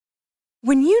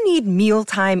When you need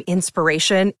mealtime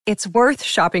inspiration, it's worth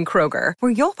shopping Kroger,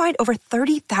 where you'll find over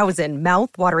 30,000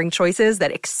 mouth-watering choices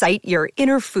that excite your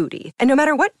inner foodie. And no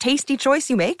matter what tasty choice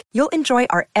you make, you'll enjoy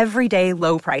our everyday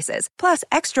low prices, plus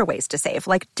extra ways to save,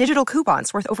 like digital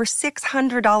coupons worth over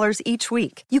 $600 each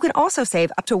week. You can also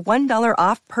save up to $1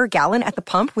 off per gallon at the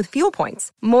pump with fuel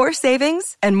points. More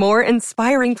savings and more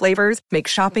inspiring flavors make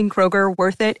shopping Kroger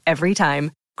worth it every time.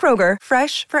 Kroger,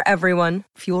 fresh for everyone.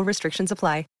 Fuel restrictions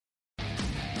apply.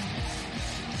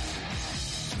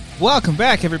 Welcome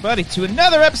back, everybody, to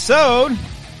another episode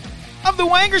of The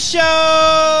Wanger Show!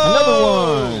 Another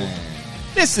one!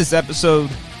 This is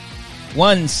episode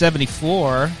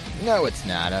 174. No, it's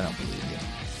not. I don't believe you.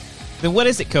 Then what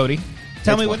is it, Cody?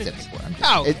 Tell me what it is.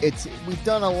 It's we've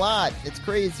done a lot. It's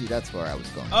crazy. That's where I was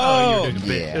going. Oh, you were doing a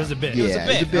bit. Yeah. It was a bit. Yeah, It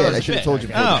was a bit. I should have told you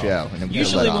before the show. And then we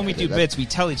Usually let when we off do with it. bits, we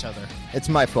tell each other. It's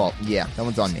my fault. Yeah, that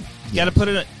one's on me. You got to put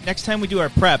it next time we do our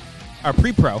prep, our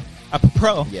pre-pro,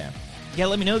 pro. Yeah. You got to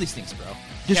let me know these things, bro.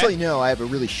 Just Okay? so you know, I have a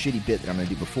really shitty bit that I'm going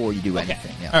to do before you do Okay.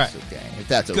 anything. Yeah, All right. that's okay. If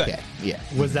that's Good. okay. Yeah.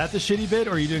 Was that the shitty bit,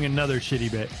 or are you doing another shitty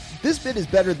bit? This bit is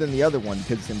better than the other one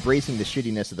because it's embracing the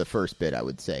shittiness of the first bit, I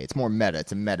would say. It's more meta.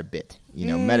 It's a meta bit. You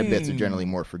know, meta bits are generally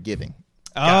more forgiving.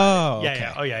 Oh, Yeah, okay.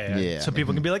 yeah. Oh, yeah. Yeah. So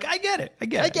people can be like, I get it. I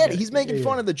get it. He's making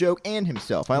fun of the joke and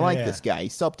himself. I like yeah. this guy.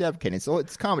 He's self-deprecating. So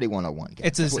it's comedy 101.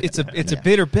 Guys. It's a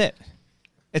bitter bit.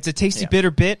 It's a tasty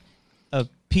bitter bit of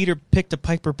Peter picked a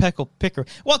piper picker.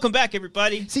 Welcome back,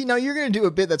 everybody. See, now you're going to do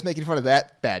a bit that's making fun of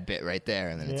that bad bit right there,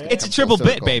 and then It's a triple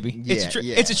bit, baby. Yeah,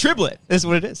 It's a triplet. That's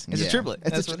what it is. It's a triplet.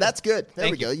 That's good. There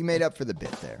Thank we go. You made up for the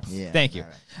bit there. Yeah. Thank you.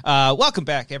 All Welcome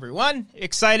back, everyone.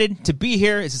 Excited to be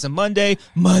here. This is a Monday,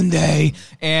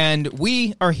 and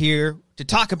we are here to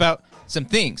talk about some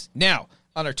things. Now,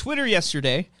 on our Twitter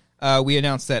yesterday, we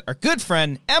announced that our good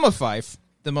friend Emma Fife,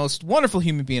 the most wonderful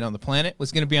human being on the planet,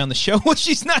 was going to be on the show. Well,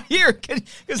 she's not here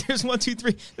because there's 1, 2,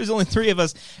 3. There's only 3 of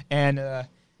us, and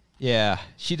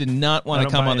she did not want to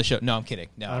come on the show. No, I'm kidding.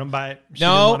 No, I don't buy it. She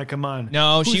No. didn't want to come on.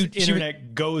 No, Whose she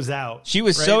internet goes out. She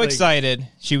was right? so Like, excited.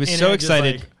 She was so internet just,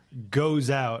 excited. like, goes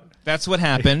out. That's what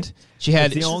happened. She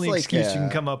had It's the only like, excuse you can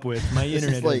come up with. My This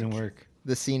internet is like doesn't work.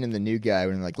 the scene in The New Guy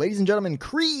when like, ladies and gentlemen,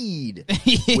 Creed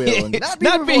Yeah. will not be not be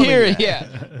performing here. tonight. Yeah,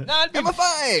 not be. Emma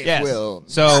Fife Yes. will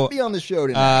So, not be on the show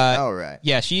tonight. All right.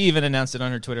 Yeah, she even announced it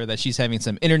on her Twitter that she's having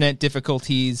some internet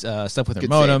difficulties, stuff with her Good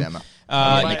modem. save,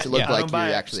 Emma. It makes it look yeah. like Don't buy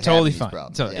you're it. actually It's totally having these fine.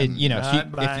 problems. So, Yeah. if you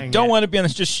Not don't buying want to be on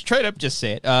this, just straight up, just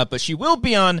say it. But she will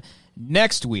be on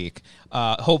next week,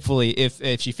 hopefully,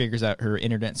 if she figures out her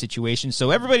internet situation.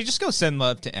 So everybody, just go send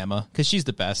love to Emma because she's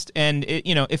the best. And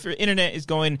if her internet is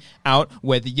going out,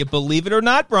 whether you believe it or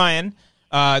not, Brian,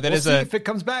 We'll see if it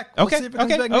comes back. Okay, We'll see if it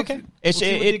comes okay, back okay. Next week. It's- We'll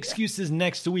see what it- the excuse is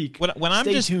next week. when I'm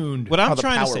Stay just tuned. what I'm How the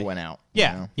trying power to say. went out.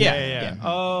 Yeah, you know? yeah.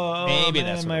 Oh, Maybe man,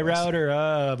 that's what my it was. router.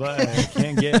 But I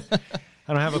can't get.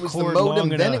 I don't have It a was the cord modem, long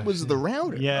then enough. it was the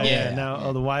router. Yeah, Yeah. Now,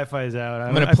 the Wi-Fi is out.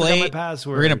 I'm gonna I forgot play. my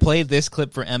password. We're gonna play this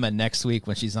clip for Emma next week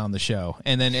when she's on the show,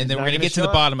 and then we're gonna get to the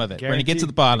bottom of it. We're gonna get to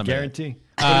the bottom Guarantee.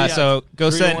 of it. So go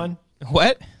 3 to send 1?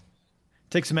 what?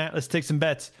 Let's take some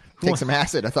bets. Take some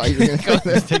acid. I thought you were going to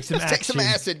Let's take some Take some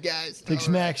action. acid, guys. Take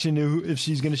some action if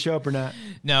she's going to show up or not.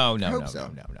 No. hope so.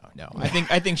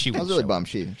 I think she I will. was really show. bummed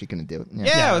she couldn't do it.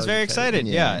 Yeah, I was I very was excited. excited.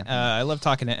 Yeah, I love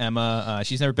talking to Emma.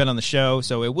 She's never been on the show,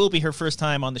 so it will be her first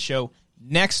time on the show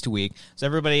next week. So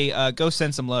everybody, go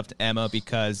send some love to Emma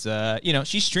because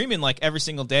she's streaming like every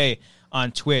single day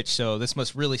on Twitch. So this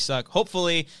must really suck.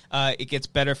 Hopefully, it gets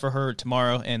better for her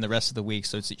tomorrow and the rest of the week,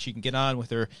 so she can get on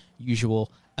with her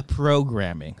usual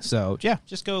programming. So yeah,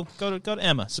 just go to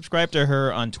Emma, subscribe to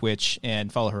her on Twitch,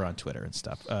 and follow her on Twitter and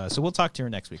stuff. So we'll talk to her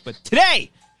next week. But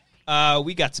today,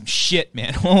 we got some shit,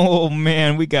 man. Oh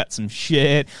man, we got some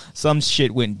shit. Some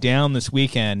shit went down this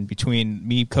weekend between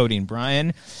me, Cody, and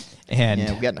Brian. And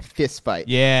Yeah, we got in a fist fight.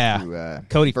 yeah, Through,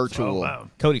 Cody. virtual. Oh, wow.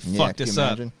 Cody Yeah, fucked can you us up.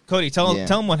 imagine? Cody, tell Yeah.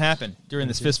 him what happened during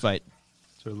this fist fight.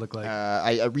 So it looked like.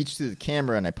 I reached through the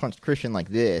camera and I punched Christian like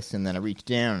this, and then I reached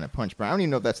down and I punched Brian. I don't even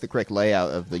know if that's the correct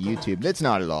layout of the YouTube. It's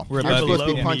not at all. We're You're above supposed to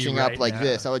you. be punching Below up me like right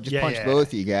this. now. I would just Yeah, punch yeah. both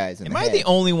of you guys. In Am the I head. the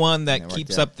only one that That worked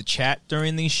keeps out. up the chat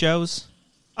during these shows?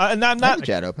 I'm I have not. the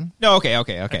chat open. No,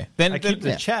 okay. Then I keep the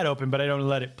yeah. chat open, but I don't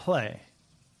let it play.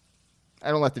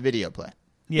 I don't let the video play.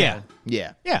 Yeah.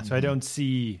 Yeah. Yeah. So I don't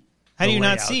see How do you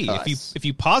not layout. see? If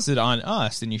you pause it on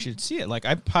us, then you should see it. Like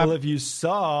Well, if you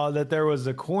saw that there was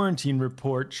a quarantine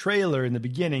report trailer in the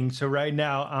beginning, so right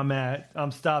now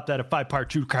I'm stopped at a 5-part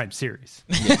true crime series.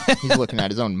 Yeah, he's looking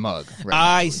at his own mug. Right now.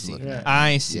 I He's see. looking at it.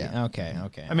 I see. Yeah. Okay.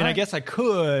 I mean, I guess I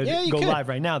could Yeah, you go could. live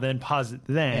right now, then pause it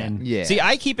then. Yeah. See,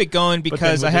 I keep it going But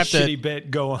because then I with have the to. shitty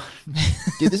bit go on.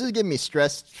 Dude, this is giving me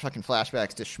stress fucking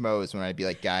flashbacks to schmoes when I'd be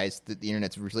like, guys, the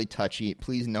internet's really touchy.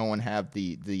 Please no one have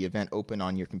the event open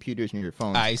on your computers and your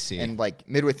phones. I see. And like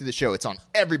midway through the show, it's on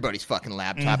everybody's fucking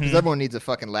laptop because everyone needs a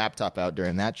fucking laptop out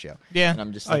during that show. Yeah. And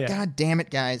I'm just like, yeah. God damn it,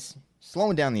 guys.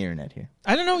 Slowing down the internet here.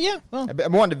 I don't know. Yeah. Well,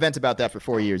 I've wanted to vent about that for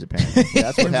 4 years, apparently. Yeah,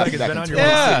 that's what Seems like happened it's back been in on your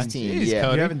 2016. mind. Jeez, Yeah.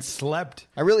 Cody. You haven't slept.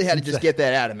 I really had to just get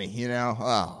that out of me, you know?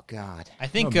 Oh, God. I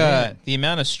think man. the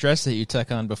amount of stress that you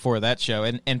took on before that show,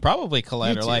 and probably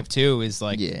Collider too. Live too, is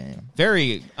like Yeah.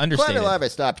 very understated. Collider Live, I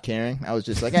stopped caring. I was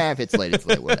just like, if it's late,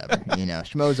 whatever. You know,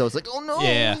 Schmoes, I was like, oh no,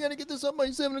 Yeah. we gotta get this up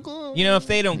by 7 o'clock. You know, if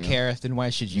they don't care, then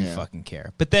why should you Yeah. fucking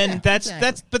care? But then that's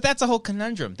exactly. that's a whole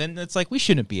conundrum. Then it's like we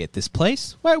shouldn't be at this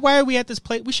place. Why are we at this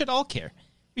place? We should all care.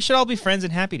 We should all be friends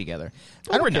and happy together.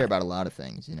 But I we're don't care not. about a lot of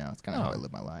things, you know. It's kind of how I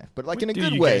live my life, but like in a do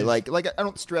good you way. guys? Like I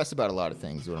don't stress about a lot of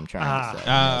things. Is what I'm trying to say. It's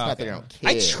not that I don't care.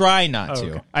 I try not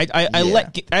to.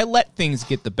 okay. I let things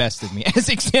get the best of me, as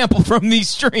example from these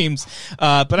streams.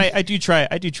 But I do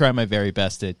try my very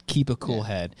best to keep a cool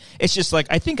head. It's just like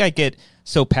I think I get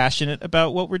so passionate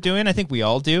about what we're doing. I think we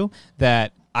all do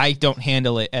that. I don't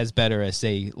handle it as better as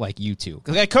say like you two.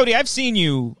 Like Cody, I've seen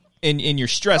you in your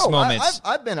stress moments.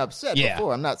 I've been upset Yeah.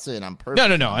 before. I'm not saying I'm perfect.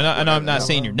 No, and I'm not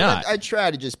saying you're not. I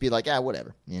try to just be like,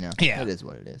 whatever. You know, Yeah. it is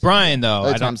what it is. Brian, though,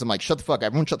 Other times I'm like, shut the fuck up.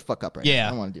 Everyone shut the fuck up right now. Yeah. I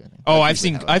don't want to do anything. Oh, That's I've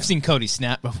usually how I am. seen Cody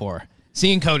snap before.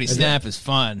 Seeing Cody snap is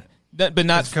fun, but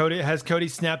not. Has Cody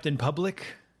snapped in public?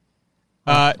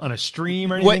 On a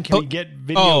stream or anything? What- Can we get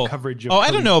video coverage of I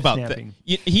don't Cody know about snapping?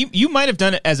 that. You might have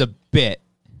done it as a bit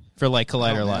for like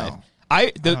Collider don't Live. know. I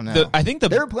don't know. I think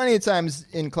There were plenty of times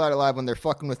in Collider Live when they're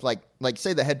fucking with like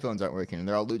say the headphones aren't working and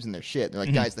they're all losing their shit. They're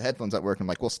like, guys, the headphones aren't working. I'm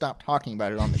like, well, stop talking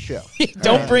about it on the show.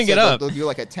 Don't bring it up. They'll do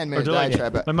like a 10-minute Or they're like,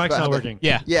 diatribe. my mic's not working.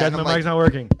 Yeah. Yeah, Guys, and my I'm like- mic's not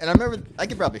working. And I remember, I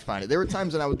could probably find it. There were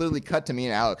times when I would literally cut to me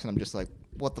and Alex, and I'm just like,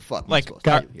 what the fuck? am I Like, supposed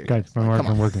to do here? Guys, my Come mic's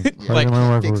on. not working. Yeah, Like,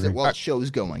 can't fix it while the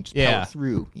show's going. Just Yeah. power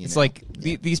through. You It's know? like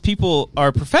these people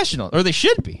are professional, or they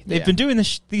should be. They've Yeah. been doing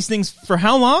these things for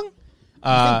how long?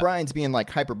 I think Brian's being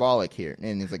like hyperbolic here,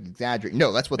 and he's like exaggerating.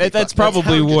 No, that's what. That's fucking-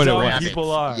 probably How what it bizarre was.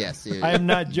 people are. Yes, I am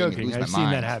not Made me joking. lose my I've seen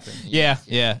mind. that happen.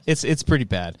 Yeah. It's pretty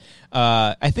bad.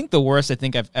 I think the worst I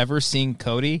think I've ever seen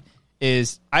Cody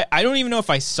is I don't even know if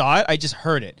I saw it. I just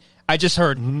heard it. I just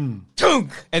heard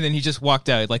tunk, and then he just walked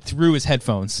out, like threw his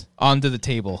headphones onto the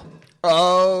table.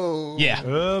 Oh, Yeah,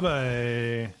 Oh,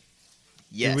 boy.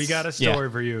 yes. We got a story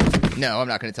for you. No, I'm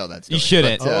not going to tell that story. You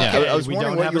shouldn't. But, Yeah. I was we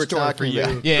wondering don't what have you a were story for talking you.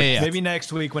 about. yeah. Maybe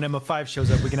next week when Emma 5 shows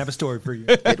up, we can have a story for you.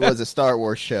 It was a Star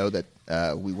Wars show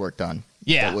that we worked on.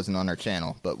 Yeah. That wasn't on our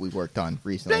channel, but we worked on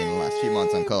recently in the last few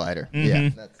months on Collider.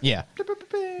 Yeah. Yeah.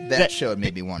 That show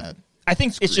made me want to. I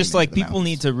think it's just Scream like into the people mountains.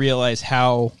 need to realize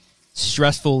how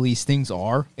stressful these things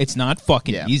are. It's not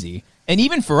fucking Yeah. easy, and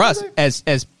even for us as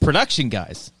production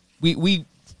guys, we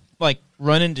like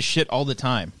run into shit all the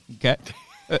time. Okay,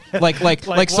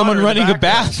 like someone water in the running a background.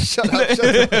 bath.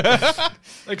 Shut up.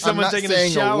 Like I'm someone not taking a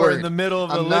saying shower word. in the middle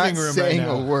of the I'm living not room right saying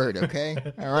now. a word, okay?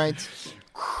 All right.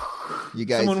 You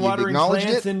guys, Someone you've watering acknowledged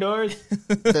plants it. indoors.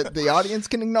 The audience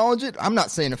can acknowledge it. I'm not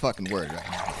saying a fucking word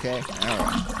right now, okay? All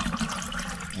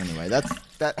right. Anyway, that's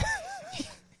that.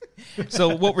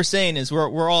 So what we're saying is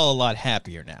we're all a lot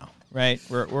happier now, right?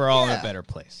 We're all in a Yeah. better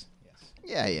place.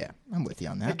 Yeah, I'm with you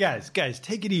on Hey, that. guys,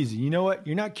 take it easy. You know what?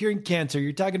 You're not curing cancer.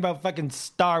 You're talking about fucking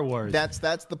Star Wars. That's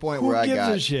the point Who where I gives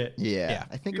got. a shit? Yeah,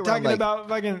 I think You're around talking like, about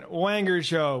fucking Wanger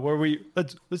show where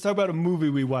let's talk about a movie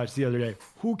we watched the other day.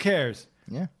 Who cares?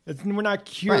 yeah. We're not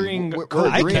curing Brian, we're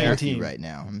I agreeing care. with you COVID-19 right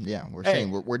now. Yeah, we're Hey,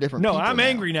 saying we're different. No, people I'm now.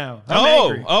 angry now. I'm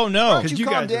angry. Oh no! Why don't 'Cause you you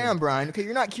calm guys are- down, Brian? Okay,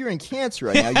 you're not curing cancer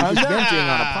right now. You're just venting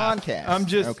on a podcast. I'm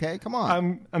just okay. Come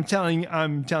on. I'm telling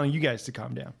you guys to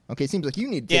calm down. Okay, seems like you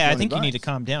need. To take Yeah, your I own think you need to advice.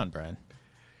 calm down, Brian.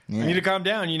 Yeah. I need to calm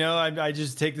down. You know, I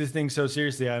just take this thing so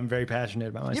seriously. I'm very passionate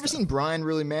about my You ever stuff. seen Brian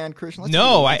really mad, Christian? Let's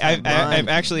No, see what I've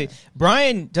actually.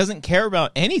 Brian doesn't care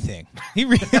about anything. He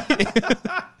really,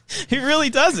 he really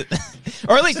doesn't.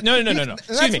 Or at least, no. And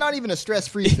Excuse that's me. not even a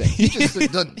stress-free thing. He just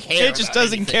doesn't care. It just about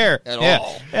doesn't anything care at yeah.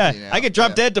 all. Yeah, you know? I could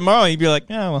drop Yeah. dead tomorrow. And you'd be like,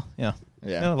 yeah, well, yeah.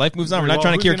 Yeah. Yeah, life moves on. We're Well, not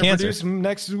trying to who's cure gonna cancer. produce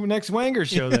next Wanger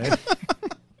show then.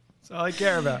 That's all I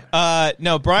care about.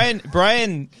 No,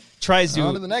 Brian tries On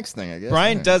to to. the next thing, I guess.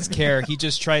 Brian Yeah. does care. He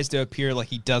just tries to appear like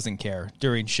he doesn't care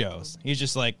during shows. He's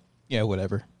just like, yeah,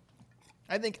 whatever.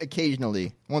 I think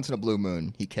occasionally, once in a blue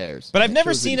moon, he cares. But I've It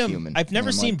never shows that seen he's him. human. I've never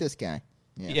And I'm seen like, this guy.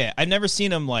 Yeah, I've never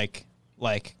seen him like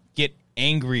get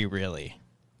angry. Really.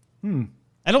 I You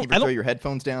don't. ever I throw don't. your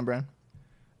headphones down, Brian?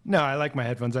 No, I like my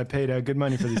headphones. I paid good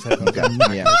money for these headphones. I'm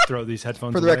not Yeah. gonna throw these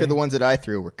headphones For the away. record, the ones that I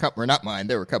threw were not mine.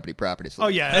 They were company property. So Oh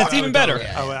yeah, That's I even would better.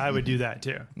 I would do that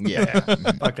too. Yeah.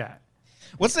 Fuck that.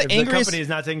 What's the If the angriest? company is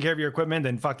not taking care of your equipment,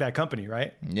 then fuck that company,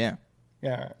 right? Yeah.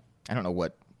 Yeah. I don't know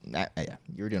what. Yeah,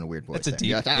 you were doing a weird voice. That's a there.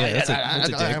 deep. Yeah, that's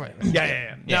a dig.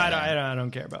 Yeah. No, I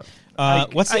don't care about.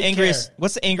 What's the I angriest? care.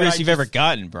 What's the angriest I you've just- ever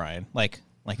gotten, Brian? Like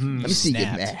Let me see you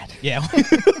get snapped. mad. Yeah.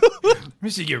 Let me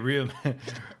see get real.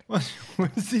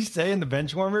 What does he say in the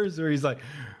Benchwarmers? Where he's like,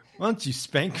 "Why don't you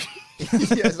spank me?"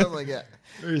 Yeah, something like that.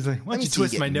 Or he's like, "Why Let don't me you see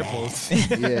twist you my get nipples?"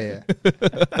 Yeah.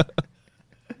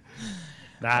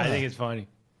 Nah, I think it's funny.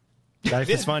 Life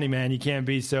is funny, man. You can't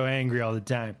be so angry all the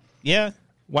time. Yeah.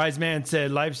 Wise man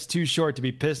said, "Life's too short to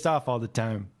be pissed off all the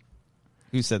time."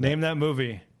 Who said Name that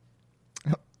movie.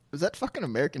 Was that fucking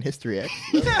American History X?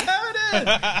 Yeah, it is.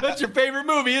 That's your favorite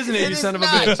movie, isn't it? You is son of a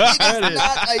not. bitch. It That is is.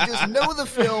 not. I just know the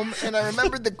film, and I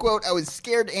remembered the quote. I was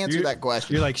scared to answer that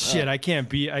question. You're like, shit. I can't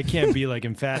be like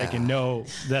emphatic and know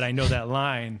that I know that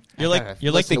line. You're like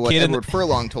Listen the to what kid in Edward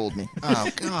Furlong told me. Oh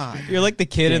God. you're like the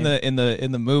kid in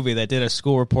the movie that did a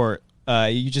school report.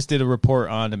 You just did a report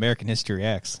on American History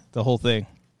X, the whole thing.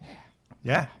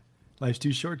 Yeah, life's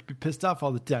too short to be pissed off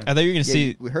all the time. I thought you were gonna Yeah,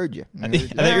 see. we heard you. I thought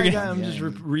you were gonna- I'm just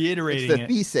It's reiterating the it.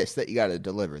 thesis that you got to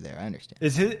deliver there. I understand.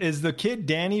 Is the kid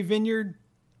Danny Vineyard,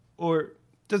 or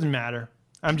doesn't matter?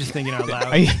 I'm just thinking out loud.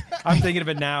 Are you- I'm thinking of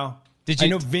it now. Did I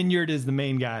you- know Vineyard is the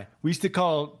main guy. We used to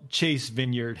call Chase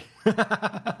Vineyard.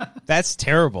 That's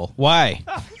terrible. Why?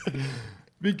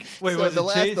 Wait, So was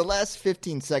it Chase? the last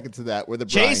 15 seconds of that were the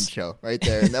Brian Chase? show right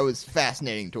there, and that was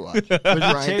fascinating to watch.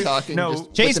 Brian Chase? talking. No. just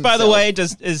with Chase, by the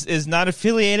himself. way, is not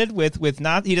affiliated with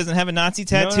not. He doesn't have a Nazi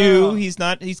tattoo. no. He's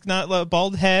not a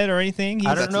bald head or anything. He's,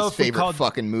 I don't That's know his if we favorite called-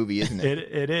 fucking movie, isn't it?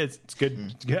 It is. It's good.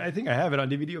 It's good. I think I have it on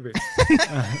DVD over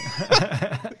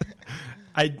here.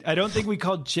 I don't think we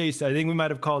called Chase. I think we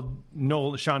might have called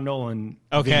Sean Nolan.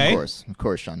 okay. Of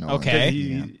course, Sean Nolan. Okay.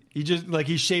 He just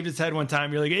he shaved his head one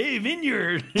time. You're like, hey,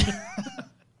 Vineyard.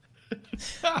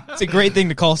 It's a great thing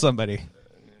to call somebody.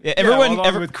 Yeah, Everyone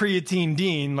everyone, with Creatine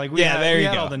Dean, like we Yeah, had, there we you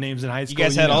had go. all the names in high school.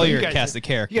 guys had all your guys- cast of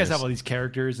characters. You guys have all these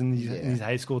characters in these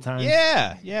high school times.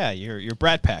 yeah, your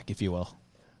Brat Pack, if you will.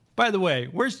 By the way,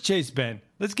 where's Chase been?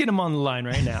 Let's get him on the line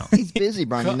right now. He's busy,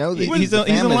 Brian. You know that He's a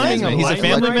family linesman. man. He's a family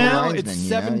Electrical man. linesman, It's you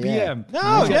 7 know? Yeah. p.m. No,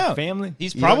 He's got no. family.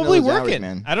 He's You don't know probably his hours, working.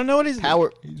 man. I don't know what he's.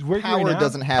 Power, He's working power right now.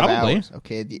 doesn't have Probably. hours.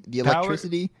 Okay, the Power-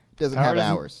 electricity doesn't Power have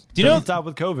doesn't- hours. Do you know? Doesn't stop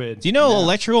with COVID. Do you know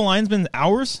electrical linesmen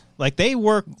hours? Like they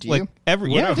work you? like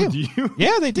every. Yeah, I Wow, do. do you?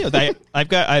 Yeah, they do.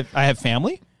 I have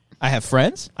family. I have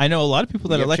friends. I know a lot of people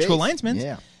that are You have electrical Chase. linesmen.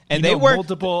 Yeah. And You they know work.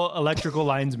 multiple electrical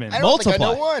linesmen. I don't think I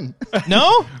know Multiply. one.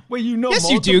 No. Wait, you know? Yes,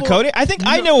 multiple? you do, Cody. I think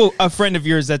I know a friend of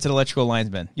yours that's an electrical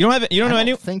linesman. You don't have. You don't know I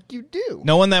any. don't think you do.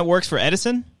 No one that works for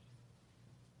Edison.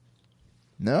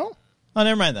 No? Oh,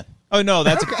 never mind then. Oh no,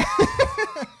 that's.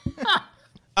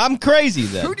 I'm crazy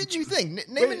then. Who did you think?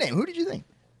 Name a name. Who did you think?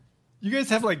 You guys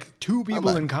have like two people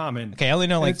on. in common. Okay, I only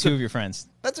know like It's two a- of your friends.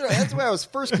 That's where I was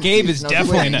first confused. Gabe is and I was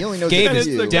definitely waiting. not- He only knows Gabe the is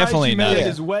two. the guy definitely she met not. at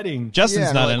his wedding. Justin's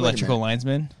Yeah, not like, an wait a electrical minute.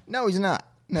 linesman. No, he's not.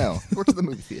 No. Works at the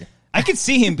movie theater. I could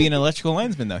see him being an electrical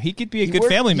linesman though. He could be a good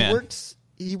family man.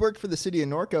 He worked for the city of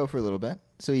Norco for a little bit.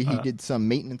 So he did some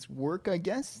maintenance work, I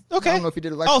guess. Okay. I don't know if he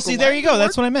did electrical. Oh, see, there you go. lineman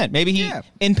That's work. what I meant. Maybe he, Yeah.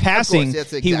 in passing,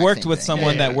 that's the he exact worked same with thing.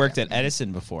 someone Yeah, that yeah, worked yeah. at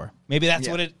Edison before. Maybe that's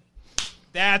Yeah. what it.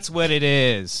 That's what it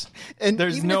is. And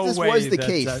There's even no if this way was the that-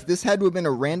 case, that- this had to have been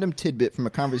a random tidbit from a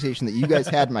conversation that you guys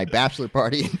had in my bachelor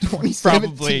party in 2017.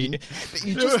 Probably. That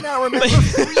you just now remember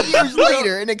 3 years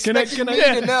later and expected can I-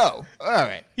 me to know. All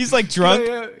right. He's like drunk.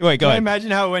 Wait, go Can I ahead.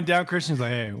 imagine how it went down? Christian's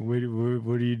like, hey, what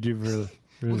do you do for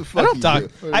Who the I fuck don't you talk.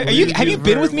 do? Are you? Have you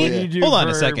been with me? What do you do Hold on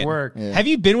a for second. work? Yeah. Have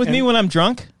you been with me when I'm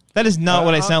drunk? That is not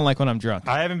what I sound like when I'm drunk.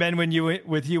 I haven't been with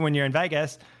you when you're in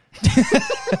Vegas.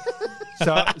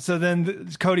 so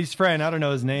then Cody's friend, I don't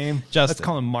know his name. Justin. Let's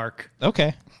call him Mark.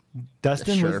 Okay.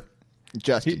 Dustin? Sure.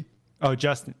 Justin.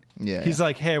 Justin. Yeah. He's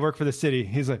like, hey, I work for the city.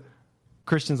 He's like,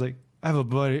 Christian's like, I have a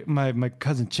buddy. My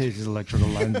cousin Chase is electrical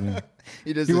lineman.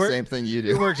 He does He the work- same thing you He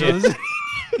do. works for the city.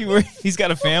 He's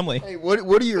got a family. Hey, what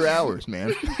are your hours,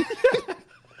 man?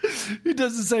 He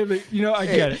does the same thing. You know, I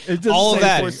get it. It does all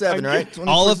the of same that- thing. 24/7, right?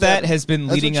 All of that 24/7. has been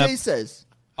That's leading what up. Chase says.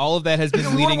 All of that has been You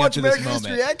want leading to up watch to this American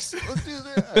moment. History X? Let's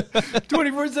do that.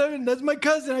 24/7. That's my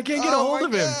cousin. I can't get a Oh hold my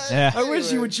of him. God. Yeah. I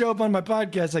wish he would show up on my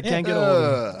podcast. I can't get a hold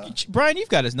of him. Brian, you've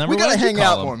got his number. We Why gotta don't you hang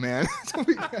call out him? more, man.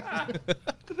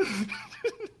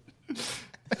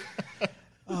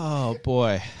 Oh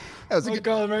boy. That was a I'll good.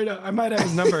 call him right now. I might have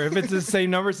his number. If it's the same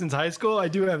number since high school, I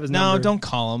do have his No, number. don't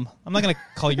call him. I'm not gonna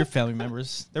call your family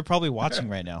members. They're probably watching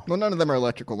right now. Well, none of them are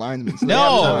electrical linemen. So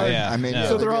No, they have yeah, I mean, no.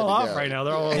 So they're all good to off go. right now.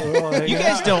 They're all hanging You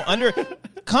guys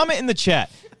out. comment in the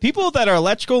chat. People that are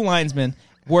electrical linesmen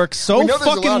work so We know there's a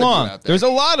fucking lot of you long. out there. There's a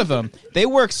lot of them. They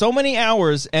work so many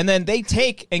hours, and then they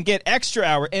take and get extra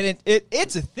hour, and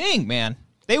it's a thing, man.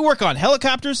 They work on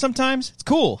helicopters sometimes. It's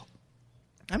cool.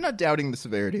 I'm not doubting the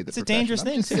severity of the It's a profession. dangerous I'm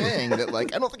thing, just too. saying that,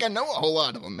 like, I don't think I know a whole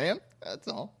lot of them, man. That's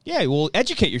all. Yeah, well,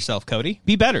 educate yourself, Cody.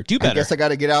 Be better. Do better. I guess I got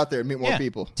to get out there and meet more Yeah.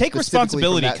 people. Take specifically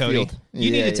from responsibility, that Cody. field.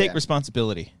 You need Yeah, to take yeah.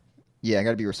 responsibility. Yeah, I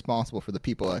got to be responsible for the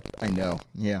people I know.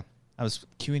 Yeah. I was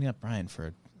queuing up Brian for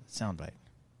a soundbite.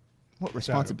 What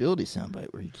responsibility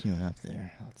soundbite were you queuing up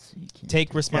there? Let's see.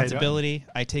 Take responsibility.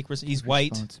 I take. He's white.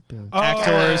 Responsibility.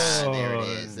 Actors. There it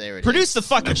is. There it is. Produce the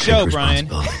fucking show, Brian.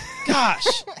 Gosh,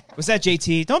 was that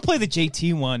JT? Don't play the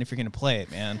JT one if you're gonna play it,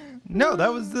 man. No,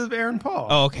 that was the Aaron Paul.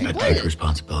 Oh, okay. I take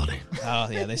responsibility. Oh,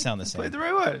 yeah, they sound the Played same. the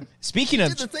right one. Speaking He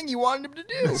of did the thing you wanted him to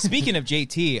do. speaking of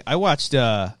JT, I watched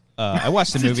the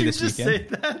Did movie you this just weekend.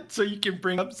 say that so you can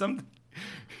bring up something?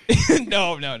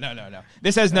 No.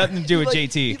 This has nothing to do with He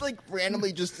JT. like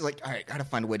randomly just like, all right, got to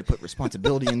find a way to put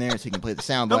responsibility in there so you can play the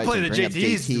soundbite. Don't play the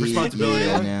JT's responsibility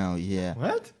Yeah, one. no, yeah.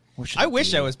 What? What should I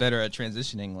wish do? I was better at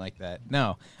transitioning like that.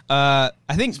 No, I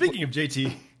think Speaking of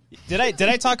JT, did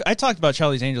I talk? I talked about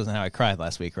Charlie's Angels and how I cried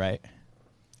last week, right?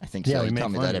 I think Yeah, so. we You made tell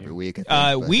me fun that of every you. week.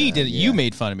 I think, but, We did. yeah. You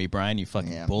made fun of me, Brian. You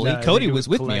fucking Yeah. bully. No, I Cody think it was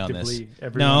was with me on this. collectively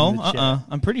everyone in the chat.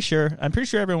 I'm pretty sure. I'm pretty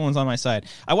sure everyone was on my side.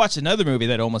 I watched another movie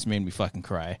that almost made me fucking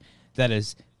cry. That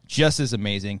is just as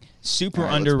amazing. Super All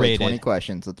right, underrated. Let's play 20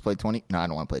 questions. Let's play 20. No, I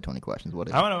don't want to play 20 questions. What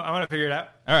is it? I want to figure it out.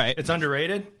 All right. It's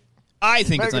underrated. I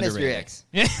think American it's History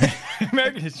underrated. X.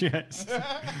 American History X.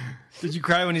 Did you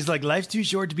cry when he's like, "Life's too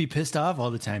short to be pissed off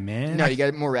all the time, man"? No, you got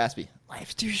it more raspy.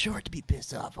 Life's too short to be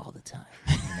pissed off all the time.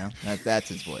 You know, that's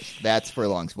his voice. That's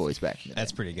Furlong's voice back in the day.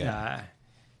 That's pretty good.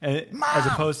 As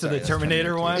opposed to Sorry, the that's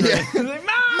Terminator one. Yeah. Like,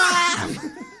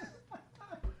 Mom!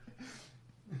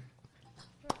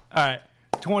 All right,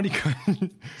 20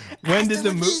 questions. When did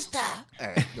the movie? All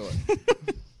right, go on.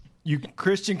 You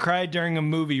Christian cried during a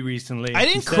movie recently. I He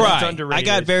didn't said it's cry. I underrated.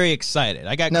 got very excited.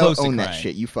 I got No, close to own crying. that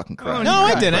shit. You fucking cry. No,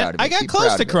 I Be didn't. proud of I it. got Be close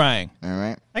proud to of it. crying. All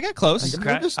right. I got close.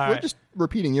 cry- We're just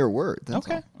repeating your words. That's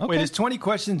Okay. all. Okay. Wait, is 20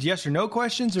 questions yes or no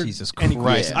questions or Jesus any Christ!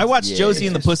 questions? I watched Yeah, Josie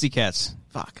and the just- Pussycats.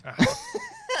 Fuck.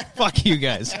 Fuck you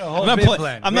guys. whole I'm not, bit play-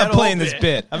 planned. I'm We had not a whole playing this bit.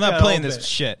 bit. I'm We had not a playing whole this bit.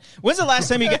 shit. When's the last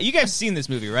time you guys have seen this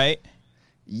movie, right?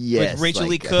 Yes. With Rachel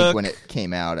Lee I think Cook, when it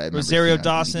came out, I remember Rosario seeing it on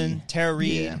Dawson, DVD. Tara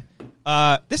Reid. Yeah.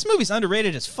 This movie's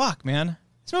underrated as fuck, man.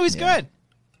 This movie's Yeah. good.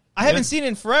 I haven't seen it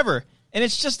in forever, and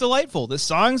it's just delightful. The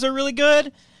songs are really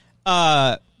good.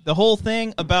 The whole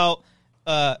thing about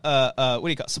what do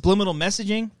you call it? Subliminal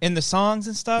messaging in the songs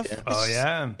and stuff. Yeah. Oh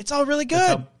yeah, It's all really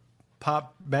That's good. how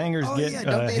pop bangers Oh get yeah,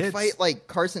 don't they hits. fight like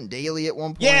Carson Daly at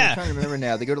one point? Yeah. I'm trying to remember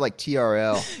now. They go to like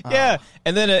TRL. Yeah,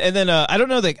 and then I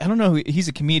don't know he's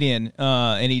a comedian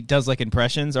and he does like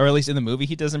impressions, or at least in the movie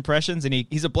he does impressions, and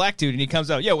he's a black dude and he comes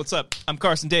out, yo, what's up? I'm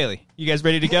Carson Daly. You guys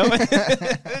ready to go?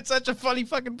 It's such a funny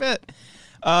fucking bit.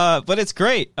 But it's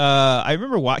great. I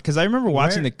remember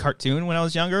watching the cartoon when I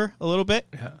was younger a little bit.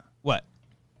 Yeah. What?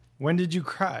 When did you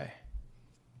cry?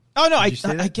 Oh no! you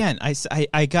say that?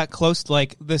 I got close. To,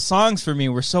 like the songs for me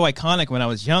were so iconic when I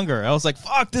was younger. I was like,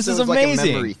 "Fuck, this So is it was amazing!" like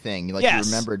a memory thing. Like Yes.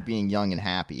 you remembered being young and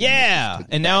happy. Yeah,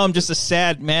 and now I'm just a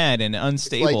sad, mad, and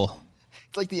unstable.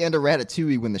 It's like the end of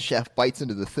Ratatouille when the chef bites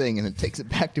into the thing and then takes it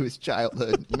back to his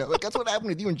childhood. You know, like that's what happened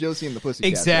with you and Josie and the Pussycats.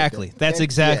 Exactly. Right? That's And-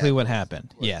 exactly yeah. what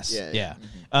happened. Yes. Yeah, Yeah.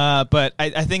 yeah. But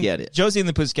I think Get it. Josie and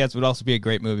the Pussycats would also be a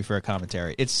great movie for a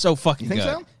commentary. It's so fucking You think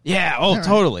good. so? Yeah. Oh, right.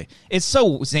 totally. It's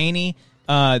so zany.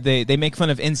 They make fun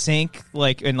of NSYNC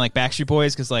like and like Backstreet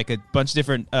Boys because like a bunch of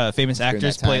different famous During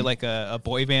actors that play time. like a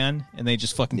boy band and they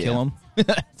just fucking kill Yeah.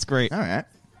 them. It's great. All right.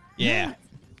 Yeah.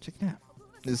 Check it out.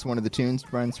 This is one of the tunes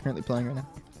Brian's currently playing right now.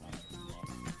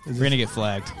 We're gonna get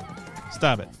flagged.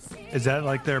 Stop it. Is that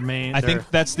like their main? I think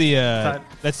that's the Type-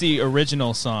 that's the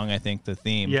original song. I think the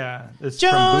theme. yeah. It's from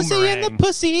Josie and the Boomerang.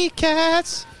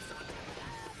 Pussycats.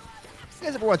 You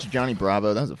guys ever watch Johnny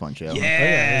Bravo? That was a fun show. Oh,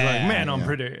 yeah, he's like, man, I'm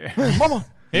pretty. Mama.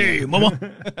 Hey, mama.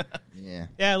 Yeah.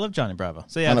 Yeah, I love Johnny Bravo.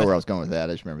 So I yeah, don't know that- where I was going with that.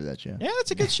 I just remember that show. yeah,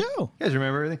 that's a good show. You guys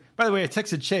remember everything? By the way, I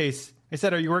texted Chase. I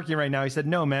said, "Are you working right now?" He said,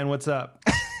 "No, man. What's up?"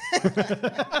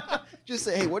 Just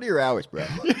say, hey, what are your hours, bro?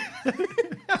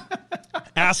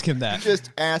 Ask him that.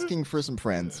 Just asking for some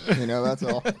friends. You know, that's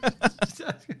all.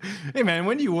 Hey man,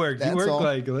 when do you work? Do you That's work all.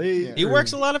 like late? He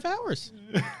works a lot of hours.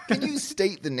 Can you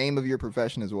state the name of your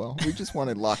profession as well? We just want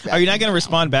to lock that. Are you not thing going to down.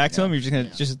 respond back to him? You're just going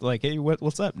to just like, hey,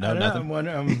 what's up? No, I don't know, nothing. I'm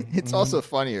wondering, It's also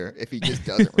funnier if he just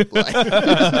doesn't reply.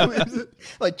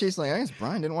 Like Jason's like, I guess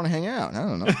Brian didn't want to hang out. I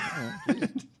don't know.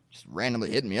 Just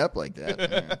randomly hitting me up like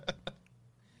that.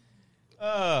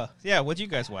 Yeah, what did you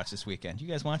guys watch this weekend? You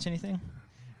guys watch anything?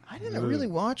 I didn't really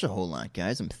watch a whole lot,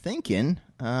 guys. I'm thinking.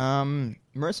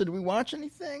 Marissa, did we watch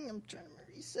anything? I'm trying to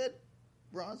remember. You said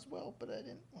Roswell, but I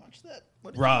didn't watch that.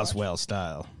 What did you Roswell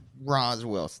style. watch?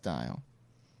 Roswell style.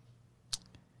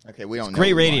 Okay, we don't know.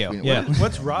 great what we radio, watched. yeah.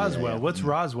 what's Roswell? Yeah. What's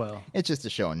Roswell? It's just a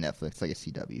show on Netflix, like a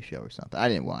CW show or something. I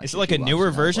didn't watch. Is it like a You watched newer it. I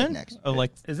was version? next. Of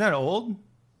like, Is that old?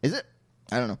 Is it?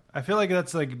 I don't know. I feel like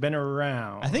that's like been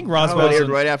around. I think Well, Roswell. it aired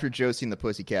right after Josie and the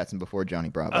Pussycats and before Johnny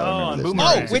Bravo. I remember on this.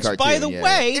 Boomerang. It's a which, by cartoon, the yeah.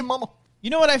 way, Hey, mama. you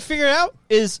know what I figured out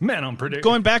is Man, I'm predicting.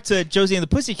 going back to Josie and the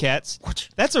Pussycats.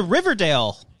 That's a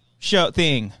Riverdale show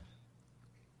thing.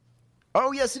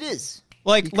 Oh yes, it is.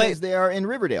 Like, Because they are in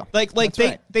Riverdale. Like That's they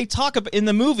right. they talk about in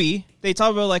the movie. They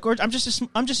talk about like, I'm just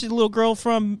a little girl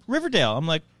from Riverdale. I'm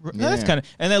like, that's Yeah. kind of.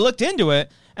 And I looked into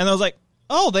it, and I was like,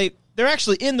 oh, they're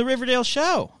actually in the Riverdale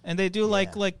show, and they do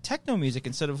like techno music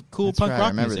instead of cool That's punk right, I rock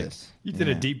remember music. this. You did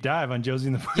a deep dive on Josie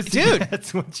and the Pussycats. Dude,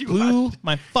 That's what you Blew watched.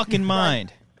 my fucking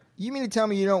mind. You mean to tell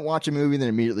me you don't watch a movie and then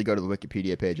immediately go to the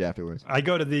Wikipedia page afterwards? I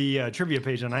go to the trivia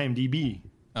page on IMDb.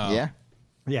 Oh. Yeah.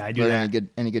 Yeah, I do Are there that.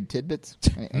 any good tidbits?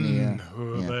 Any,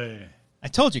 yeah. I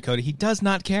told you, Cody. He does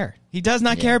not care. He does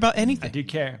not care about I anything. do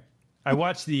care. I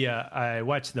watched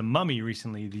the Mummy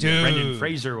recently, the Dude. Brendan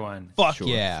Fraser one. Fuck Sure.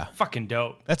 yeah, Fucking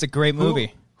dope. that's a great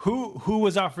movie. Who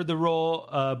was offered the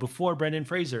role before Brendan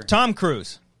Fraser? Tom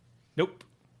Cruise, Nope.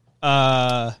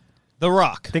 The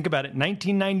Rock. Think about it.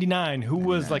 1999. Who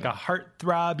was like a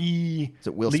heartthrobby Is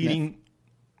it Will Smith? leading?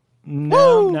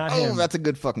 No, not Oh, him. that's a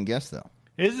good fucking guess, though.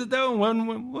 Is it though? When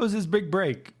what was his big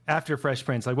break after Fresh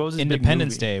Prince? Like what was his big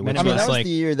Independence movie? Day, which I mean, was that was like- the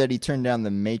year that he turned down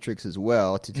The Matrix as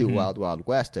well to do Wild Wild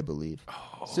West, I believe.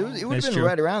 So it would have That's been true.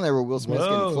 right around there where Will Smith's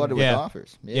getting Whoa. flooded Yeah. with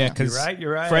offers. Yeah, 'cause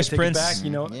You're right. Fresh I take Prince- It back. You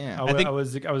know, Yeah. I, I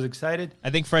think- I was excited. I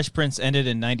think Fresh Prince ended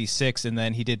in '96, and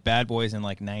then he did Bad Boys in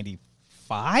like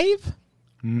 '95,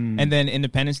 and then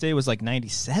Independence Day was like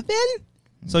 '97.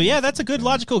 So yeah, that's a good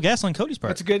logical guess on Cody's part.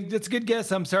 That's a good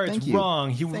guess. I'm sorry, Thank it's you.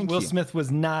 wrong. Thank Will you. Smith was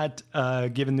not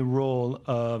given the role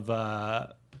of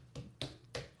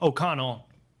O'Connell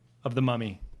of the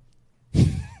Mummy.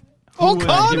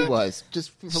 O'Connell? He was.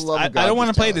 Just for the love I of God. don't wanna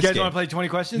just play tell this You us. guys want to play 20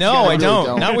 questions? No, You I guys don't.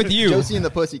 Really Not with you. Josie and the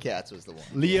Pussycats was the one.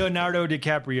 Leonardo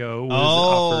DiCaprio was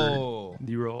Oh. offered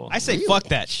the role. I say Really? fuck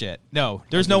that shit. No,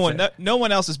 there's no one. No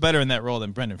one else is better in that role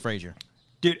than Brendan Fraser.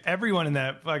 Dude, everyone in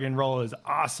that fucking role is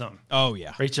awesome. Oh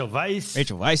yeah, Rachel Weisz.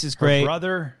 Rachel Weisz is her great.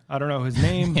 brother. I don't know his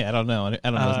name. Yeah, I don't know. I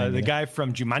don't know his name The either. guy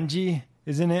from Jumanji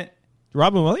is in it.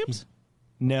 Robin Williams.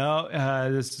 No,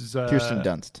 this is Kirsten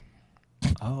Dunst.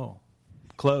 Oh,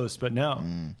 close, but no.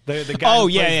 The guy. Oh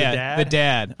who yeah, plays yeah, the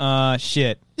dad.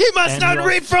 Shit. He must And not who else?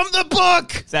 read from the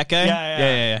book. Is that guy?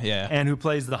 Yeah. And who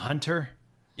plays the hunter?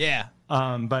 Yeah.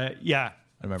 But yeah,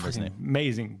 I remember his name.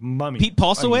 amazing Mummy. Pete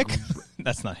Postlethwaite.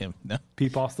 That's not him. No,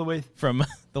 Pete Postlethwaite from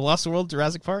The Lost World,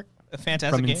 Jurassic Park, a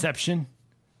fantastic from game. Inception.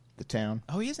 The Town.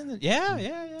 Oh, he's in the. Yeah.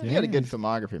 He had a good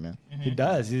filmography, man. He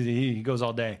does. He goes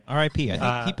all day. R.I.P. I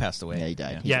think he passed away. Yeah, he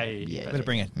died. Yeah, Way to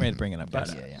bring it up,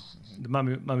 guys. Yeah. The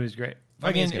Mummy was great.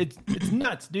 Mummy is Fucking, it's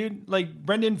nuts, dude. Like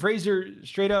Brendan Fraser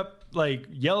straight up like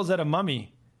yells at a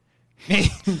mummy.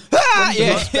 Ah,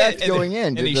 yeah. That's going in.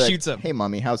 and Just he like, shoots him. Hey,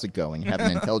 mommy, how's it going? Have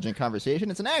an intelligent conversation.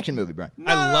 It's an action movie, Brian.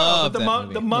 I love but that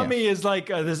movie. the mummy is like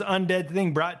this undead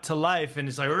thing brought to life, and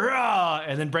it's like rah,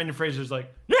 and then Brendan Fraser's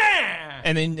like yeah,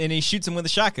 And then he shoots him with a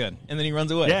shotgun, and then he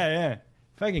runs away. yeah.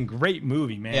 Fucking great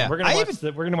movie, man. Yeah. We're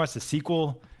gonna watch the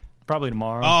sequel probably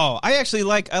tomorrow. Oh,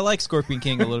 I like Scorpion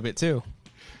King a little bit too.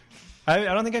 I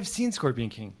don't think I've seen Scorpion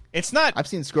King. It's not. I've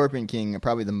seen Scorpion King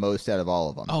probably the most out of all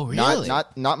of them. Oh, really?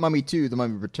 Not Mummy 2, The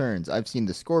Mummy Returns. I've seen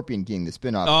the Scorpion King, the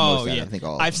spin-off. Oh most out yeah, of, I think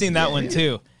all of I've them. seen that Yeah, one yeah.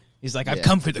 too. He's like, I've Yeah.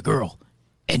 come for the girl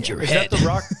and your Is head. that the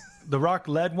Rock? The Rock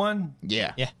led one,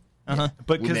 Yeah. Yeah. Uh huh.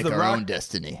 but We because make the our Rock own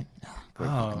destiny. Great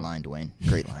fucking line, Dwayne.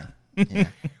 Great line. Yeah.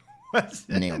 was-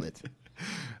 Nailed it.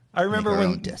 I remember Make our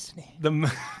own when destiny.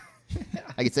 the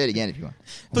I can say it again if you want.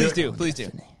 Please do. Please do.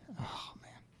 Destiny. Oh,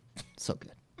 man. So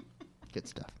good. Good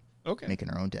stuff. Okay. Making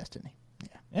our own destiny.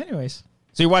 Yeah. Anyways,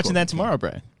 so you're watching that tomorrow,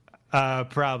 Brian?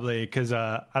 probably because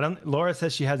I don't. Laura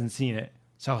says she hasn't seen it,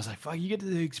 so I was like, "Fuck, you get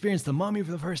to experience the Mummy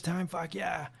for the first time." Fuck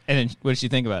yeah! And then what did you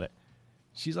think about it?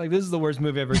 She's like, "This is the worst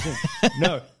movie I've ever seen."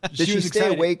 No, Did she was stay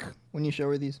excited. awake when you show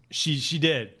her these? She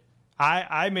did.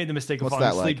 I made the mistake of What's falling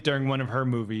that asleep like? during one of her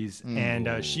movies,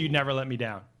 and she never let me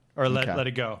down. or let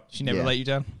it go. She never let you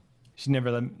down? She's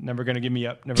never going to give me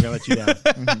up, never going to let you down.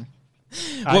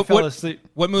 Mm-hmm. I fell asleep.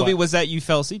 What movie was that you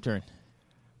fell asleep during?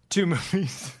 2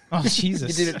 movies. Oh,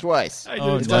 Jesus. You did it twice.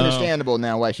 It's understandable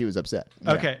now why she was upset.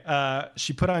 Yeah. Okay.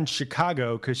 She put on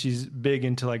Chicago because she's big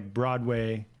into like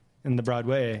Broadway and the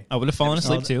Broadway. I would have fallen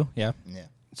asleep too. Yeah.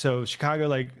 So Chicago,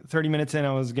 like 30 minutes in,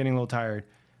 I was getting a little tired.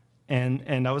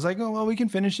 And I was like, oh, well, we can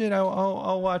finish it.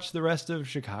 I'll watch the rest of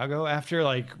Chicago. After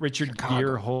like Richard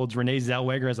Gere holds Renee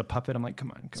Zellweger as a puppet, I'm like,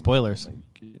 come on. Spoilers.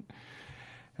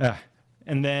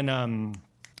 And then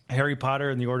Harry Potter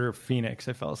and the Order of Phoenix,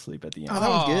 I fell asleep at the end. Oh, that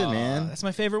was good, man. That's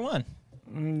my favorite one.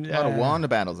 A lot of wand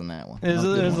battles in that one. There's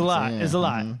a lot. There's a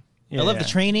lot. I love the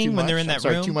training when they're in that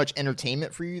room. Too much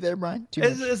entertainment for you there, Brian?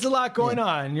 It's a lot going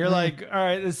on. You're like, all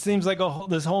right, this seems like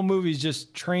this whole movie's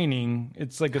just training.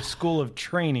 It's like a school of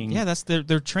training. Yeah, that's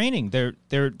their training.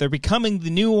 They're becoming the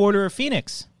new Order of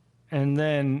Phoenix. And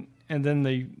then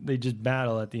they just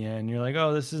battle at the end. You're like,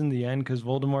 oh, this isn't the end because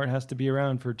Voldemort has to be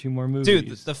around for 2 more movies. Dude,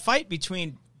 the fight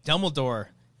between Dumbledore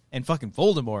and fucking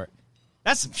Voldemort,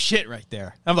 that's some shit right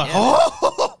there. I'm like,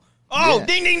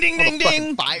 ding, ding, ding, ding,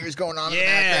 ding. Fire's going on in the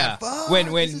background. When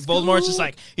Voldemort's just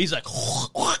like, he's like,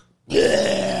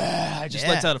 just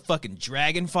lets out a fucking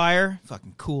dragon fire.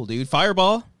 Fucking cool, dude.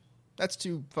 Fireball. That's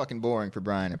too fucking boring for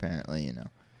Brian, apparently, you know.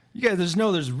 You guys,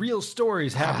 there's real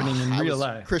stories happening in real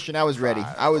life. Christian, I was ready.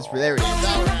 I was there. It is.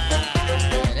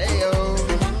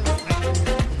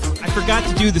 I forgot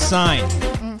to do the sign.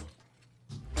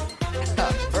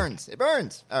 Burns. It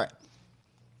burns. All right.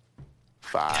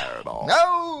 Fireball.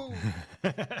 No!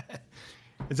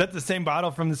 Is that the same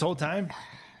bottle from this whole time?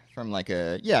 From like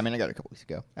I got it a couple weeks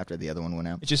ago after the other one went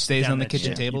out. It just stays Damn on the that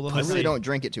kitchen shit. table. I really don't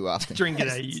drink it too often. Drink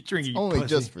it, you Only pussy.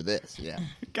 just for this, yeah.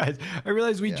 Guys, I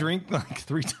realize we drink like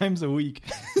 3 times a week,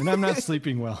 and I'm not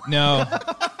sleeping well. No.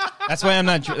 That's why I'm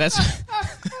not...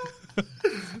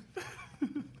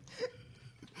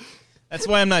 That's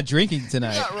why I'm not drinking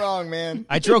tonight. You're not wrong, man.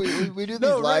 I drunk. We do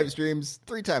these live streams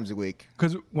 3 times a week.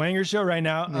 Because Wanger show right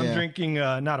now, I'm drinking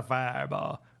not a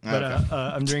Fireball, but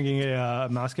I'm drinking a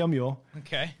Moscow Mule.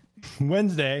 Okay.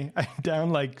 Wednesday, I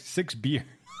down like 6 beer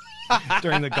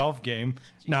during the golf game.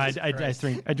 No,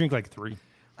 I drink like 3.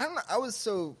 I don't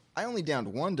know. I only downed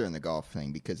 1 during the golf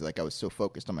thing because like I was so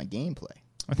focused on my gameplay.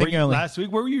 I think last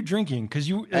week, what were you drinking?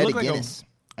 Because I had a Guinness.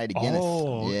 I had a Guinness.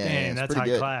 Oh, yeah, dang, that's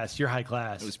high class. You're high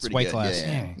class. It was pretty white good. class.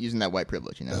 Yeah. Using that white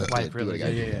privilege, you know. White privilege.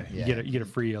 Yeah. You get a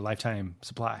free lifetime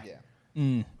supply. Yeah.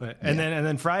 And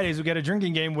then Fridays we get a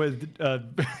drinking game with.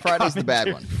 Friday's the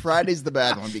bad one. Friday's the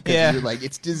bad one because you're like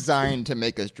it's designed to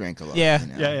make us drink a lot. Yeah. You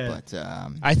know? Yeah.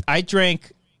 But I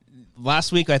drank...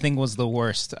 Last week, I think, was the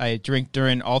worst. I drank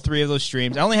during all 3 of those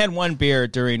streams. I only had 1 beer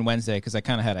during Wednesday because I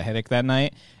kind of had a headache that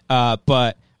night.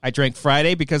 But I drank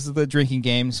Friday because of the drinking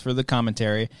games for the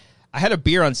commentary. I had a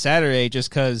beer on Saturday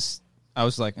just because I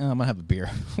was like, I'm going to have a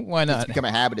beer. Why not? it's become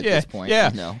a habit at this point.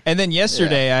 Yeah. You know? And then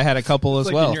yesterday, I had a couple as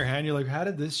like well. In your hand, you're like, how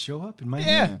did this show up in my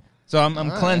Yeah. hand? So I'm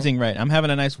cleansing right. I'm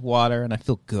having a nice water, and I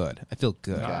feel good.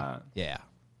 Okay. Yeah.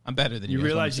 I'm better than you. You that's what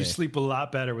realize I'm you saying. sleep a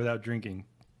lot better without drinking.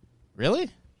 Really?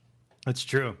 That's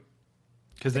true.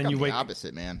 Because then you I'm wake the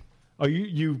opposite, man. Oh,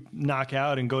 you knock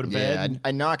out and go to bed. Yeah,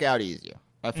 I knock out easier.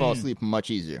 I fall asleep much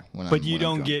easier But you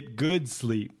don't get good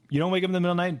sleep. You don't wake up in the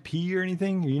middle of the night and pee or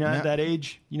anything? Are you not at that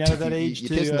age? You're not at that age You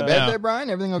to... pissing the bed there,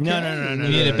 Brian? Everything okay? No. You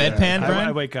need a bedpan, Brian?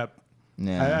 I wake up.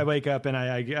 No. I wake up and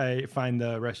I find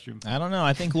the restroom. I don't know.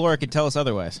 I think Laura could tell us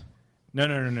otherwise. No.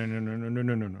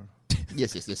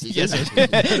 Yes.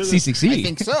 CCC. I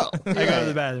think so. I go to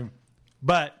the bathroom.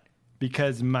 But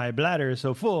because my bladder is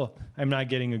so full, I'm not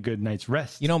getting a good night's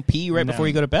rest. You don't pee right before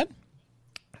you go to bed?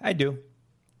 I do.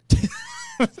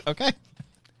 Okay.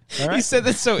 All right. He said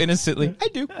that so innocently. I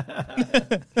do.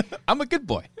 I'm a good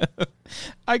boy.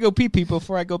 I go pee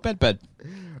before I go bed.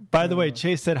 By the way,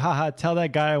 Chase said, haha, tell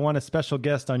that guy I want a special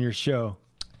guest on your show.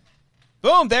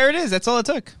 Boom, there it is. That's all it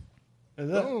took.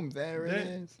 Boom, there it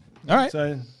is. All right.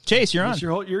 So, Chase, you're on.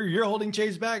 You're holding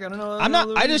Chase back. I don't know. I'm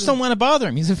not. I just don't want to bother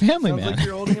him. He's a family Sounds man. like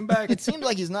you're holding him back. It seems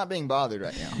like he's not being bothered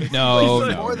right now. No,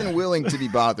 He's no. more than willing to be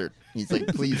bothered. He's like,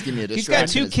 please give me a He's got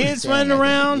distraction. 2 is what he's kids saying, running I think.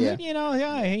 around.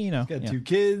 Yeah. You know. Got 2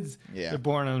 kids. Yeah. They're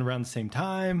born around the same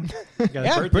time. Got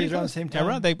Yeah, birthdays pretty around the close. same time.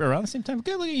 Around the same time.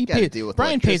 Good. He Got to pays. deal with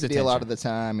Brian pays electricity attention. a lot of the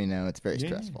time. You know, it's very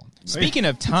stressful. Speaking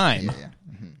of time, Yeah.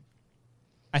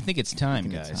 I think it's time,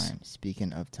 guys.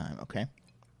 Speaking of time, okay.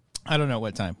 I don't know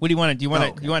what time. What do you want to do? You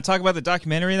want to talk about the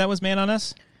documentary that was made on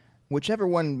us? Whichever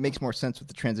one makes more sense with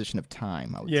the transition of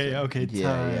time, I would say. Okay,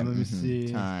 time. Let me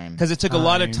see. Time. Because it took a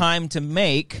lot of time to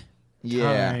make.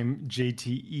 Yeah. Time,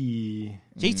 JTE.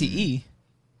 JTE.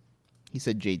 He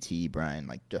said JTE, Brian,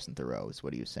 like Justin Theroux is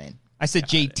what he was saying. I said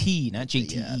JT, not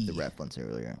JTE. Yeah, the reference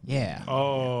earlier. Yeah.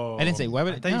 Oh. I didn't say web.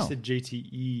 I thought you said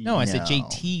JTE. No, I said No.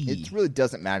 JT. It really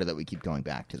doesn't matter that we keep going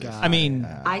back to this. I mean,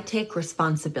 I take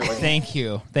responsibility. thank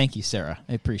you, Sarah.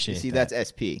 I appreciate it. See, that's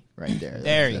SP right there.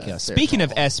 There you go. Speaking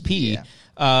of SP,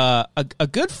 a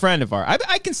good friend of ours.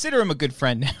 I consider him a good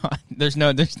friend now. There's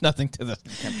nothing to this.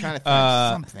 I'm trying to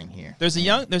find something here. There's a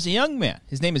young man.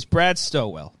 His name is Brad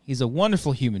Stowell. He's a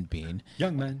wonderful human being.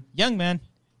 Young man. Young man.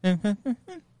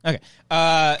 Okay.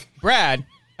 Brad.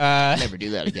 Never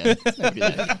do that again. Never do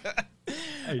that again.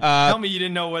 Hey, tell me you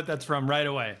didn't know what that's from right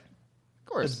away. Of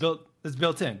course. It's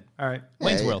built in. All right.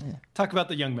 Wayne's World. Talk about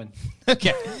the young man.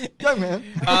 Okay. Young man.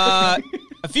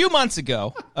 A few months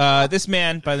ago, this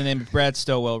man by the name of Brad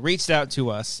Stowell reached out to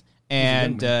us,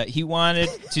 and he wanted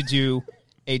to do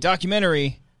a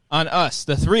documentary on us,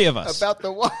 the three of us. About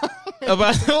the what?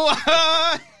 About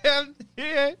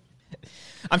the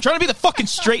I'm trying to be the fucking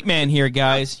straight man here,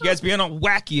 guys. You guys being all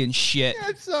wacky and shit.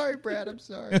 I'm sorry, Brad. I'm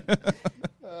sorry.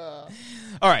 All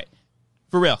right.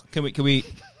 For real. Can we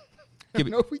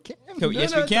No, if we can.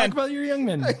 yes, we can. Talk about your young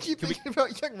man. I keep thinking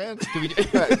about young man. Can we do-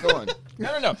 All right, go on.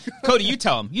 No. Cody, you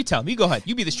tell him. You go ahead.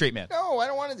 You be the straight man. No, I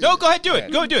don't want to do No, this. go ahead, do All it.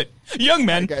 right. Go ahead, do it. Young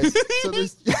man. Guys, so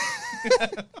this...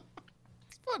 It's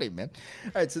funny, man.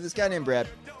 All right, so this guy named Brad,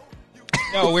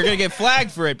 No, we're going to get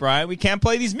flagged for it, Brian. We can't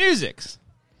play these musics.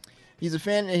 he's a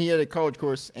fan, and he had a college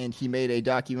course, and he made a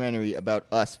documentary about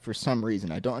us for some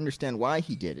reason. I don't understand why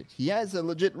he did it. He has a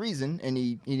legit reason, and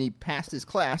he passed his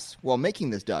class while making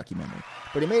this documentary.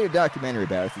 But he made a documentary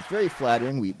about us. It's very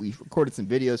flattering. We recorded some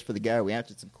videos for the guy. We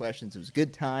answered some questions. It was a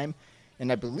good time.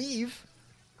 And I believe,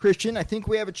 Christian, I think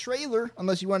we have a trailer,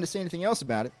 unless you wanted to say anything else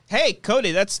about it. Hey,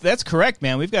 Cody, that's correct,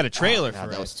 man. We've got a trailer God, for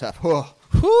that it. was tough. Oh,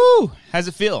 Whew. How's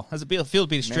it feel? How's it feel to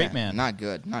be the straight man? Not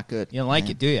good. Not good. You don't like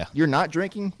it, do you? You're not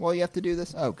drinking while you have to do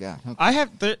this? Oh, God. Okay. I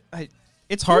have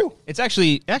it's hard. Whew. It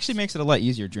actually makes it a lot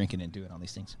easier drinking and doing all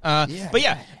these things. But we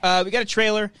got a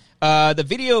trailer. The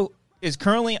video is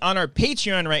currently on our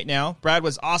Patreon right now. Brad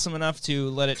was awesome enough to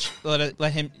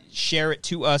let him share it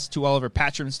to us, to all of our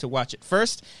patrons, to watch it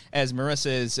first. As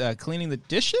Marissa is cleaning the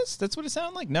dishes. That's what it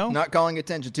sounded like. No, Not calling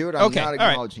attention to it. I'm not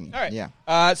acknowledging it. All right. Yeah.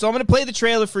 So I'm going to play the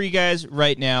trailer for you guys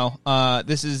right now.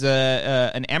 This is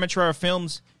an Amateur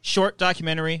Films short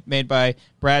documentary made by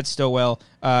Brad Stowell.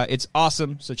 It's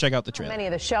awesome, so check out the trailer. Many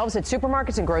of the shelves at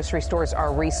supermarkets and grocery stores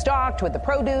are restocked with the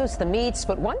produce, the meats,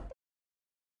 but one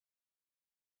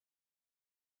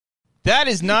That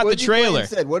is not What the did you play trailer.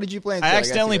 instead? What did you play instead? I gotta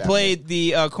accidentally see that. played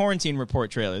the Quarantine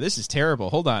Report trailer. This is terrible.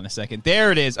 Hold on a second.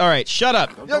 There it is. All right, shut up.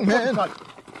 Young man.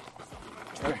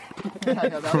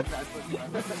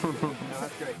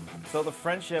 So the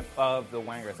friendship of the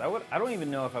Wangers, I don't even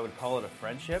know if I would call it a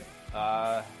friendship.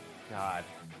 God,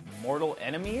 mortal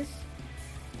enemies?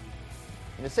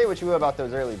 And to say what you will about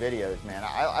those early videos, man,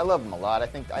 I love them a lot. I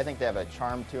think they have a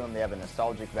charm to them. They have a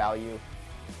nostalgic value.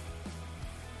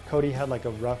 Cody had like a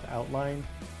rough outline,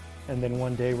 and then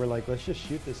one day we're like, let's just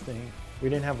shoot this thing. We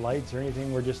didn't have lights or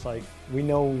anything. We're just like, we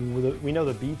know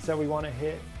the beats that we want to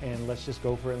hit, and let's just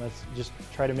go for it. And let's just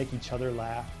try to make each other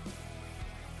laugh.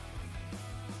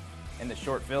 And the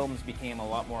short films became a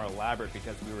lot more elaborate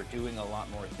because we were doing a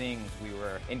lot more things. We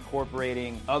were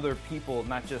incorporating other people,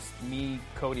 not just me,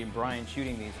 Cody, and Brian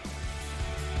shooting these.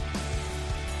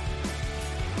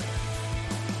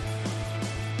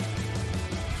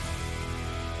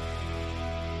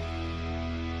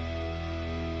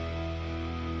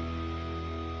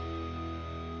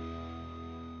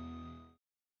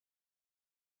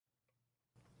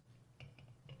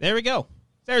 There we go.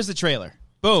 There's the trailer.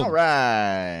 Boom. All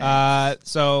right.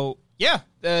 So yeah,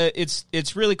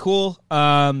 it's really cool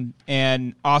and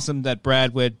awesome that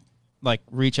Brad would like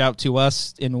reach out to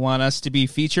us and want us to be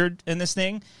featured in this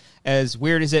thing. As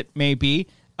weird as it may be,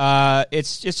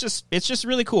 it's just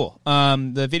really cool.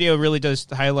 The video really does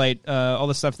highlight all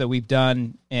the stuff that we've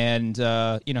done and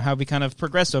how we kind of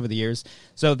progressed over the years.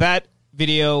 So that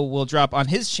video will drop on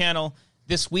his channel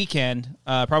this weekend,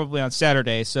 probably on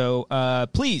Saturday. So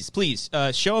please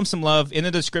show him some love. In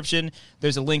the description,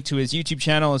 there's a link to his YouTube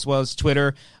channel as well as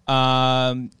Twitter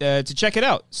to check it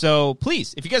out. So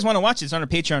please, if you guys want to watch it, it's on our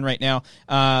Patreon right now.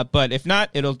 But if not,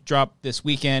 it'll drop this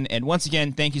weekend. And once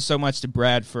again, thank you so much to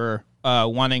Brad for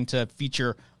wanting to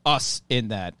feature us in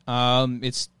that.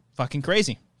 It's fucking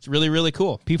crazy. It's really, really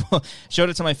cool. People showed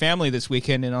it to my family this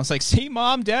weekend, and I was like, see,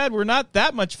 Mom, Dad, we're not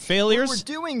that much failures. We were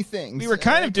doing things. We were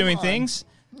kind of doing things.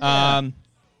 Yeah.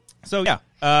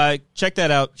 Check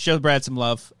that out. Show Brad some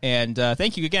love. And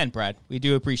thank you again, Brad. We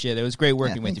do appreciate it. It was great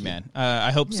working with you, man.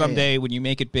 I hope someday when you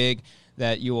make it big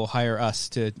that you will hire us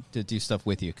to do stuff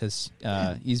with you because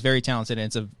he's very talented, and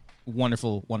it's a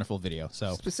wonderful, wonderful video.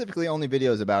 So Specifically, only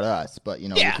videos about us, but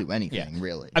Yeah. we'll do anything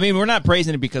really. I mean, we're not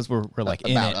praising it because we're like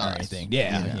in About it or us, anything.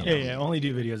 Yeah, you know. Yeah. Only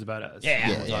do videos about us.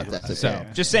 Yeah. That's So okay.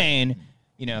 just saying,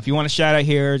 if you want to shout out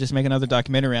here, just make another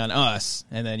documentary on us,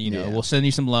 and then we'll send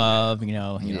you some love.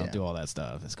 Do all that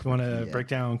stuff. It's If you cool. want to break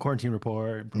down Quarantine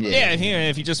Report. Yeah, here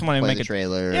if you just want to Play make the a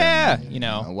trailer. Yeah,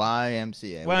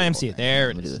 YMCA. YMCA. There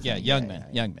it We'll do is. the Yeah, thing.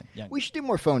 young men. We should do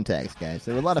more phone tags, guys.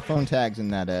 There were a lot of phone tags in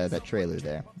that trailer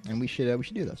there, and we should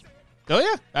do those.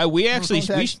 Oh yeah, we actually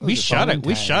phone tags? we Those are shot phone it.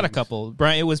 We shot a tags. couple.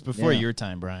 Brian, it was before Yeah. your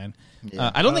time, Brian.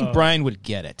 Yeah. I don't think Brian would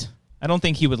get it. I don't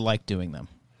think he would like doing them.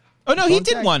 Oh no, he Phone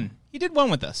did tag? one. He did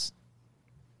one with us.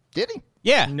 Did he?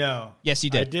 Yeah. No. Yes, you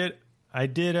did. I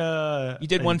did. You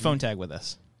did one phone tag with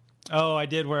us. Oh, I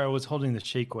did where I was holding the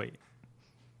shake weight.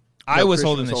 I No, was Christian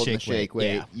holding the shake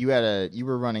weight. Yeah. You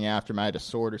were running after him. I had a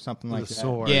sword or something like With a that.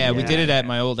 sword. Yeah, we did it at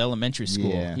my old elementary school.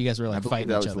 Yeah. You guys were I like believe fighting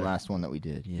that each was other. the last one that we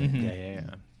did. Yeah. Yeah.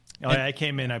 Oh, yeah, I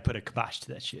came in. I put a kibosh to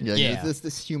that shit. Yeah, Yeah.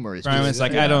 This humor is. Brian really was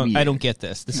like, weird. I don't get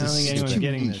this. This I don't is think anyone's stupid.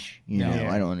 getting this. Niche,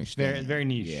 I don't understand. Very, very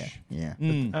niche. Yeah.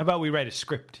 Mm. How about we write a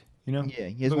script? Yeah. You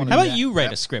guys But want How about you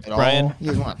write a script, Brian?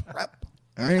 You guys want to prep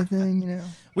or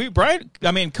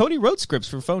anything? Cody wrote scripts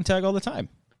for phone tag all the time.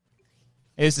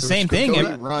 It's the same thing.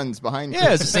 Cody runs behind.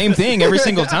 Yeah, it's the same thing every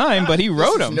single time, but he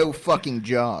wrote This is them. no fucking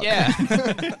job. Yeah.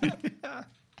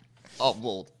 Oh,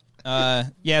 well.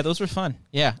 Yeah, those were fun.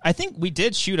 Yeah, I think we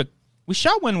did we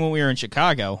shot one when we were in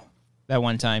Chicago that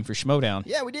one time for Schmodown.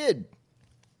 Yeah, we did.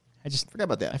 I just Forgot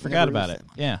about that. I forgot Never about it.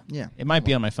 released Yeah. Yeah. It might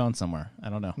be on my phone somewhere.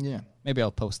 I don't know. Yeah. Maybe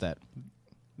I'll post that.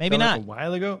 Maybe Like not. a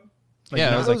while ago.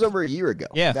 Yeah, That was was like- over a year ago.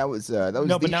 Yeah. That was No,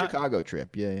 the but not- Chicago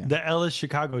trip. Yeah. The Ellis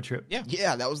Chicago trip. Yeah.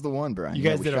 Yeah, that was the one, Brian. You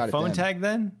Yeah, guys we did shot a it phone then. tag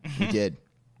then? We did.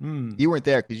 You weren't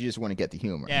there because you just want to get the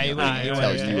humor. Yeah, you Nobody wouldn't-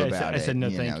 tells yeah, you yeah, about I said no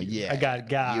it, thank know, you. Yeah, I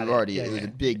got you it. already. Yeah, It was yeah.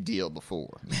 a big deal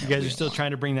before. You guys are still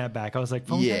trying to bring that back. I was like,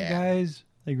 phone tag Yeah. guys?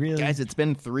 Like, really? Guys, it's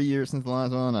been 3 years since the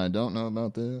last one. I don't know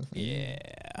about this. Yeah.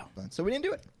 So we didn't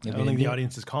do it. I don't think the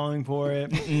audience is calling for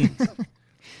it.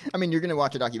 I mean, you're going to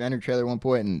watch a documentary trailer at one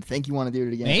point and think you want to do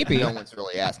it again. Maybe. No one's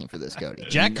really asking for this, Cody.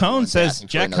 Jack No Cohn one's says asking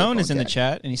for Jack another Cohn is phone in the tag.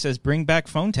 chat and he says bring back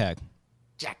phone tag.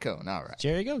 Jack Cohn, all right.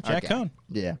 There you go, Jack Okay. Cohn.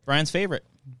 Yeah, Brian's favorite.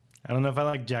 I don't know if I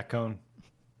like Jack Cohn.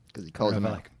 because he calls him I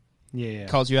out. like. Yeah.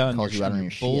 Calls you out on Calls your, you out on your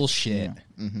your shit. bullshit.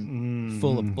 Yeah.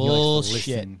 Full of He likes to bullshit.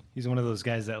 listen. He's one of those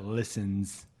guys that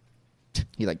listens.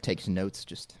 He like takes notes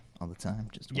just all the time.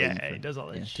 Just Yeah, waiting for, he does all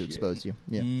that to shit. expose you.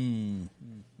 Yeah.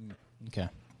 Okay.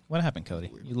 What happened,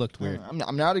 Cody? You looked weird.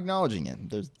 I'm not acknowledging it.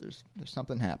 There's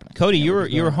something happening. Cody, Yeah, you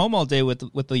we're were home all day with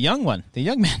the young one, the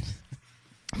young man.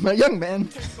 My young man.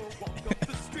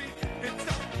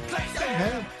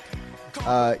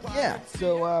 Yeah.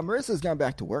 So Marissa's gone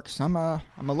back to work, so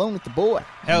I'm alone with the boy.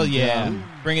 Hell yeah,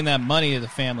 bringing that money to the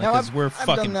family Now, because we're I've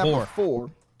fucking done that poor.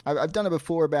 before. I've done it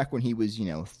before back when he was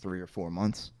 3 or 4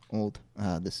 months old.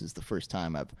 This is the first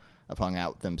time I've hung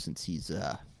out with him since he's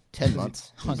 10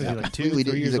 months. Was he like 2, Completely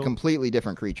 3 he's years a old? completely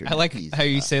different creature. I like He's, how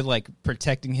you say like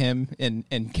protecting him and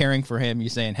caring for him. You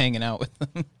saying hanging out with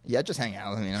him. Yeah, just hang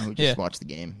out with him. We just Yeah. watch the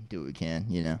game, do what we can.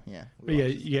 Yeah. But yeah,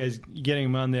 you guys getting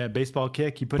him on the baseball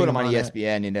kick? You Put him on that-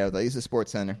 ESPN. Like, it's a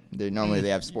sports center. Normally they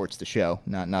have sports to show,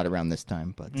 not around this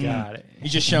time. But Got it. You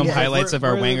just show him highlights of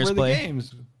our Wangers where play. The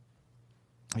games?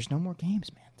 there's no more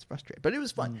games, man. It's frustrating, but it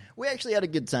was fun. We actually had a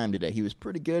good time today. He was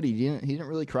pretty good. He didn't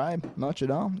really cry much at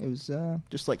all. It was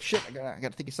just like shit. I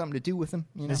got to think of something to do with him.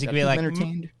 Does he gotta be keep like him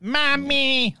entertained?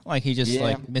 "Mommy"? Like he just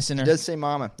like missing her. He does say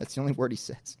 "mama." That's the only word he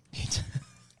says.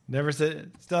 Never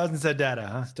said. Still hasn't said data,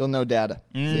 huh? Still no data.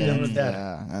 Still no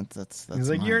data. That's He's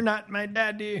like, mine. "You're not my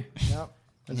daddy." Nope.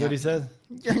 That's what he says.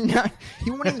 You're not. He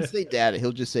won't even say dada.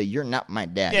 He'll just say, "You're not my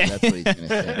daddy." Yeah. That's what he's gonna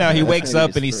say. No, he That's wakes gonna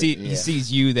up be and he his first- he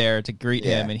sees you there to greet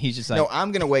Yeah. him, and he's just like, No,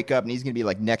 I'm gonna wake up and he's gonna be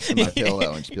like next to my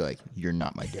pillow and just be like, "You're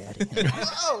not my daddy."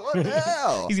 Oh, what the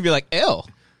hell? he's gonna be like, "Ew,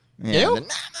 Yeah, Ew? and then,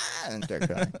 "Mama," and start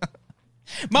crying.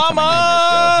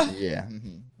 Mama, Yeah,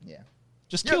 yeah.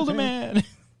 just killed a man."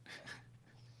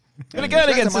 But That's again,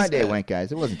 how against my this day guy. went,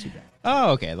 guys. It wasn't too bad.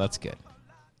 Oh, okay, that's good.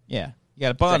 Yeah, you got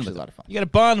to bond actually with a him. lot of fun. You got to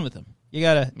bond with him. You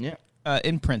got to Yeah.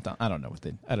 imprint on. I don't know what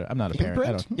they. I'm not a parent. I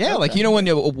Imprint? don't. Yeah, like Okay. when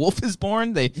a wolf is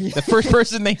born, the first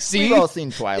person they see. We've all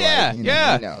seen Twilight. Yeah, you know,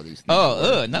 yeah. we know these things.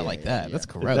 Oh, not Yeah, like yeah, that. yeah. That's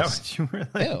Is that gross. what you were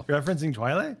like, Ew. referencing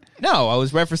Twilight? No, I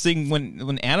was referencing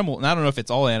when animal. And I don't know if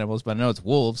it's all animals, but I know it's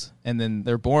wolves, and then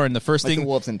they're born. The first Like thing the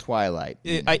wolves in Twilight.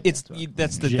 that's what he's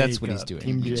Jacob. doing.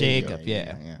 Team Jacob, Jacob.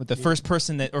 yeah. Yeah. With the first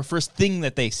person first thing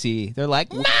that they see, they're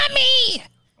like, "Mommy."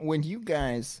 When you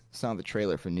guys saw the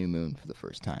trailer for New Moon for the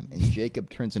first time, and Jacob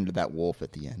turns into that wolf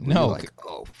at the end, were you like,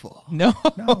 oh fuck, No,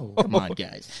 come on,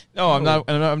 guys. no, I'm not.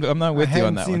 I'm not with I you on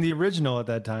hadn't that seen one. the original at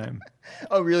that time.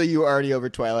 Oh, really? You were already over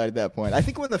Twilight at that point? I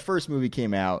think when the first movie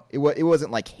came out, it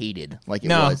wasn't like hated like it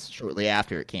No. was shortly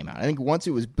after it came out. I think once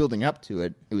it was building up to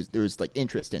it, there was like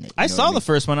interest in it. I saw the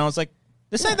first one. I was like,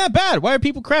 this ain't that bad. Why are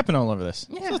people crapping all over this?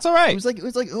 Yeah, So it's all right. It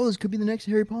was like, oh, this could be the next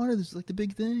Harry Potter. This is like the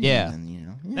big thing. Yeah.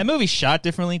 And, That movie's shot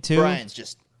differently too. Brian's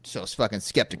just so fucking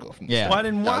skeptical. From the Yeah. start. Well, I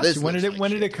didn't No, watch this it. When looks did it? like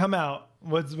When did shit. it come out?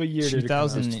 What year did it come out?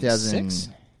 2006.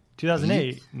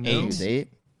 2008. No. He was 8.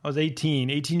 I was 18.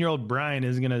 18-year-old Brian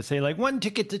is gonna say like 1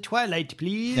 ticket to Twilight,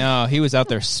 please. No, he was out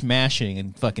there smashing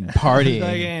and fucking partying,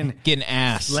 Fucking getting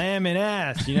ass. Slamming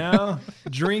ass,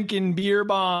 drinking beer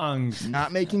bongs,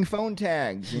 Not making phone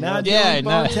tags. not Yeah, doing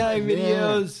phone not- tag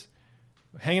videos,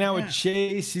 hanging out with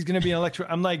Chase. He's gonna be an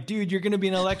I'm like, dude, you're gonna be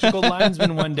an electrical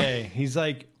linesman one day. He's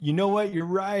like, you know what? You're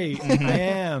right. I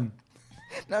am.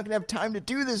 Not gonna have time to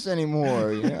do this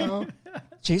anymore.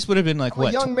 Chase would have been like, I'm a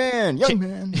what? young man.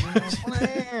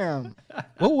 I am.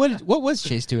 What was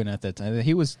Chase doing at that time?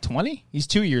 He was 20? He's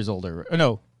 2 years older. Oh,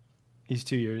 no. He's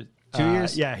 2 years. 2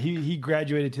 years? Yeah, he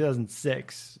graduated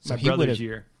 2006. So My he brother's would've-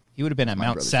 year. He would have been at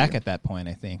Mount brother's Sac here. at that point,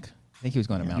 I think. I think he was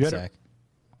going to Mount You had a- Sac.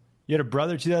 You had a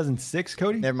brother 2006,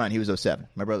 Cody? Never mind. He was 07.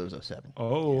 My brother was 07.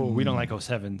 Oh, we don't like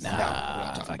 07s. No,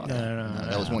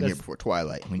 that was 1 year That's- before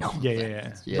Twilight. We know.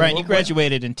 Yeah. Brian, you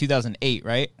graduated in 2008,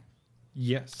 right?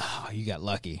 Yes. Oh, you got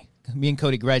lucky. Me and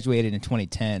Cody graduated in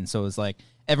 2010, so it was like,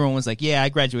 everyone was like, yeah, I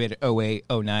graduated 08,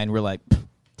 09. We're like,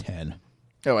 10.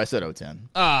 Oh, I said 010.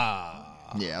 Ah.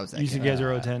 Yeah, I was that You kid. guys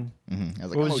are 010? I was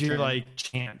like, What was your 010.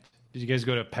 chant? Did you guys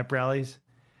go to pep rallies?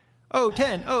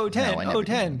 010, 010, No, I never did.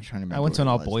 I'm 010. trying to remember I went to an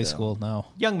what it all-boys was, though. school. No.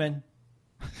 Young men.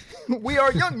 We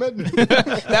are young men.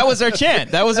 That was our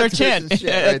chant. That was our chant Chris's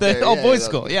chant at right the there. all-boys Yeah, that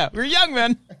school. was- Yeah, we're young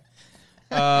men.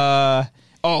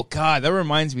 Oh, God, that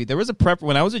reminds me. There was a prep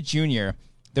when I was a junior.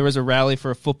 There was a rally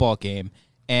for a football game,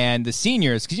 and the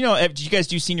seniors, because did you guys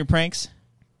do senior pranks?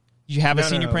 Did you have a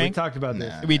senior prank? We talked about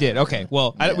this. We did. Okay.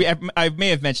 Well, I may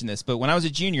have mentioned this, but when I was a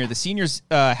junior, the seniors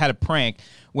had a prank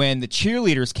when the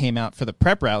cheerleaders came out for the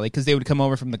prep rally because they would come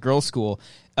over from the girls' school.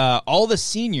 All the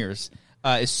seniors,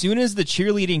 as soon as the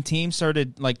cheerleading team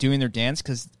started like doing their dance,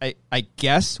 because I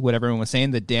guess what everyone was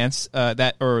saying, the dance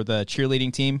the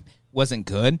cheerleading team wasn't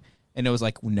good. And it was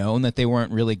like known that they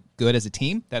weren't really good as a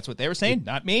team. That's what they were saying,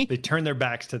 not me. They turned their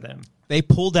backs to them. They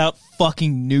pulled out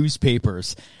fucking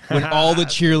newspapers when all the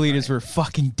cheerleaders were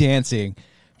fucking dancing.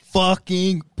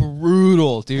 Fucking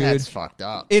brutal, dude. That's fucked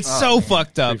up. It's so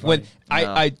fucked up. Pretty When funny.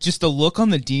 I just the look on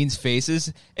the dean's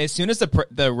faces as soon as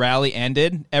the rally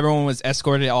ended, everyone was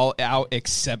escorted all out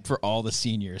except for all the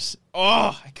seniors.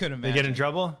 Oh, I couldn't They imagine. get in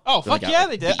trouble? Oh, fuck got, yeah,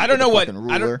 like, they did. beat I don't with know a what.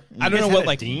 fucking I ruler. don't You know guys what had a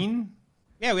like. dean?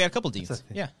 Yeah, we had a couple deans. That's a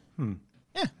thing. Yeah.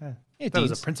 Yeah. Yeah, That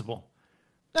was deans. a principal.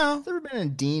 No. Has there ever been a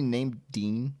dean named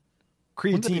Dean?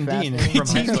 Creatine Wouldn't Dean that be from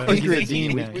high fascinating? school. He's a Creatine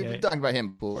dean We- now. We've Yeah. been talking about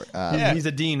him before. Yeah. He's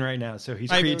a dean right now, so he's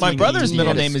My Creatine brother's Dean.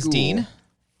 middle At a name is school Dean.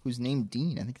 Who's named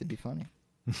Dean? I think that'd be funny.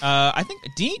 I think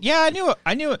Dean. Yeah,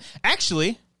 I knew it.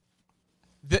 Actually,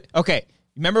 okay.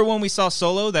 Remember when we saw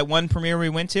Solo, that one premiere we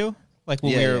went to? Like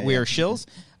when we were shills?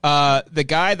 The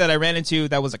guy that I ran into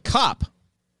that was a cop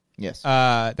Yes.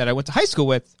 that I went to high school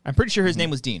with, I'm pretty sure his name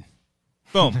was Dean.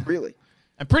 Boom. Really?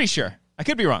 I'm pretty sure. I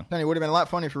could be wrong. It would have been a lot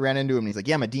funnier if we ran into him and he's like,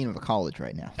 yeah, I'm a dean of a college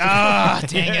right now. Ah,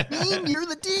 dang it. Dean, you're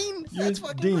the dean? That's You're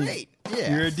fucking Dean. great.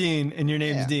 Yeah. You're a dean, and your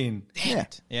name's Yeah. Dean. Yeah.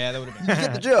 Yeah, that would have You been.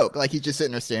 get the joke. Like, he's just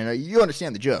sitting there saying, you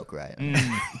understand the joke, right? Dean,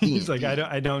 He's like, Dean.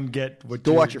 I don't get what.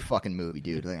 Go you're- watch your fucking movie,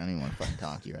 dude. Like, I don't even want to fucking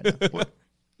talk to you right now.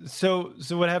 So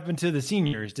what happened to the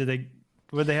seniors? What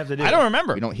did they have to do? I don't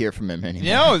remember. We don't hear from him anymore.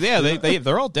 No, yeah,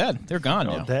 they're all dead. They're gone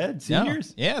They're all now. dead? No.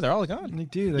 Seniors? Yeah, they're all gone.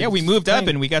 Like, dude, Yeah, we moved up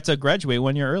and we got to graduate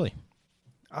 1 year early.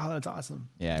 Oh, that's awesome.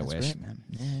 Yeah, I wish. Great, man.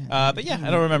 Yeah. But yeah,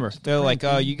 I don't remember. They're like,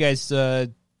 oh, you guys, I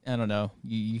don't know.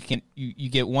 You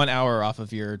get 1 hour off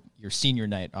of your senior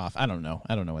night off. I don't know.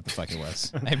 I don't know what the fuck it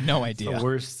was. I have no idea. The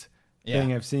worst Yeah.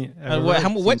 thing I've seen. What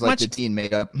Seems much? like the dean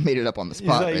made it up on the He's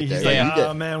spot like, right there. he's Yeah, like, you did.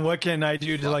 oh man, what can I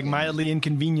do to like mildly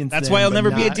inconvenience That's them, why I'll but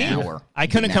never be a not dean. hour. I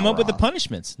couldn't An come up hour with the off.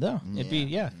 punishments. No, it'd be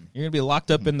you're gonna be locked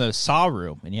up in the saw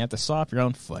room, and you have to saw off your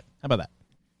own foot. How about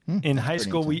that? In high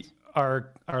school,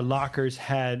 our lockers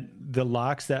had the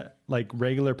locks that like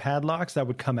regular padlocks that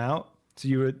would come out. So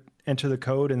you would enter the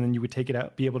code and then you would take it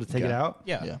out, be able to take it out.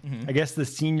 Yeah. Yeah. I guess the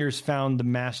seniors found the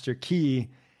master key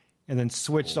and then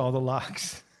switched all the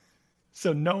locks.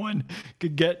 So no one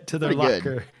could get to their Pretty locker.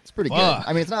 good. It's pretty good. Fuck.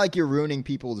 I mean, it's not like you're ruining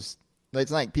people's.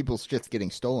 It's not like people's shit's getting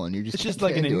stolen. You're just It's just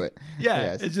getting like an into in- it.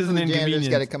 yeah, it's just an the janitor's inconvenience.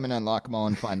 got to come in and unlock them all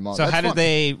and find them all. So That's how did fun.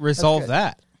 they resolve good.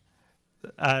 that?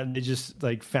 They just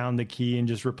like found the key and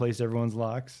just replaced everyone's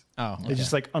locks. Oh, They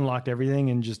just like unlocked everything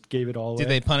and just gave it all away. Did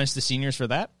they punish the seniors for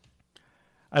that?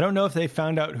 I don't know if they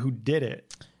found out who did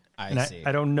it. I see.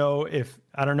 I don't know if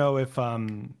how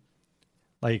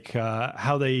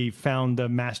they found the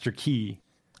master key.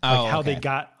 How they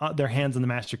got their hands on the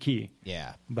master key.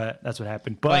 Yeah. But that's what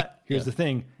happened. But here's the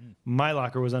thing. My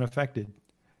locker was unaffected.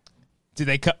 Did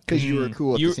they cut? Because you were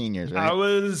cool with the seniors, right? I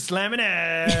was slamming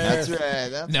ass. That's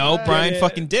right. No, Brian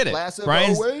fucking did it.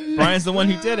 Brian's the one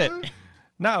who did it.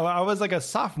 No, I was like a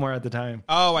sophomore at the time.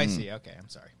 Oh, I see. Okay, I'm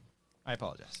sorry. I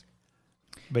apologize.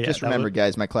 But yeah, Just remember,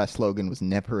 guys, my class slogan was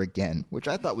 "Never Again," which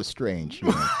I thought was strange.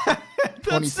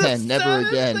 2010, never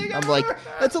again. I'm like,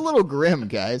 that's a little grim,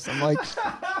 guys. I'm like,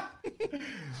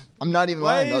 I'm not even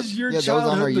Why lying. is your that was on our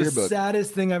childhood the yearbook.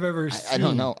 saddest thing I've ever seen? I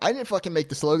don't know. I didn't fucking make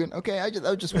the slogan. Okay, that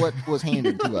was just what was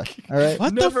handed to us. All right.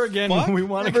 What Never the again fuck? when we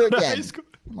want to Never go to again. high school.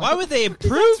 Why would they What's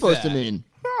approve that supposed that? to mean?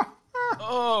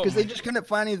 Oh, Because they just couldn't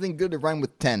find anything good to rhyme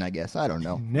with 10, I guess. I don't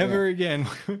know. Never again.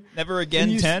 never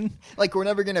again. 10. Like, we're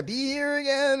never going to be here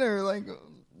again, or like,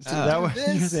 that was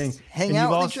this, your thing. hang And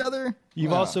out you've with each other.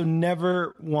 You've Wow. also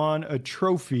never won a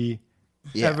trophy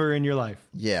ever in your life.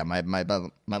 Yeah, my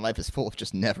life is full of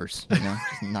just nevers, just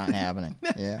not happening.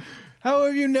 Yeah. How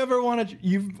have you never won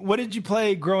what did you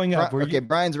play growing up? Okay,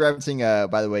 Brian's referencing,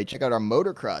 by the way, check out our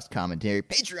motocross commentary,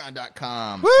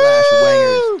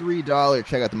 patreon.com/Wangers, $3.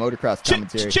 Check out the motocross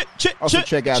commentary. Also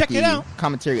check out the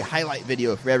commentary highlight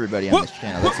video for everybody on this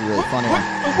channel. That's a really funny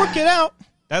one. Work it out.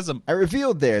 I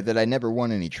revealed there that I never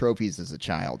won any trophies as a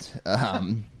child.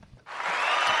 And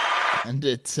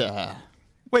it's...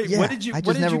 Wait, yeah, what did you I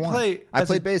just never won. play? I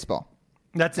played baseball.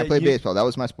 That's I it. played baseball. That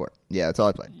was my sport. Yeah, that's all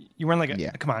I played. You weren't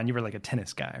like come on, you were like a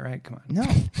tennis guy, right? Come on.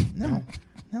 No.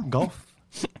 Golf?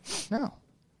 No.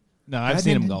 No, I've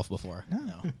seen him golf before.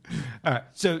 No. All right.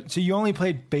 So you only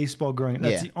played baseball growing up.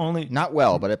 That's the only Not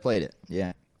well, but I played it.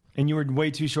 Yeah. And you were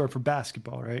way too short for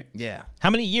basketball, right? Yeah. How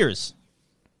many years?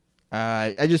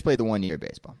 I just played the 1 year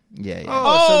baseball. Yeah.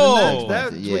 Oh,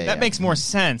 so then that makes more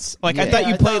sense. Like Yeah. I thought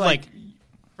you I played thought,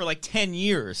 for 10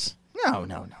 years. No.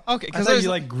 Okay, I because thought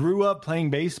you grew up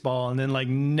playing baseball and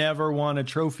then never won a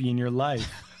trophy in your life.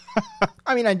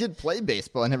 I mean, I did play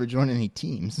baseball. I never joined any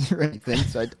teams or anything,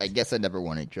 so I guess I never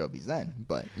won any trophies then.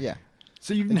 But yeah.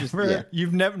 So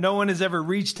no one has ever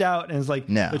reached out and is like,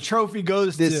 No. the trophy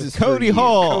goes This to is Cody for you.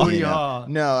 Hall. Cody Hall.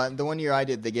 No, the 1 year I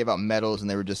did, they gave out medals and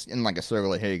they were just in like a circle.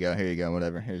 Like, here you go,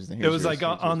 whatever. Here's It was yours,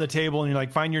 on the table and you're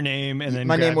like, find your name and then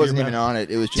my grab name wasn't your even on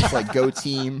it. It was just like go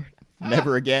team.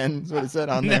 Never again is what it said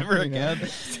on there. Never again.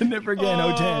 Never again.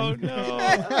 Oh 010.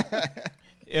 no.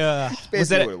 Yeah.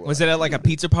 basically what it Was it at like a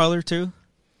pizza parlor too?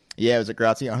 Yeah, it was at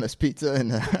Graziano's Pizza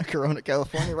in Corona,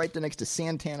 California, right there next to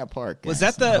Santana Park. Was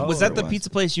guys. that the it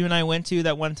pizza place you and I went to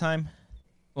that one time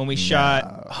when we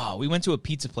shot? Oh, we went to a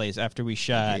pizza place after we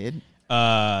shot did?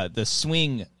 the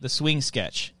swing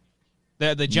sketch,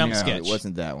 the jump No, sketch. it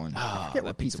wasn't that one. I Oh, forget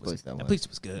what pizza place that was. That pizza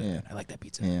was good. Yeah. I like that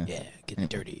pizza. Yeah. Yeah, getting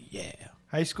dirty. Yeah.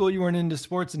 High school, you weren't into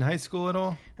sports in high school at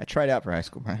all? I tried out for high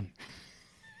school, Brian.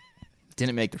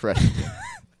 Didn't make the freshman team.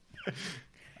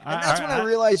 And that's when I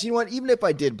realized, you know what? Even if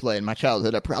I did play in my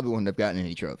childhood, I probably wouldn't have gotten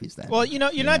any trophies then. Well, you're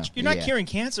not Yeah. curing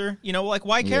cancer.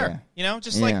 Why care? Yeah.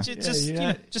 Just Yeah. like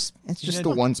Yeah, just it's just the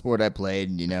one sport I played.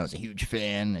 And, I was a huge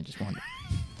fan. I just wanted to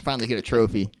finally get a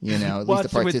trophy. At Watch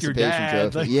least a it with your participation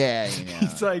dad, trophy. like- Yeah.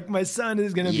 It's like, my son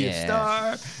is going to be a Yeah.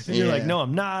 star. And you're like, Yeah. no,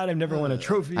 I'm not. I've never won a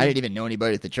trophy. I didn't even know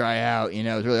anybody at the tryout. It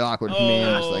was really awkward for me.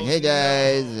 I was like, hey,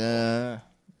 guys.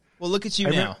 Well, look at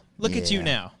you now. Look at you Yeah.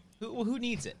 now. Who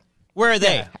needs it? Where are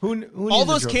they? Yeah. Who needs All a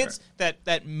those trophy? kids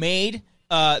that made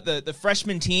the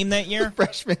freshman team that year.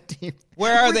 Freshman team.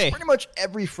 Where are Which they? Pretty much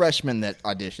every freshman that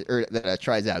audition or that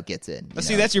tries out gets in.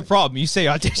 See, that's your problem. You say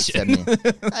audition.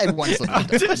 Except me. I had one slip of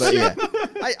the tongue, but yeah.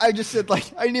 I just said, I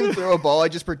didn't even throw a ball. I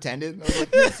just pretended. I was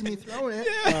like, you see me throwing it.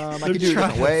 I could do it a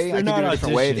different way. I could do it a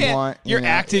different way if you Yeah, want. you're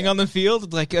acting on the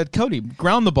field like Cody.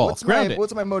 Ground the ball. Ground it.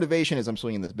 What's my motivation as I'm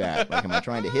swinging this bat? Am I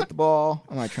trying to hit the ball?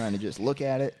 Am I trying to just look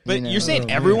at it? But you're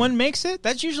saying everyone makes it?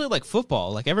 That's usually like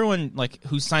football. Like everyone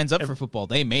who signs up for football,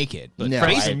 they make it. But no,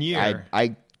 freshman year.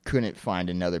 I couldn't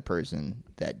find another person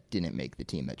that didn't make the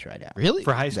team that tried out. really?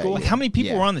 For high school? Like how many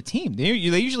people Yeah. were on the team? They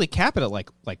usually cap it at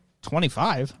like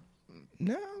 25.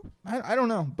 No, I don't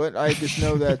know, but I just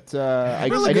know that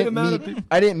Really good amount of people.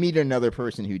 I didn't meet another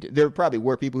person who did. There probably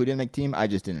were people who didn't make the team. I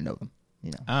just didn't know them.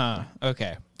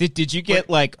 Okay. Did you get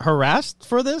harassed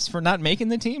for this for not making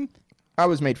the team? I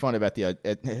was made fun of at the. I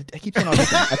keep saying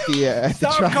audition, at the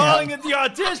Stop tryout. calling it the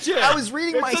audition. I was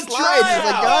reading my It's a slides as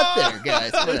I tryout. got there,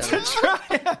 guys.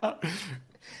 Whatever.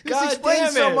 This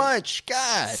explains so much.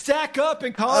 God. Stack up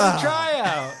and call it a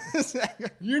tryout.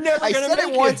 You're never going to make it. I said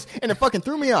it once, and it fucking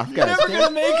threw me off, guys. You're never going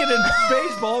to make it in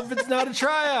baseball if it's not a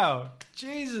tryout.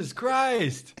 Jesus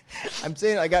Christ. I'm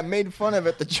saying I got made fun of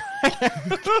at the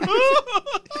tryout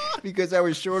because I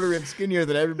was shorter and skinnier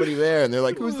than everybody there, and they're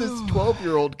like, "Who's this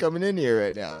 12-year-old coming in here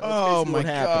right now?" Oh my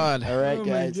God! All right,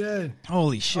 guys. My God.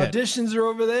 Holy shit! Auditions are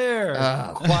over there.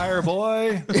 Choir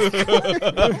boy.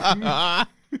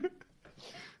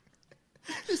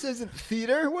 This isn't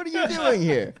theater. What are you doing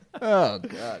here? Oh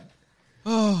God.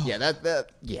 Yeah,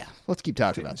 yeah. Let's keep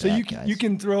talking about So that. you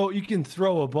can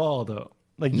throw a ball though.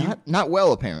 Like not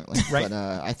well apparently, right?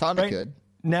 But I thought I could.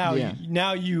 Now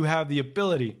you have the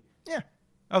ability. Yeah.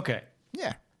 Okay.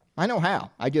 Yeah. I know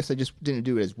how. I just didn't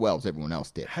do it as well as everyone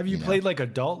else did. Have you played like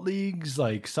adult leagues,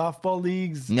 like softball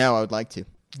leagues? No, I would like to.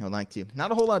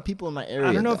 Not a whole lot of people in my area.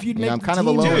 I don't know if you'd make I'm the kind of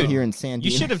team. alone Dude, here in San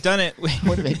Diego. You should have done it.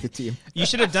 Would make the team. You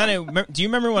should have done it. Do you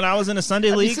remember when I was in a Sunday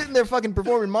I'd be league? sitting there fucking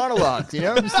performing monologues, you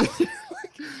know?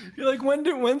 You're like,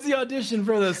 when's the audition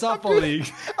for the softball league?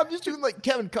 I'm just doing like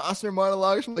Kevin Costner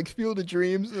monologues from like Field of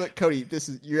Dreams. Like, Cody,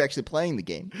 you're actually playing the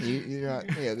game. You're not.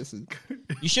 Yeah, this is.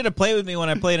 You should have played with me when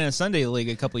I played in a Sunday league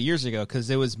a couple of years ago because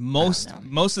it was most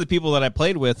of the people that I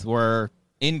played with were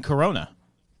in Corona.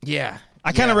 Yeah,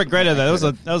 I kind of regretted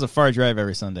that. That was a far drive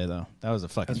every Sunday though. That was a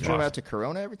fucking. You drove out to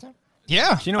Corona every time.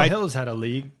 Yeah, Chino Hills had a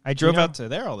league. I drove out to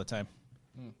there all the time.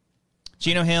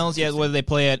 Chino Hills, yeah, whether they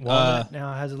play at Walnut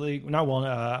now has a league. Not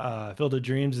Walnut. Field of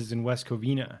Dreams is in West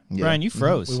Covina. Yeah. Brian, you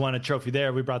froze. We won a trophy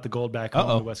there. We brought the gold back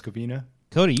home to West Covina.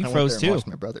 Cody, you froze too. Watched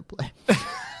my brother play.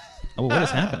 Oh, what has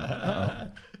happened? Uh-oh.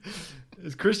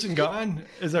 Is Christian gone?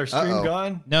 Is our stream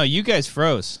gone? No, you guys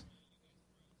froze.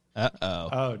 Uh-oh.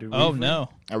 Oh, do we Oh, freeze? no.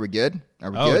 Are we good?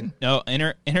 Are we good? No,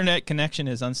 internet connection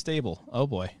is unstable. Oh,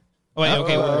 boy. Oh, wait,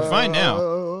 okay, we're fine now.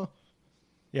 All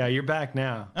Yeah, you're back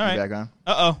now. right. Back on.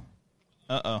 Uh-oh.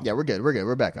 Yeah, we're good.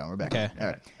 We're back on. Okay. All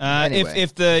right. Anyway,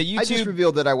 If the YouTube... I just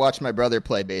revealed that I watched my brother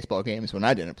play baseball games when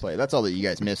I didn't play. That's all that you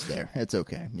guys missed there. It's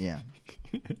okay. Yeah.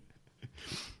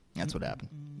 That's what happened.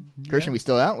 Christian, we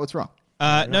still out? What's wrong?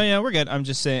 No, yeah, we're good. I'm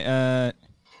just saying,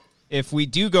 if we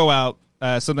do go out,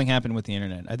 something happened with the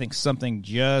internet. I think something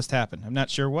just happened. I'm not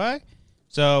sure why.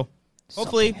 So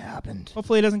hopefully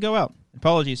it doesn't go out.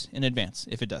 Apologies in advance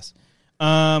if it does.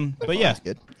 But yeah. That's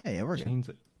good. Yeah, we're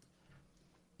good.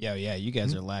 Yeah, you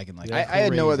guys are lagging like I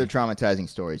had no other traumatizing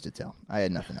stories to tell. I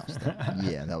had nothing else.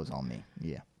 Yeah, that was all me.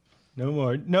 Yeah. No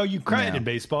more. No, you cried in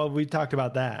baseball. We talked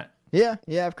about that. Yeah,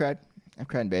 I've cried. I've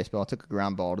cried in baseball. I took a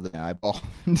ground ball to the eyeball.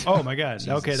 Oh my God.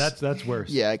 Okay, that's worse.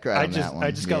 Yeah, I cried on that one.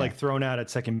 I just got like thrown out at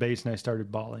second base and I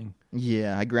started bawling.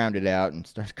 Yeah, I grounded out and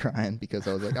started crying because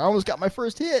I was like, I almost got my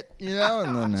first hit, you know?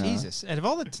 And then, Jesus. And of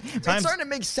all the times... It's starting to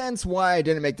make sense why I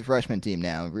didn't make the freshman team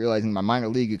now, realizing my minor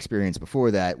league experience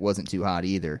before that wasn't too hot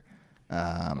either.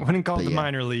 Wouldn't call it the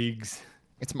minor leagues.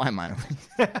 It's my minor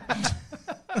league.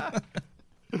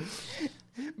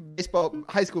 Baseball,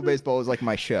 high school baseball was like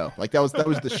my show. Like that was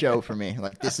the show for me.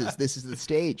 Like this is the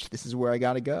stage. This is where I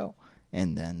got to go.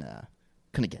 And then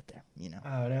couldn't get there. You know.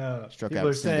 Oh no! Struck People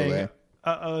out are saying, there.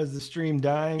 is the stream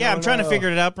dying? Yeah, Oh, I'm trying to no. figure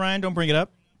it out, Brian. Don't bring it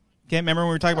up. Okay, remember when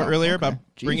we were talking about earlier about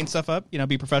bringing stuff up? You know,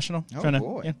 be professional. Oh, trying to,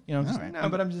 boy. you know, All right. No,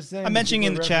 but I'm just saying. I'm mentioning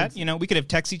in people the are chat. You know, we could have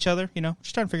texted each other. You know,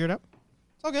 just trying to figure it out.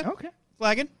 It's all good. Okay.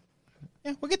 Flagging.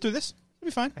 Yeah, we'll get through this. It'll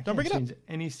be fine. I Don't bring it can't up. change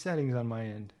any settings on my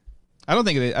end. I don't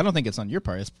think it's on your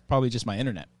part. It's probably just my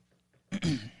internet.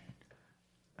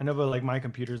 I know, but like my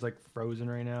computer's like frozen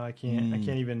right now. I can't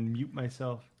even mute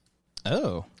myself.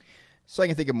 Oh. So I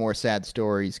can think of more sad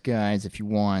stories, guys. If you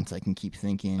want, I can keep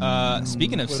thinking.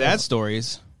 Speaking of sad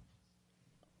stories,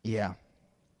 Yeah.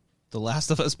 The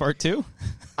Last of Us Part 2?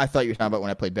 I thought you were talking about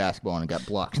when I played basketball and got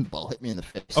blocked and the ball hit me in the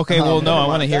face. Okay, well, no, I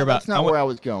want to hear about... That's not where I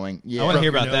was going. Yeah. I want to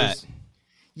hear Broke about your that. nose.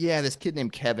 Yeah, this kid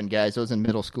named Kevin, guys. I was in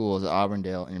middle school. I was at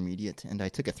Auburndale Intermediate, and I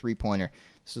took a three-pointer.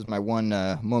 This was my one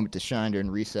moment to shine during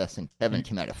recess, and Kevin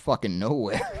came out of fucking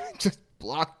nowhere. Just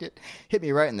blocked it, hit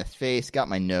me right in the face, got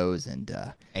my nose, and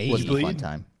it wasn't a fun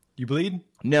time. You bleed?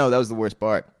 No, that was the worst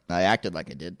part. I acted like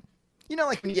I did. You know,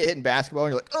 like when you get hit in basketball,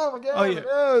 and you're like, "Oh my god!"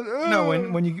 Oh, yeah. No,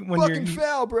 when fucking you're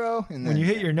foul, bro. And when then, you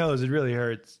hit your nose, it really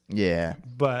hurts. yeah,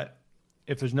 But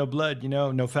if there's no blood,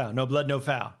 no foul. No blood, no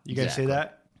foul. You guys say Exactly.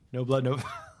 that? No blood, no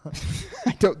foul.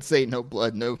 I don't say no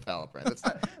blood, no foul, Brad. That's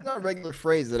not a regular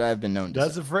phrase that I've been known to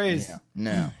That's say. a phrase. Yeah.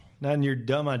 No. Not in your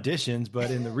dumb auditions, but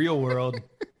in the real world,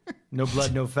 no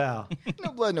blood, no foul.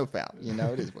 No blood, no foul. You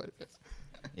know, it is what it is.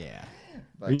 Yeah.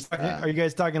 But, Are you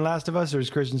guys talking Last of Us, or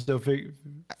is Christian still fixing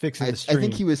the stream? I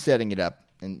think he was setting it up,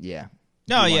 and yeah.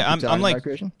 No, You yeah, want to I'm talk like about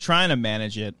Christian? trying to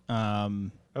manage it.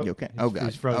 You okay? Oh god.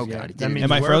 He's frozen. Oh Yeah. god. That means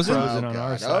Am I we're frozen? on our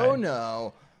God. side. Oh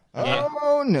no.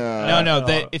 Oh no!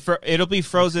 No. It'll be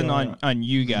frozen on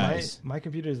you guys. My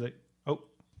computer is like,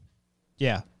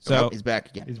 Yeah. So he's back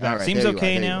again. He's back. All right, seems there you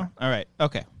okay are, there you now. All right.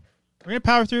 Okay. We're gonna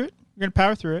power through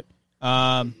it.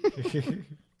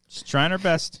 Just trying our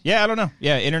best. Yeah, I don't know.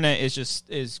 Yeah, internet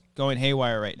is going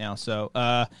haywire right now. So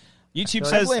YouTube I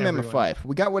says blame Emma 5.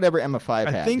 We got whatever Emma 5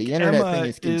 had. think The internet Emma thing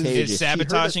is contagious. is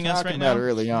sabotaging She heard us talking right about now? it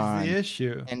early on. the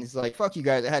issue. And it's like, fuck you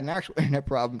guys. I had an actual internet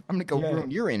problem. I'm going to go ruin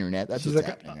your internet. That's She's what's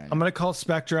like, happening. I'm going to call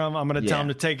Spectrum. I'm going to tell Yeah. them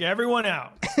to take everyone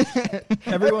out.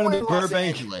 Everyone in the Los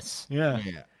Burbank. Angeles. Yeah.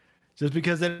 Just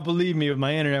because they don't believe me if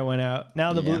my internet went out.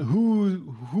 Now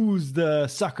who's the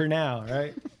sucker now,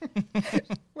 right?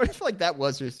 What if like that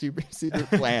was her super secret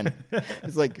plan?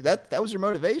 It's like that was your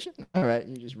motivation? All right.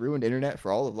 You just ruined internet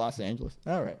for all of Los Angeles.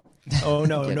 All right. Oh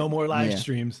no, no more live Yeah.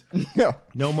 streams. No.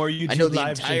 No more YouTube I know the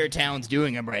live entire streams. town's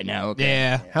doing them right now. Okay.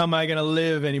 yeah. How am I going to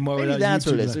live anymore Maybe without that's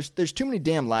YouTube? what it is. There's too many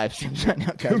damn live streams right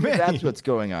now, guys. many. That's what's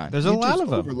going on. There's a lot YouTube's of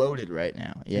them. overloaded right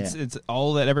now. Yeah. It's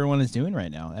all that everyone is doing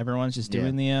right now. Everyone's just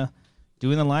doing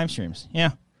the live streams.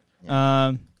 Yeah.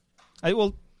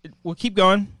 We'll keep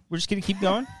going. We're just gonna keep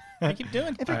going. We keep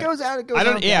doing. If it goes out, it goes I out.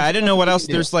 don't. Yeah, I didn't know what else.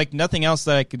 Do. There's like nothing else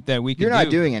that we could. You're not do.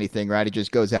 doing anything, right? It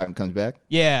just goes out and comes back.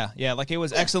 Yeah. Like it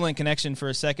was excellent connection for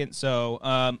a second. So,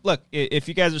 look, if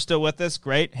you guys are still with us,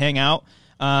 great. Hang out.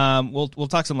 We'll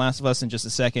talk some Last of Us in just a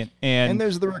second. And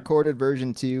there's the recorded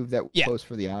version too that we Yeah. post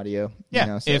for the audio. Yeah,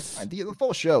 You know, so if- the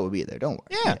full show will be there. Don't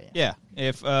worry. Yeah.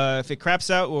 If it craps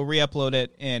out, we'll re-upload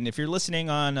it. And if you're listening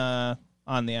on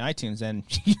the iTunes, then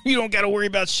you don't got to worry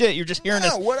about shit. You're just hearing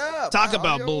us What up? talk All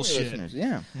about your bullshit. listeners,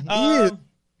 Yeah.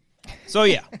 So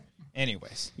yeah.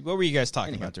 Anyways, what were you guys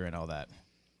talking about during all that?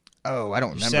 Oh, I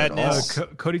don't remember at all.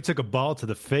 Sadness. Cody took a ball to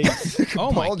the face.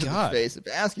 Oh my Ball to god! the face, a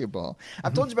basketball.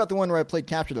 I've told you about the one where I played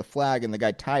capture the flag and the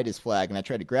guy tied his flag and I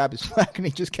tried to grab his flag and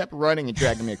he just kept running and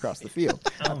dragging me across the field.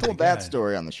 I've told that God.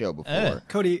 story on the show before.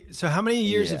 Cody, so how many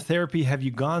years Yeah. of therapy have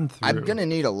you gone through? I'm gonna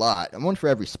need a lot. I'm one for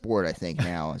every sport, I think.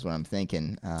 Now is what I'm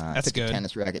thinking. I That's took good. a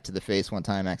tennis racket to the face one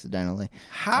time accidentally.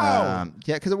 How?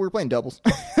 Yeah, because we were playing doubles.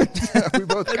 we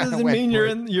both That kinda doesn't went mean for you're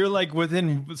it. you're like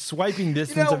within swiping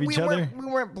distance of each other. We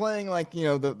weren't playing like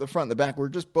the front and the back. We were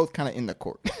just both kind of in the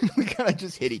court. We kind of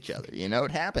just hit each other. You know,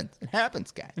 it happens. It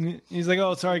happens, guys. And he's like,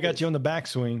 "Oh, sorry, I got you on the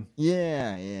backswing."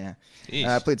 Yeah. Jeez.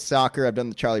 I played soccer. I've done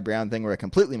the Charlie Brown thing where I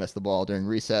completely missed the ball during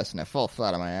recess and I fell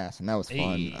flat on my ass, and that was fun.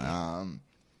 Hey.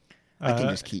 I can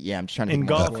just keep. Yeah, I'm just trying to. In think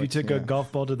more golf, sports, you took yeah. a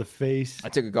golf ball to the face. I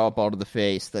took a golf ball to the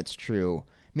face. That's true.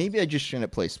 Maybe I just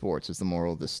shouldn't play sports. Is the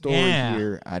moral of the story Yeah.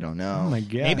 here? I don't know. Oh my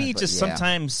god! Maybe but just yeah.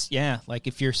 sometimes, like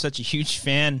if you're such a huge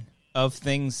fan of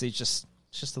things, it's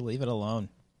just to leave it alone.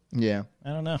 Yeah. I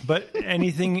don't know. But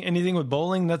anything with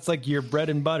bowling, that's like your bread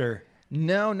and butter.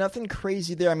 No, nothing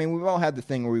crazy there. I mean, we've all had the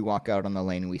thing where we walk out on the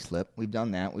lane and we slip. We've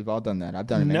done that. We've all done that. I've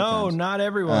done it many No, times. not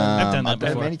everyone. I've done that I've done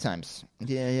it before. many times.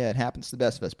 Yeah, it happens to the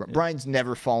best of us. Brian's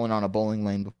never fallen on a bowling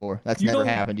lane before. That's You never don't-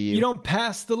 happened to you. You don't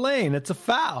pass the lane. It's a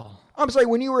foul. I'm sorry,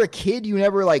 when you were a kid, you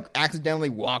never like accidentally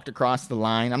walked across the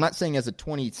line. I'm not saying as a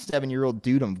 27-year-old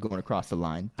dude I'm going across the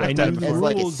line. I But knew as the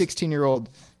like a rules. 16-year-old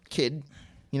kid,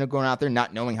 going out there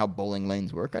not knowing how bowling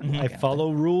lanes work. I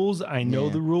follow rules. I know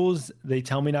Yeah. the rules. They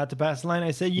tell me not to pass the line.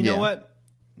 I say, you know Yeah. what?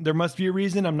 There must be a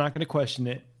reason. I'm not going to question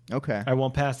it. Okay. I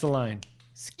won't pass the line.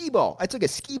 Skee ball. I took a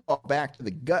skee ball back to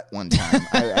the gut one time.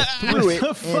 I threw What it,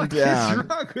 the fuck and is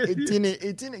wrong with it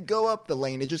you? didn't go up the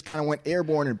lane. It just kind of went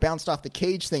airborne and bounced off the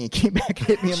cage thing and came back and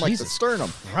hit me in like the Jesus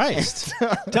sternum. Christ.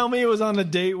 Tell me it was on a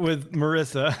date with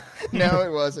Marissa. No,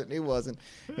 it wasn't. It wasn't.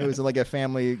 It was like a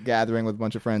family gathering with a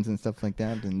bunch of friends and stuff like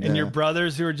that. And your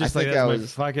brothers who were just I like, think that's I my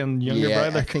was- fucking younger yeah,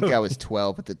 brother. I think I was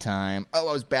 12 at the time. Oh,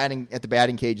 I was batting at the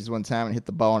batting cages one time and hit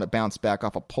the ball and it bounced back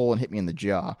off a pole and hit me in the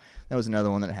jaw. That was another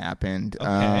one that happened. Okay.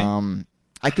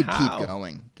 I could How? keep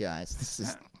going, guys. This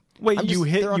is Wait, I'm you just-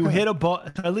 hit they're all you kinda- hit a ball.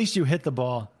 At least you hit the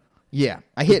ball. yeah.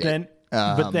 I hit Then, it.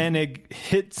 but then it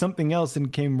hit something else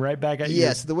and came right back at you.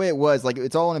 Yes, the way it was, like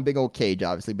it's all in a big old cage,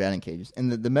 obviously batting cages, and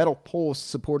the metal pole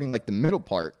supporting like the middle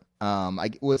part. I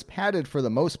was padded for the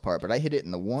most part, but I hit it in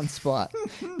the one spot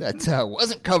that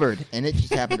wasn't covered, and it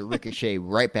just happened to ricochet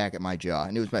right back at my jaw.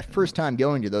 And it was my first time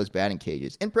going to those batting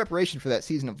cages in preparation for that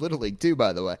season of Little League too,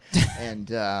 by the way.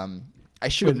 And I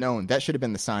should have known. That should have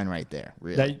been the sign right there.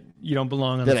 Really, That you don't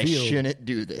belong on that the I field. shouldn't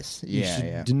do this. You Yeah, should-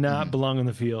 yeah, do not belong on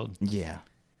the field. yeah.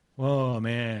 Oh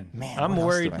man, Man, I'm what else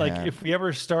worried. do I Like have? if we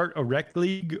ever start a rec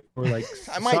league or like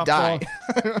I might softball, die.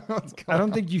 I don't know what's I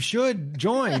don't think you should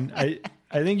join. I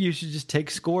think you should just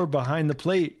take score behind the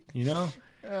plate. You know,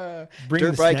 bring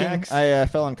Dirt the biking. snacks. I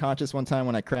fell unconscious one time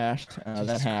when I crashed.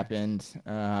 That happened.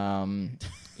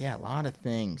 Yeah, a lot of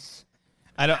things.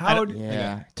 I don't.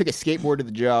 Yeah, took a skateboard to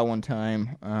the jaw one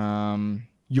time.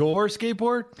 Your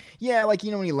skateboard? Yeah, like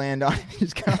when you land on it,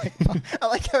 it's kind of like I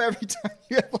like how every time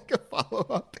you have like a follow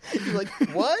up, you're like,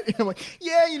 "What?" And I'm like,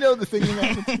 "Yeah, the thing that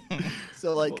happens."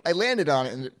 So like I landed on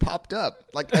it and it popped up.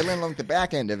 Like I landed on the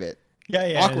back end of it.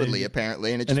 Yeah. Awkwardly,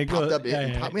 apparently, and it just popped up.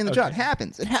 It popped me in the jaw. It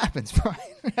happens. It happens, Brian.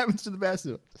 It happens to the best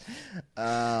of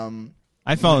us.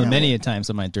 I've fallen many a times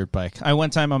on my dirt bike. I one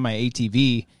time on my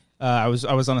ATV, I was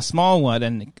on a small one,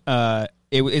 and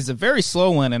it was a very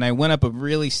slow one, and I went up a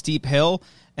really steep hill,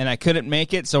 and I couldn't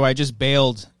make it, so I just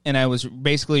bailed, and I was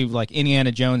basically like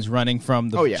Indiana Jones running from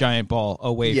the giant ball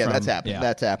away from... Yeah, that's happened. Yeah.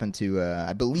 That's happened to,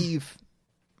 I believe,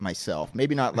 myself.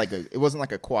 Maybe not like it wasn't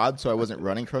like a quad, so I wasn't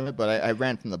running from it, but I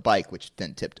ran from the bike, which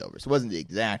then tipped over, so it wasn't the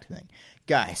exact thing.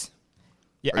 Guys.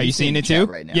 Yeah, are you seeing it too?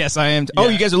 Right now? Yes, I am. Oh,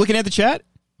 you guys are looking at the chat?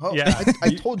 Oh, Yeah.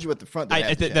 I told you at the front.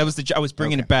 That I was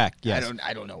bringing it back. Yes.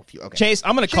 I don't know if you. Okay. Chase,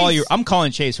 I'm going to call you. I'm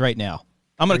calling Chase right now.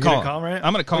 I'm going to call call him right?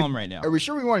 I'm going to call him right now. Are we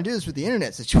sure we want to do this with the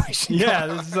internet situation? Yeah,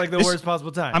 this is like the worst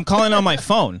possible time. I'm calling on my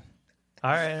phone. All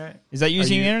right. Is that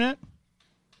using the internet?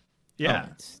 Yeah.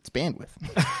 Oh, it's bandwidth.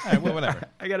 All right, well, whatever.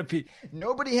 I got to pee.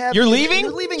 Nobody has. You're leaving?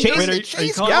 You're leaving. Chase? Wait, are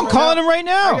you go. calling I'm calling him right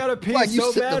now. I got to pee Come on, you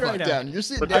so sit bad the fuck right now. down. You're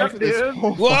sitting What's down up, for this dude?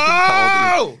 whole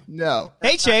Whoa! No.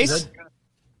 Hey, Chase. What's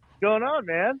going on,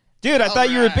 man? Dude, I thought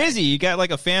you were right. busy. You got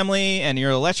like a family and you're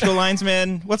an electrical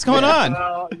linesman. What's going on?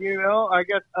 Well, I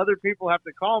guess other people have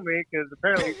to call me because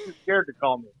apparently you're too scared to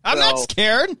call me. I'm not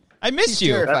scared. I miss He's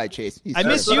you. terrified, Chase. He's I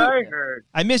miss That's you. what I heard.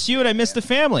 I miss you and I miss the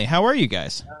family. How are you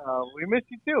guys? We miss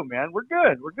you too, man. We're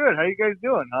good. How you guys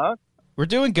doing, huh? We're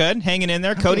doing good, hanging in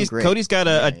there. doing great. Cody's got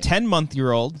a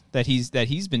 10-month-year-old that he's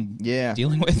been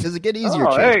dealing with. Does it get easier,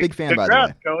 Oh, Chase? hey, Big fan, by the way.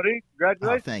 congrats, Cody.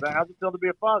 Congratulations. thank you. How's it feel to be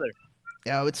a father?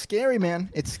 Oh, it's scary,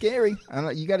 man. It's scary. I don't know.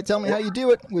 You got to tell me how you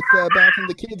do it with balancing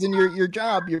the kids and your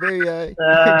job. You're very.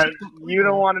 You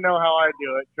don't want to know how I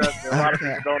do it. Trust me. A lot of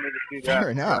people don't need to see that. Fair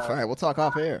enough. All right, we'll talk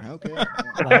off air. Okay.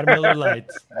 A lot of Miller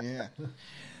Lights. Yeah.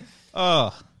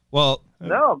 Oh, well,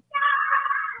 No.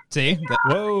 see?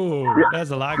 Whoa,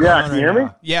 that's a lot Yeah, going on can you right hear me?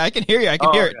 now. Yeah, I can hear you. I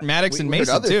can hear it. yeah. Maddox and We heard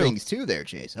Mason, other too. things too there,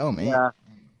 Chase. Oh man. Yeah.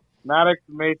 Maddox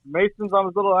and Mason. Mason's on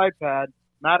his little iPad.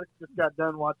 Maddox just got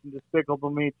done watching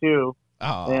Despicable Me too.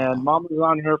 Oh. And Mama's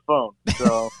on her phone.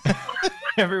 So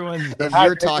Everyone's If Hi,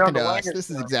 you're it's talking on to the us, Wanger this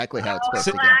is show. exactly how it's supposed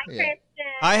to go. Yeah.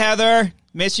 Hi, Heather.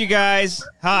 Miss you guys.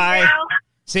 Hi.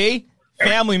 See?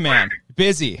 Family man.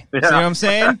 Busy. See what I'm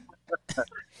saying?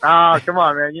 oh, come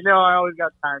on, man. You know I always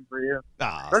got time for you.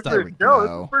 Oh, Especially we the show. go.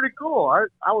 This is pretty cool.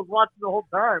 I was watching the whole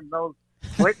time. And I was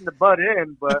waiting to butt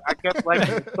in, but I kept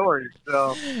liking the stories.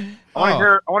 So I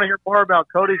want to hear more about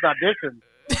Cody's audition.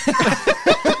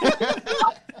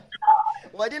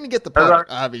 Well, I didn't get the part,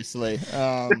 obviously.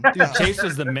 Dude, Chase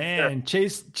was the man.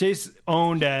 Chase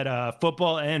owned at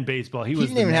football and baseball. He He was.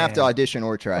 didn't even have to audition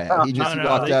or try out. He just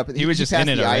walked up. he was just passed in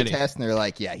it the eye already. test, and they're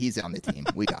like, "Yeah, he's on the team.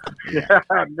 We got him." Yeah.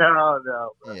 No.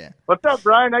 Yeah. What's up,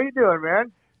 Brian? How you doing,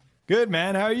 man? Good,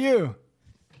 man. How are you?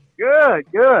 Good.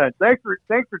 Thanks for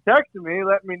texting me,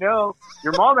 letting me know.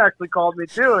 Your mom actually called me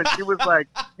too, and she was like,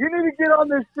 "You need to get on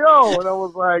this show." And I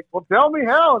was like, "Well, tell me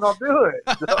how, and I'll do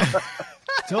it." So,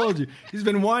 Told you. He's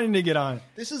been wanting to get on.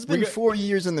 This has been 4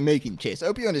 years in the making, Chase. I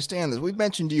hope you understand this. We've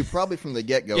mentioned to you probably from the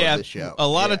get-go Yeah, of the show. a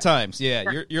lot of times. Yeah,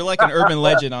 you're like an urban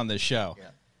legend on this show.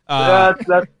 that's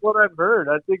what I've heard.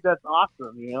 I think that's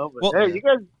awesome, you know. But Well- hey, you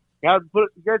guys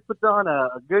put on a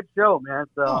good show, man.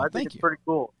 So I thank think it's you. pretty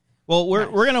cool. Well,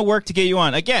 we're gonna work to get you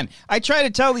on. Again, I try to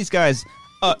tell these guys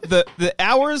the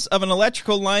hours of an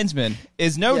electrical linesman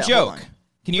is no Yeah, hold joke. on.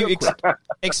 Can you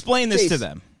explain this to Chase.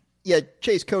 them? Yeah,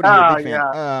 Chase, Cody, you're a big fan.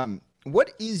 yeah.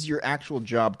 What is your actual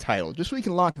job title? Just so we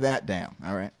can lock that down.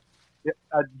 All right.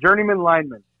 A journeyman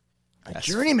lineman. A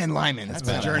journeyman lineman. That's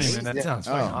badass. Journeyman. That sounds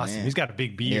fucking awesome. man. He's got a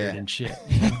big beard Yeah. and shit.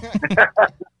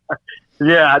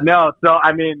 Yeah, no. So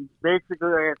I mean, basically,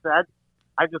 like I said,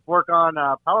 I just work on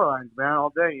power lines, man,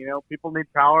 all day. You know, people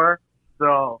need power,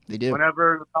 so They do.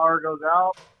 whenever the power goes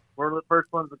out, we're the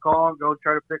first ones to call and go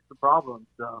try to fix the problem.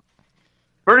 So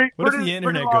What if pretty the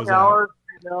internet long goes out? hours.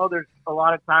 You know, there's a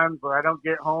lot of times where I don't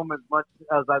get home as much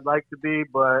as I'd like to be,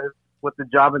 but what the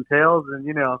job entails, and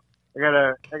you know, I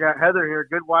got Heather here,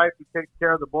 good wife who takes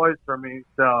care of the boys for me,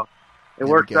 so it There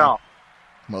we works go. out.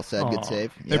 Well said. Good Aw.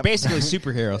 save. They're Yep. basically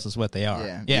superheroes, is what they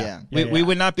are. Yeah. We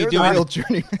would not be They're the doing real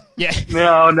journeyman. Yeah,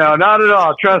 No, not at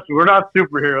all. Trust me, we're not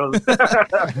superheroes.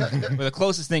 we're the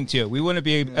closest thing to it. We wouldn't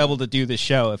be able to do this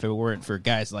show if it weren't for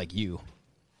guys like you.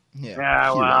 Yeah.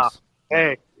 Yeah, wow. Heroes.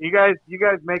 Hey, you guys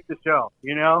make the show.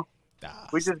 You know, Ah,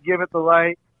 we just give it the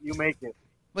light. You make it.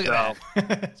 look at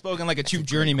that. Spoken like a true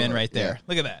journeyman right there.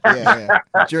 Look at that.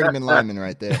 Yeah. Journeyman lineman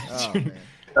right there. Oh, man.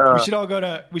 We should all go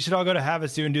to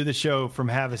Havasu and do the show from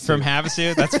Havasu. From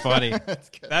Havasu? That's funny.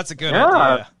 That's a good Yeah.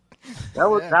 idea.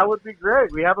 That would be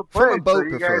great. We have a place. From a boat, so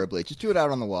you guys- preferably. Just do it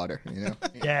out on the water. You know.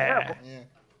 Yeah.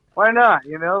 why not?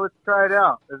 Let's try it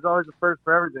out. There's always a first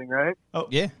for everything, right? Oh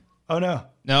Yeah. Oh no.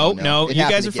 No. It You happened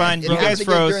guys are again. fine. It You happened guys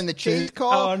again froze. during the Chase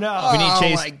call. Oh, no. We need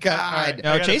Chase. Oh my God.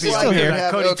 No, I gotta Chase is feel still like here.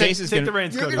 that. Cody, Chase take is the gonna-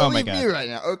 reins, You're Cody. gonna Oh my leave me God. right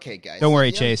now. Okay, guys. Don't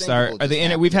worry, The Chase. unthinkable just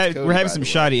happened. We're It's having Cody, by some the way.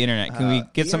 shoddy internet. Can we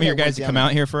get the some of your internet guys to went come down.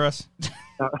 out here for us?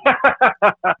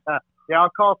 Yeah, I'll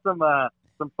call some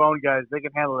phone guys. They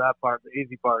can handle that part, the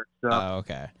easy part. So Oh,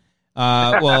 okay.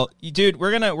 Well, dude,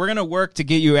 we're gonna work to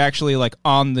get you actually like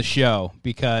on the show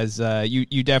because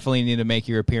you definitely need to make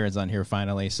your appearance on here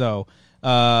finally. So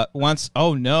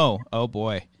oh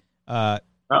boy,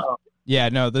 Uh-oh. yeah,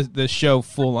 no, the show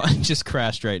full on just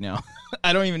crashed right now.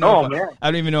 I don't even know. man.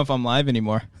 I don't even know if I'm live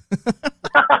anymore.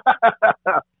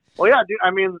 Well, yeah, dude.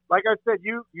 I mean, like I said,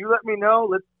 you let me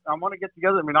know. I want to get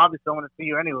together. I mean, obviously, I want to see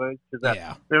you anyways because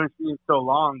Yeah. we haven't seen you in so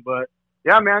long. But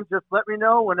yeah, man, just let me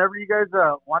know whenever you guys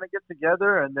want to get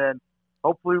together, and then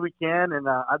hopefully we can. And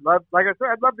I'd love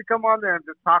to come on there and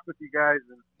just talk with you guys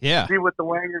and Yeah. see what the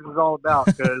Wangers is all about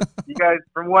because you guys,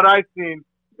 from what I've seen,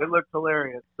 it looks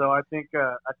hilarious. So I think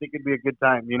it'd be a good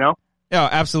time. Oh,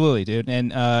 absolutely, dude.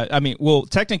 And I mean, well,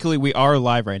 technically we are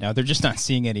live right now. They're just not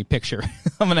seeing any picture.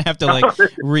 I'm gonna have to like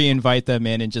re-invite them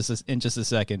in just a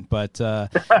second. But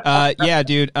yeah,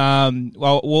 dude.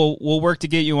 Well, we'll work to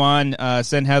get you on.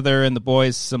 Send Heather and the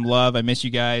boys some love. I miss you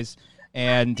guys,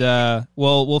 and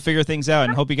we'll figure things out.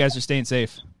 And hope you guys are staying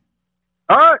safe.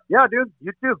 All right, yeah, dude.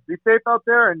 You too. Be safe out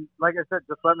there, and like I said,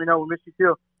 just let me know. We miss you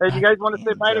too. Hey, do you guys want to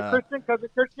say bye to Christian? Cousin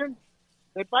Christian,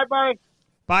 say bye.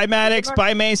 Bye, Maddox.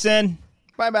 Bye, Mason.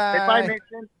 Bye-bye. Say bye,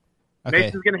 Mason. Okay.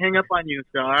 Mason's gonna hang up on you.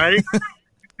 So, all right.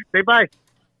 Say bye.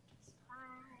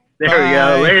 There Bye. we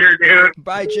go. Later, dude.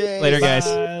 Bye, Jay. Later, guys.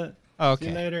 See Okay.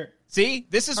 you later. See,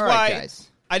 this is All why right, guys.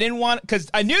 I didn't want because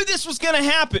I knew this was gonna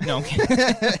happen. No.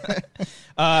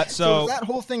 So So is that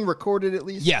whole thing recorded at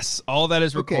least? yes, all that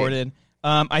is Okay. recorded.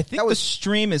 I think That was- the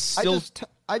stream is still.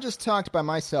 I just talked by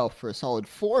myself for a solid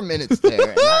 4 minutes there.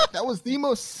 And that was the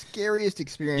most scariest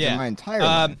experience Yeah. of my entire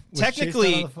life. Was Chase Technically,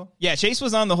 not on the phone? yeah, Chase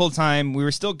was on the whole time. We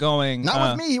were still going.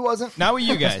 Not with me, he wasn't. Not with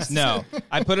you guys. No,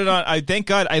 I put it on. I thank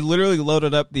God I literally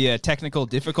loaded up the technical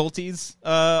difficulties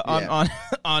on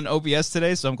OBS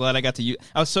today. So I'm glad I got to use.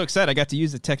 I was so excited I got to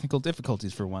use the technical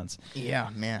difficulties for once. Yeah,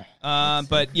 man.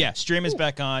 But yeah, stream is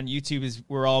back on. YouTube is.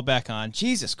 We're all back on.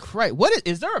 Jesus Christ!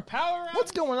 Is there a power out?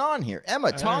 What's going on here?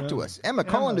 Emma, talk to know. us. Emma,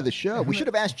 call into the show. We should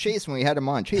have asked Chase when we had him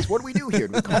on. Chase, what do we do here?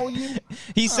 Do we call you?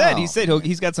 He said Oh.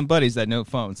 he's got some buddies that know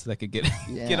phones that could get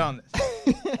Yeah. get on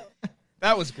this.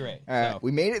 That was great. All right, So,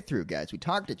 we made it through, guys. We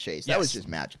talked to Chase. That was Yes. just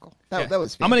magical. yeah. That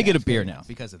was. I'm gonna get a fantastic. beer now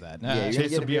because of that. Yeah, you're gonna Chase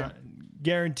get will a be beer? on,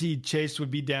 guaranteed. Chase would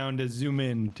be down to zoom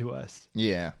in to us,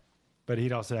 Yeah. but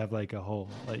he'd also have like a whole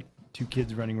 2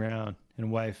 kids running around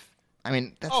and wife. I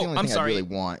mean, that's Oh, the only I'm thing sorry. I really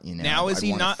want. Now is I'd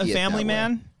he wanna not a see it family that way.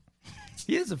 man?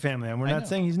 He is a family man. We're I not know.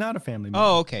 saying he's not a family man.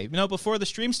 Oh, okay. No, before the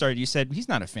stream started, you said he's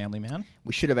not a family man.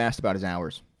 We should have asked about his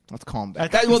hours. Let's call him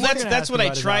back. thought you well, were that's- gonna that's ask what I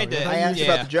about his tried hours. to- I asked Yeah.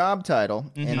 about the job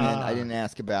title, and then Mm-hmm. I didn't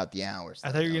ask about the hours.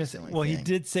 I thought you were That gonna was say. the only Well, he thing.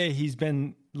 did say he's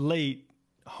been late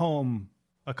home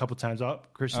a couple times. Oh,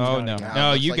 Christian's Oh gone no, again.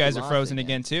 no, looks you like guys he are lost frozen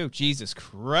again. again too. Jesus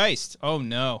Christ! Oh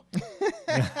no.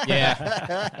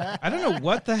 Yeah, I don't know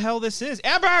what the hell this is.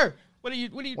 Amber, what are you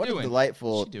What a doing?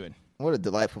 delightful, What's she doing? what a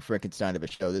delightful Frankenstein of a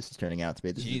show this is turning out to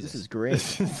be. This Jesus. is great.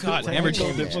 God, Amber, Technical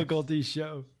Jane. difficulty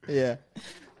show. Yeah.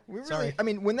 We really, Sorry. I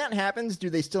mean, when that happens, do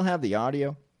they still have the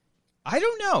audio? I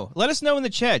don't know. Let us know in the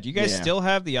chat. You guys Yeah. still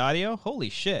have the audio? Holy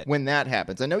shit! When that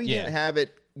happens, I know you Yeah. didn't have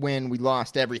it when we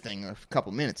lost everything a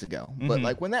couple minutes ago, but Mm-hmm.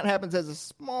 like when that happens as a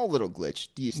small little glitch,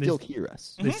 do you still hear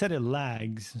us? They said it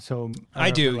lags, so I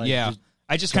don't know if do. it, Yeah, just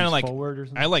I just kind of jumps like forward or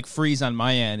something. I like freeze on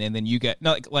my end, and then you get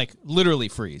no, like literally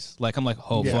freeze. Like I'm like,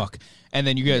 oh Yeah. fuck, and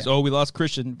then you guys, oh, we lost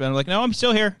Christian, but I'm like, no, I'm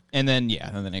still here, and then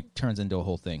and then it turns into a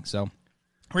whole thing. So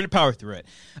we're gonna power through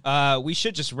it. We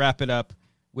should just wrap it up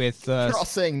with. You're all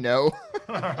saying no.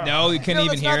 No, you couldn't No, even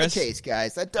that's hear not us. the case,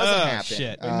 guys. That doesn't Oh, happen.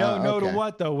 shit. no okay. to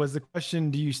what though? Was the question?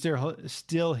 Do you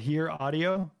still hear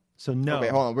audio? So no. Okay,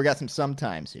 hold on. We got some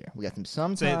sometimes here. We got some So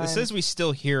sometimes. this says we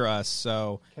still hear us.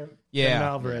 So Kevin yeah.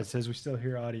 Alvarez says we still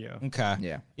hear audio. Okay.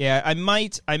 Yeah. Yeah, I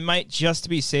might just to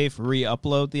be safe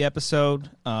re-upload the episode.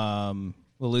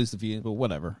 we'll lose the view, but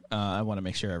whatever. I want to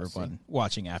make sure everyone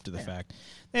watching after the fact,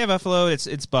 they have upload.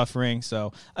 It's buffering.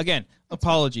 So again,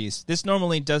 apologies. This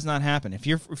normally does not happen. If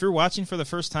you're watching for the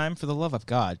first time, for the love of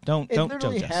God, don't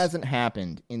literally judge us. hasn't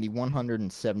happened in the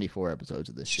 174 episodes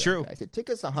of this show. True. Guys. It took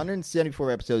us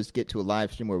 174 episodes to get to a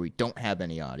live stream where we don't have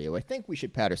any audio. I think we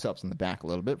should pat ourselves on the back a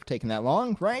little bit for taking that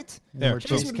long, right? There,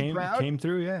 Chase came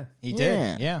through, yeah. He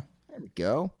did. Yeah. There we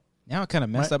go. Now it kind of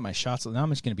messed up my shots. Now I'm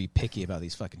just going to be picky about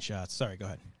these fucking shots. Sorry, go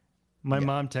ahead. My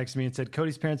mom texted me and said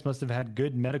Cody's parents must have had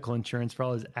good medical insurance for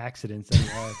all his accidents that he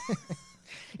had.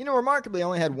 You know, remarkably, I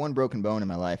only had one broken bone in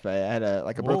my life. I had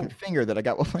a broken finger that I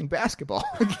got while playing basketball.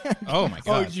 Oh my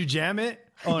God. Oh, did you jam it?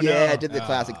 Oh yeah, no. I did the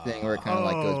classic thing where it kind of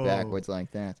like goes backwards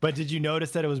like that. But did you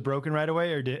notice that it was broken right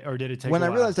away, or did it take? When a I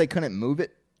while? realized I couldn't move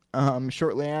it,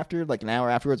 shortly after, like an hour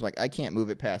afterwards, like I can't move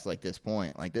it past like this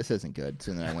point. Like this isn't good.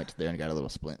 So then I went to there and got a little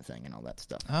splint thing and all that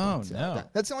stuff. Oh But, no,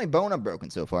 that's the only bone I've broken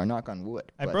so far. Knock on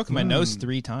wood. I broke my nose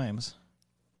 3 times.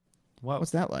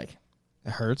 What's that like? It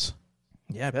hurts.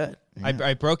 Yeah, I bet.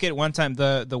 I broke it one time.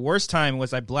 The worst time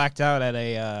was I blacked out at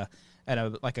a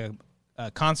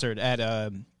concert at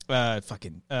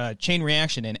a Chain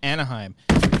Reaction in Anaheim.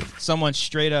 Someone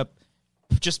straight up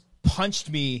just punched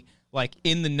me like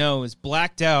in the nose,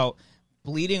 blacked out,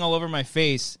 bleeding all over my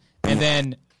face, and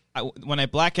then when I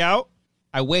black out,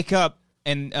 I wake up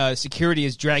and security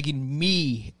is dragging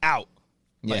me out.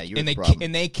 Yeah, like, you're and the they problem.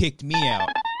 and they kicked me out.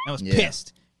 I was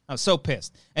pissed. I was so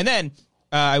pissed. And then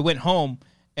I went home,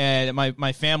 and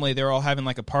my family, they were all having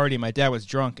like a party. My dad was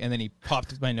drunk, and then he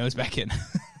popped my nose back in.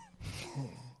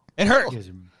 It hurt.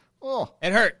 Oh,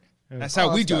 It hurt. That's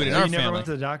how we do it in our You never family. went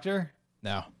to the doctor?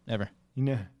 No, never. You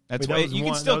know, That's wait, why that was you can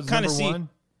one- still that was kind of number see. one?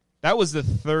 That was the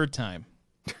 3rd time.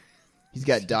 he's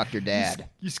got Dr. Dad.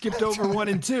 You skipped over 1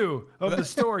 and 2 of the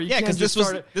story. You Yeah, can't because just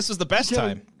start this was the best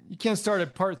time. You can't start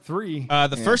at part 3.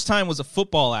 The first time was a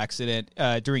football accident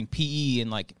during PE in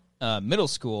like middle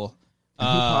school. Who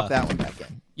popped that one back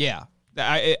in? Yeah.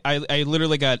 I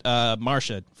literally got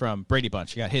Marsha from Brady Bunch.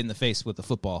 She got hit in the face with the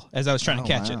football as I was trying to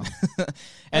catch wow. it. That's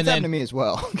and happened to then me as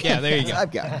well. Yeah, there you go.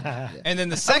 I've got it. Yeah. and then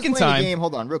the I was second playing a time game.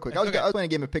 Hold on, real quick. I was playing a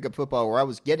game of pickup football where I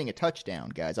was getting a touchdown,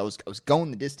 guys. I was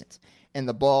going the distance, and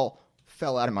the ball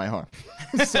fell out of my arm.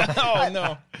 Oh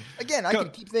no. Again, I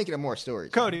could keep thinking of more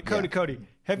stories. Cody,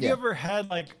 have you Yeah. ever had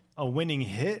like a winning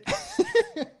hit?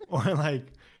 Or like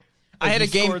I had you a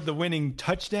game scored the winning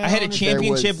touchdown? I had a or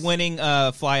championship was- winning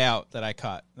fly out that I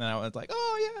caught. And I was like,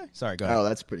 "Oh yeah." Sorry, go ahead. Oh,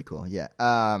 that's pretty cool. Yeah.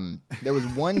 There was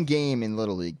one game in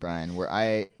Little League, Brian,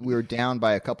 where we were down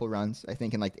by a couple runs. I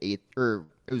think in like the 8th, or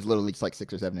it was Little League, like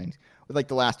 6 or 7 innings, with like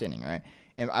the last inning, right?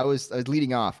 And I was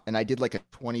leading off, and I did like a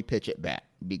 20 pitch at bat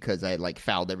because I had like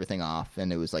fouled everything off,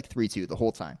 and it was like 3-2 the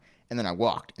whole time. And then I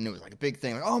walked, and it was like a big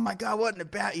thing, like, oh my God, what an at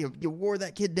bat! You wore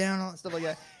that kid down, all that stuff like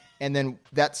that. And then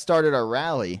that started our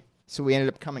rally. So we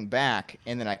ended up coming back,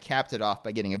 and then I capped it off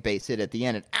by getting a base hit at the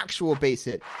end, an actual base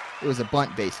hit. It was a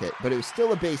bunt base hit, but it was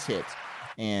still a base hit.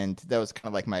 And that was kind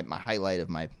of like my highlight of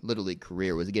my Little League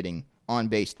career, was getting on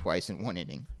base twice in 1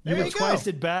 inning. You There were you go. twice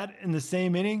at bat in the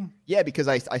same inning? Yeah, because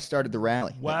I started the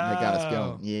rally that got us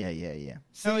Wow. going. Yeah.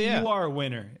 Hell yeah. You are a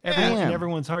winner. I In am.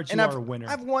 everyone's hearts, And you I've, are a winner.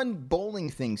 I've won bowling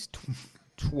things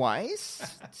twice,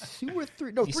 2 or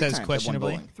 3. No, He 3 says times. I won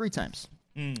questionably. bowling. 3 times.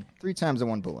 3 times I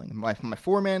won bowling. My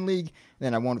 4-man league,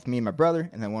 then I won with me and my brother,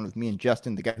 and then one with me and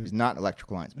Justin, the guy who's not an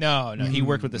electrical linesman. No, he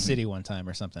worked with the city one time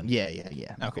or something. Yeah. Of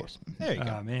Okay. course. There you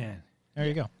go. Oh, man. There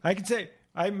you go. I could say,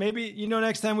 maybe,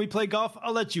 next time we play golf,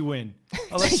 I'll let you win.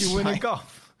 I'll let you win in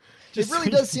golf. It really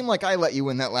does seem like I let you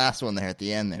win that last one there at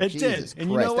the end. There, It Jesus did.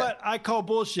 And you know Christ. what? I call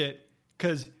bullshit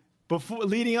because before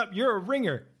leading up, you're a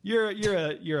ringer. You're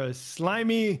a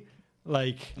slimy,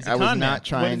 like I was con man. not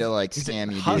trying to like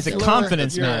scam you. He's a dude.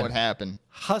 confidence That's not man. What happened?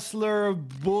 hustler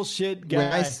bullshit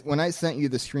guy. When I sent you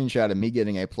the screenshot of me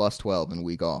getting a +12 in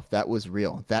week off, that was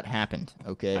real. That happened.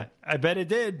 Okay, I bet it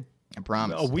did. I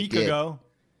promise. A week it did. ago.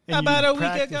 And About you a week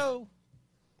practiced- ago.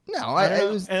 No, it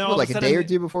was And all of like a a sudden- day or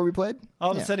two before we played.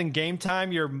 All of Yeah. a sudden, game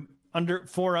time, you're under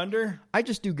 4 under. I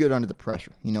just do good under the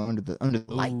pressure. Under the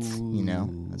lights.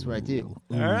 That's what I do.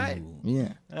 All right.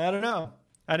 Yeah. I don't know.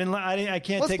 I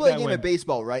can't Let's take play a that game win. of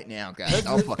baseball right now, guys.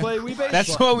 I'll Let's fucking play Wii Baseball.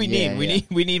 That's what we need. Yeah,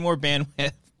 We need more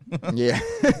bandwidth. yeah.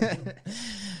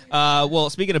 Well,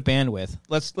 speaking of bandwidth,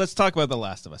 let's talk about The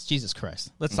Last of Us. Jesus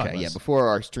Christ. Let's talk Okay, about yeah. this. Before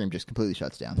our stream just completely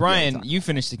shuts down. Brian, Yeah, you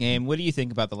finished the game. What do you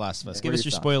think about The Last of Us? Give what are us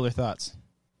your your spoiler thoughts.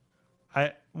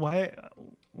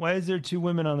 Why is there 2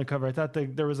 women on the cover? I thought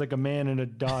there was like a man and a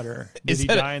daughter. Did Is he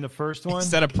that a- die in the first one?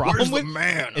 Is that a problem with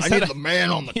man? Is I that need a- the man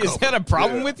on the Is cover. that a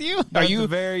problem with you? That's a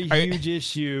very huge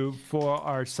issue for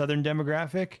our southern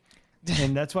demographic.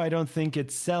 and that's why I don't think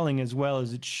it's selling as well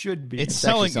as it should be. It's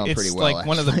actually selling. selling It's pretty well, like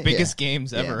one of the actually. biggest Yeah.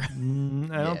 games ever.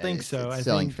 I don't think so. It's I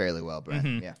selling think, fairly well,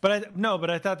 Brian. Yeah. but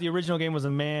I thought the original game was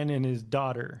a man and his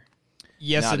daughter.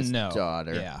 Yes Not and his no.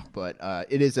 daughter. Yeah. But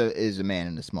it is a man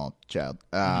and a small child.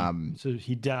 So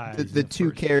he dies. The in two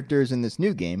first. characters in this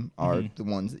new game are the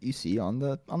ones that you see on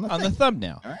the On thing. the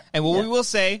thumbnail. All right. And what Yeah. we will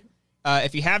say,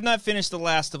 if you have not finished The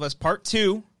Last of Us Part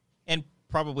 2 and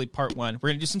probably Part 1, we're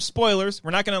going to do some spoilers.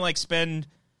 We're not going to like spend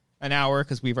an hour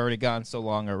because we've already gone so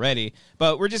long already.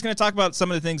 But we're just going to talk about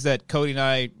some of the things that Cody and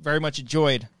I very much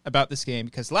enjoyed about this game,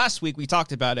 because last week we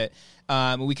talked about it.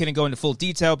 We couldn't go into full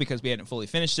detail because we hadn't fully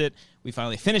finished it. We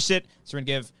finally finished it. So we're going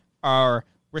to give our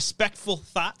respectful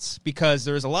thoughts, because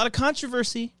there is a lot of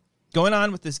controversy going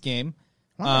on with this game.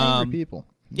 A lot of angry people.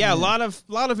 Yeah, a lot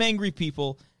of angry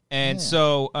people. And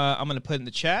so I'm going to put in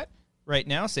the chat right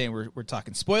now saying we're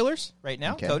talking spoilers right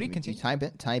now. Okay. Cody, You continue. type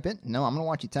it. No, I'm going to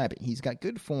watch you type it. He's got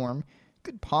good form,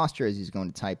 good posture as he's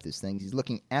going to type this thing. He's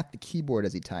looking at the keyboard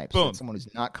as he types. Boom. That's someone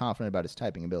who's not confident about his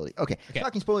typing ability. Okay.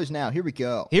 Talking spoilers now. Here we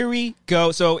go. Here we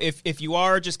go. So if you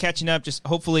are just catching up, just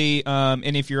hopefully,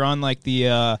 and if you're on like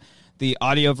the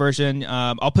audio version,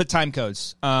 I'll put time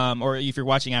codes, or if you're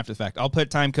watching after the fact, I'll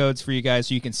put time codes for you guys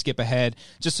so you can skip ahead,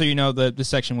 just so you know the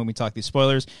section when we talk these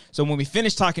spoilers. So when we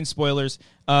finish talking spoilers,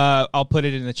 I'll put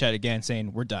it in the chat again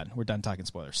saying we're done talking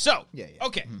spoilers. So,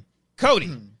 okay, Cody.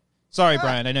 Sorry,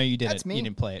 Brian, I know you didn't. me. You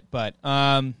didn't play it, but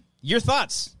your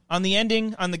thoughts on the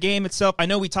ending, on the game itself. I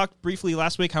know we talked briefly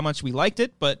last week how much we liked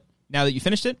it, but now that you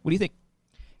finished it, what do you think?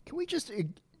 Can we just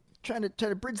try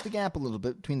to bridge the gap a little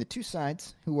bit between the two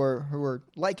sides who are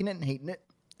liking it and hating it?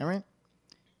 All right.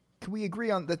 Can we agree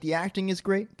on that the acting is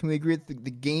great? Can we agree that the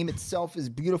game itself is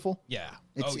beautiful? Yeah.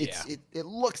 It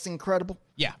looks incredible.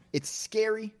 Yeah. It's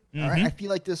scary. All right. I feel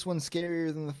like this one's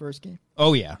scarier than the first game.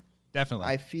 Oh, yeah. Definitely.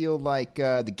 I feel like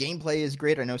the gameplay is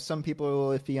great. I know some people are a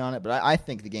little iffy on it, but I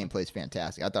think the gameplay is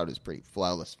fantastic. I thought it was pretty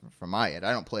flawless from my end.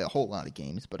 I don't play a whole lot of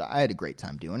games, but I had a great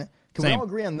time doing it. Can we all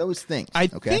agree on those things? I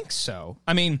think so.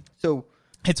 I mean, so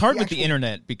it's hard with the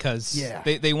internet because Yeah.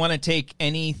 they want to take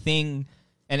anything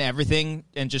and everything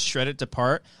and just shred it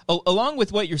apart. Along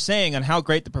with what you're saying on how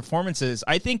great the performance is,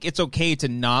 I think it's okay to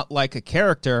not like a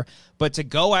character, but to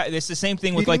go at it's the same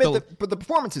thing with like but the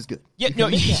performance is good. Yeah, You no,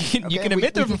 can admit you that, can okay?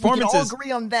 admit the We performance can all is-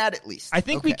 agree on that at least. I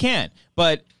think we can,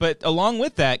 but along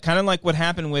with that, kind of like what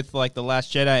happened with like The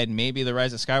Last Jedi and maybe The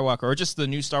Rise of Skywalker, or just the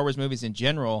new Star Wars movies in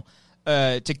general,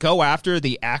 to go after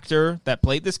the actor that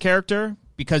played this character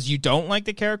because you don't like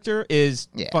the character is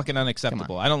fucking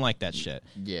unacceptable. I don't like that shit.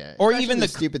 Yeah, Or especially even the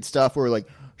the stupid stuff where like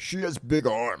she has big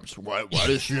arms. Why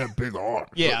does she have big arms?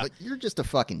 Yeah. Like, you're just a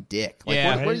fucking dick. Like,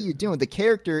 Yeah. what are you doing? The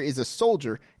character is a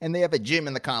soldier, and they have a gym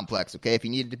in the complex. Okay, if you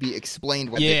needed to be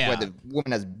explained why the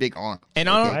woman has big arms, And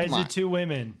I don't- Why is come on. it two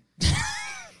women?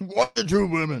 What the two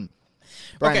women?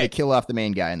 Brian, Okay. they kill off the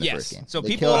main guy in the Yes. first game. So they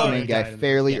people kill off are- the main guy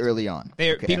fairly early on.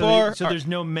 Okay. People So, are so there's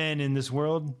no men in this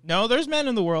world. no, there's men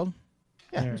in the world.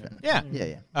 Yeah.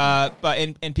 Yeah. But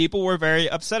and people were very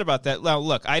upset about that. Now,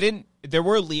 look, I didn't. There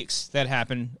were leaks that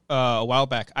happened a while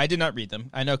back. I did not read them.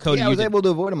 I know Cody. Yeah, I you was did. able to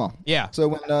avoid them all. Yeah. So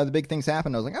when the big things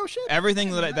happened, I was like, oh shit.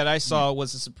 Everything that I saw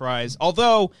was a surprise.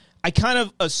 Although I kind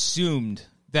of assumed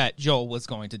that Joel was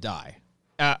going to die.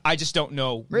 I just don't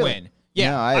know Really? when.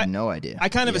 Yeah, No, I had no idea. I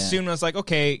kind of Yeah. assumed. I was like,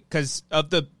 okay, because of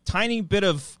the tiny bit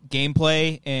of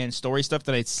gameplay and story stuff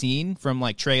that I'd seen from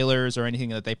like trailers or anything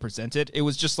that they presented, it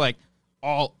was just like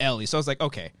all Ellie. So I was like,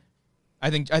 okay, I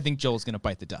think Joel's gonna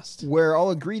bite the dust. Where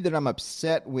I'll agree that I'm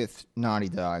upset with Naughty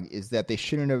Dog is that they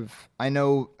shouldn't have. I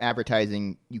know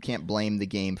advertising, you can't blame the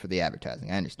game for the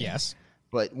advertising. I understand. Yes.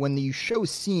 But when you show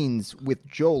scenes with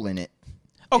Joel in it,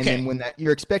 Okay. and then when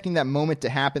you're expecting that moment to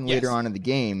happen Yes. later on in the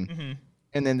game,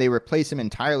 and then they replace him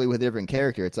entirely with a different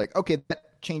character, it's like, okay,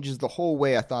 that changes the whole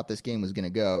way I thought this game was going to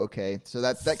go. Okay, so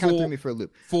that kind of threw me for a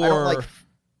loop. I don't For like.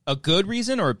 a good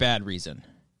reason or a bad reason?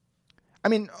 I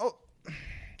mean,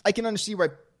 I can understand why.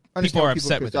 People are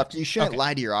upset with it. You shouldn't Okay.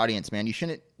 lie to your audience, man. You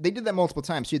shouldn't. They did that multiple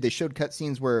times too. They showed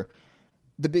cutscenes where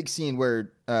the big scene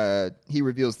where he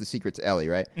reveals the secret to Ellie,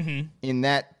 right? Mm-hmm. In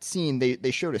that scene,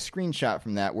 they showed a screenshot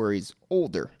from that where he's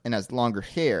older and has longer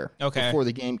hair before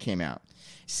the game came out.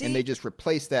 See, And they just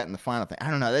replaced that in the final thing. I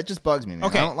don't know. That just bugs me, man.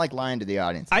 Okay. I don't like lying to the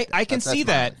audience. I like can that. see That's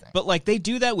my that, only thing. but like they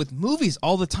do that with movies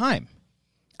all the time.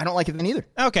 I don't like it then either.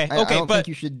 Okay, I don't but think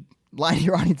you should lie to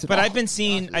your audience at But all. I've been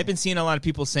seeing a lot of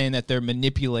people saying that they're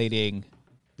manipulating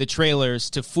the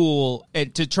trailers to fool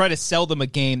and to try to sell them a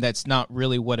game that's not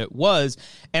really what it was.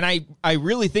 And I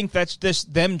really think that's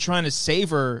just them trying to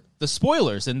savor the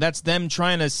spoilers, and that's them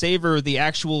trying to savor the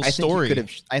actual story.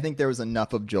 I think there was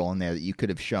enough of Joel in there that you could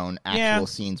have shown actual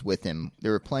scenes with him.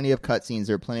 There were plenty of cutscenes.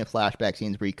 There were plenty of flashback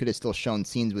scenes where you could have still shown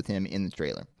scenes with him in the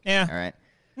trailer. Yeah. All right.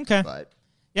 Okay. But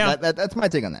yeah, that's my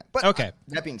take on that. But okay.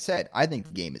 That being said, I think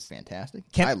the game is fantastic.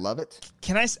 I love it.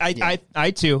 Can I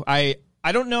too.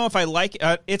 I don't know if I like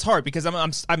it's hard because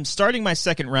I'm starting my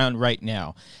second round right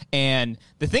now. And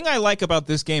the thing I like about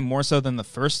this game more so than the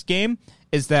first game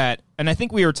is that, and I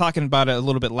think we were talking about it a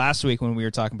little bit last week when we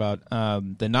were talking about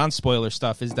the non-spoiler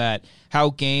stuff, is that how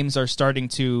games are starting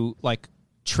to like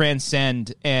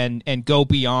transcend and go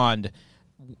beyond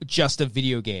just a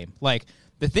video game. Like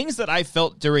the things that I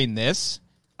felt during this,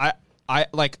 I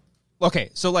like,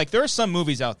 okay, so like there are some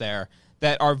movies out there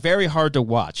that are very hard to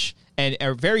watch and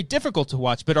are very difficult to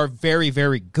watch, but are very,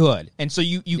 very good. And so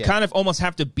you kind of almost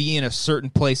have to be in a certain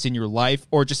place in your life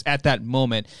or just at that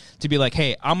moment to be like,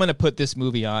 hey, I'm going to put this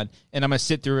movie on and I'm going to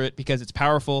sit through it because it's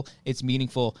powerful, it's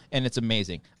meaningful, and it's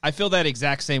amazing. I feel that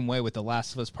exact same way with The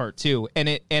Last of Us Part 2.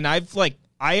 And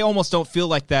I almost don't feel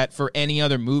like that for any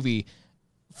other movie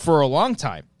for a long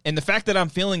time. And the fact that I'm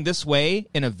feeling this way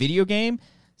in a video game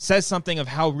says something of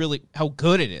how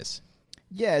good it is.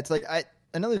 Yeah, it's like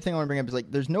another thing I want to bring up is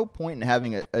like there's no point in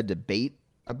having a debate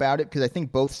about it because I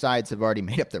think both sides have already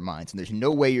made up their minds and there's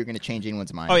no way you're going to change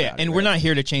anyone's mind. Oh yeah, and we're not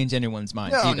here to change anyone's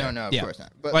minds. No, of course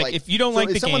not. But like if you don't like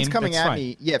the game, coming that's at fine.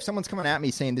 me, if someone's coming at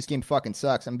me saying this game fucking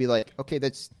sucks, I'm be like, okay,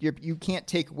 you can't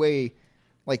take away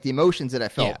like the emotions that I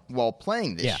felt while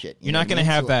playing this shit. You're not going to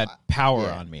have that power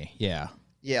on me. Yeah.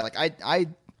 Yeah, like I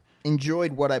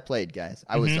enjoyed what I played, guys.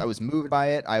 I was moved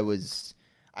by it. I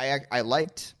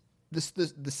liked this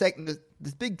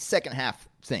big second half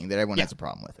thing that everyone has a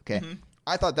problem with. Okay,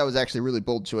 I thought that was actually a really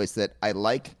bold choice that I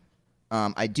like.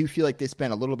 I do feel like they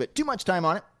spent a little bit too much time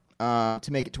on it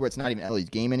to make it to where it's not even Ellie's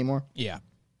game anymore. Yeah,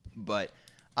 but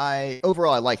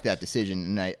overall I like that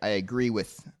decision, and I agree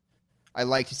with. I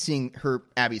liked seeing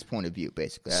Abby's point of view,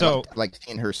 basically. So I liked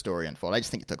seeing her story unfold. I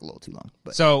just think it took a little too long.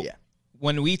 But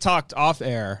when we talked off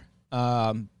air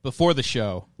before the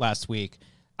show last week,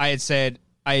 I had said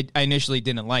I initially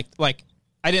didn't like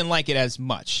I didn't like it as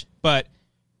much, but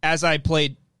as I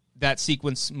played that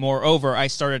sequence more over, I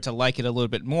started to like it a little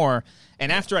bit more.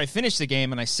 And after I finished the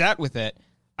game and I sat with it,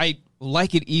 I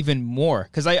like it even more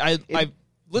because I've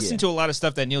listened to a lot of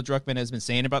stuff that Neil Druckmann has been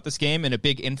saying about this game, and a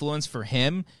big influence for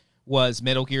him was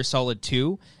Metal Gear Solid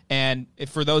 2. And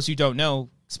for those who don't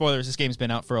know, spoilers, this game's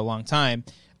been out for a long time.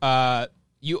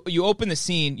 You open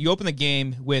the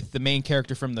game with the main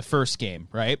character from the first game,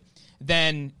 right?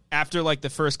 Then after like the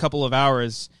first couple of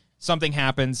hours, something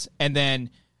happens, and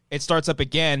then it starts up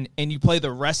again, and you play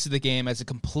the rest of the game as a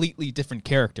completely different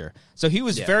character. So he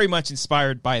was very much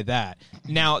inspired by that.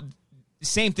 Now,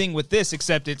 same thing with this,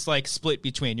 except it's like split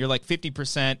between. You're like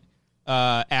 50%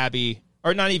 Abby,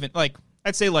 or not even, like,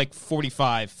 I'd say like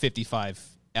 45, 55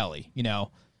 Ellie, you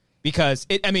know? Because,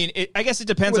 I guess it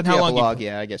depends on how long you...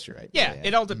 Yeah, I guess you're right. Yeah,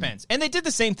 it all depends. And they did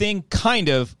the same thing, kind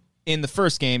of, in the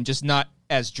first game, just not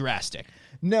as drastic.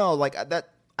 No, like that.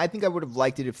 I think I would have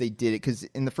liked it if they did it, because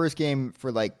in the first game,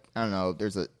 for like, I don't know,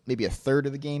 there's maybe a third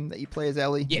of the game that you play as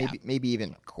Ellie. Yeah. Maybe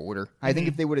even a quarter. I think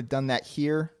if they would have done that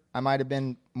here, I might have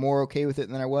been more okay with it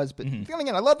than I was. But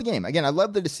again, I love the game. Again, I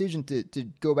love the decision to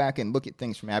go back and look at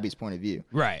things from Abby's point of view.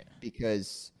 Right.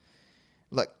 Because,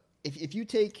 look, if you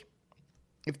take...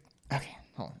 Okay,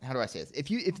 hold on. How do I say this?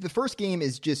 If the first game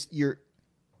is just you're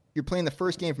playing the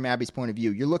first game from Abby's point of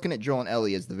view, you're looking at Joel and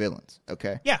Ellie as the villains,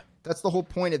 okay? Yeah. That's the whole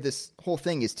point of this whole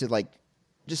thing, is to like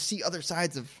just see other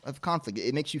sides of conflict.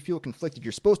 It makes you feel conflicted.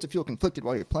 You're supposed to feel conflicted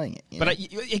while you're playing it. But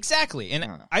exactly.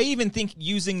 And I even think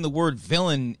using the word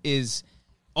villain is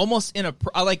almost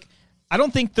I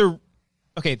don't think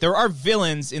there are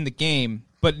villains in the game,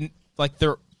 but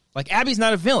like Abby's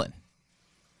not a villain.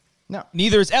 No.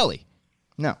 Neither is Ellie.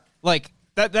 No. Like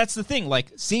that's the thing.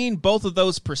 Like seeing both of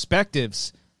those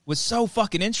perspectives was so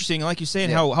fucking interesting. Like you're saying,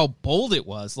 how bold it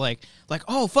was. Like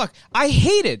oh fuck, I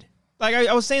hated. Like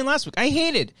I was saying last week, I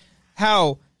hated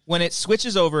how when it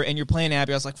switches over and you're playing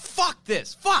Abby, I was like, fuck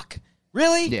this, fuck,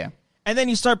 really? Yeah. And then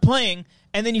you start playing,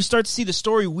 and then you start to see the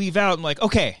story weave out. And like,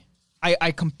 okay,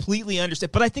 I completely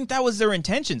understand. But I think that was their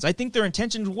intentions. I think their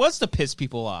intention was to piss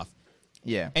people off.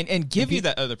 Yeah. And give you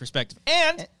that other perspective.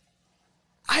 And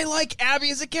I like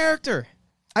Abby as a character.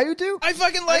 I do too. I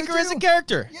fucking like her as a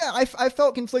character. Yeah, I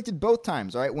felt conflicted both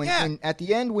times. All right, when at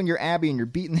the end when you're Abby and you're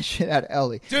beating the shit out of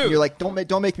Ellie, dude, and you're like,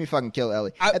 don't make me fucking kill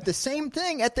Ellie. At the same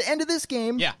thing at the end of this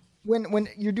game, yeah, when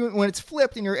it's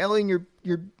flipped and you're Ellie and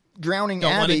you're drowning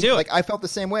Don't wanna Abby. do it. Like, I felt the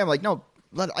same way. I'm like, no,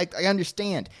 I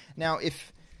understand. Now,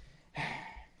 if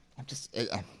I'm just,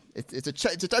 it's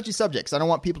a touchy subject, because I don't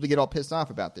want people to get all pissed off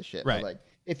about this shit. Right. But, like,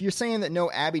 if you're saying that no,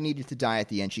 Abby needed to die at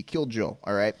the end, she killed Joel.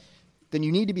 All right. Then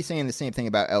you need to be saying the same thing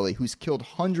about Ellie, who's killed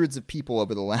hundreds of people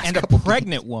over the last and a couple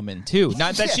pregnant woman too.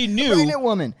 Not that she knew, a pregnant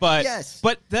woman. but yes.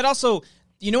 but that also,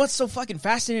 you know what's so fucking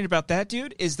fascinating about that,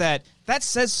 dude, is that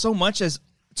says so much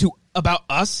about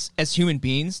us as human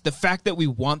beings. The fact that we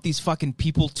want these fucking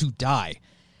people to die,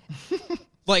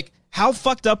 like. How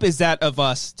fucked up is that of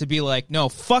us to be like, no,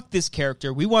 fuck this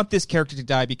character. We want this character to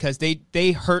die because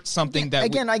they hurt something that.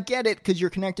 Again, I get it because you're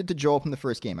connected to Joel from the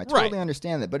first game. I totally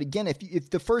understand that. But again, if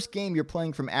the first game you're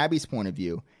playing from Abby's point of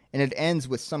view and it ends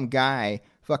with some guy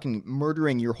fucking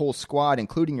murdering your whole squad,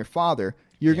 including your father,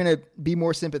 you're gonna be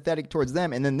more sympathetic towards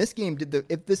them. And then this game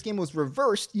if this game was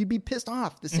reversed, you'd be pissed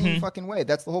off the same fucking way.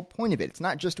 That's the whole point of it. It's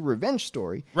not just a revenge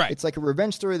story. Right. It's like a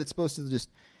revenge story that's supposed to just.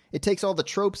 It takes all the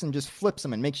tropes and just flips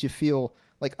them and makes you feel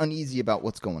like uneasy about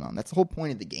what's going on. That's the whole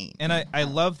point of the game. And I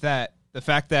love that the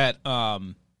fact that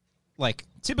like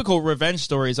typical revenge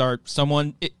stories are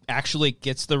it actually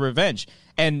gets the revenge,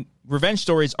 and revenge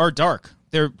stories are dark.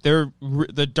 They're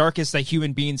the darkest that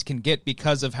human beings can get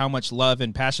because of how much love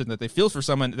and passion that they feel for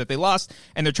someone that they lost,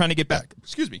 and they're trying to get back.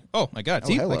 Excuse me. Oh my God.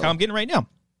 See, like how I'm getting right now.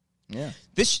 Yeah.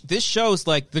 This shows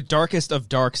like the darkest of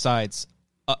dark sides,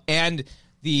 and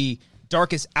the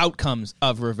darkest outcomes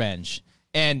of revenge.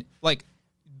 And like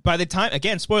by the time,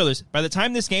 again, spoilers, by the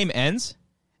time this game ends,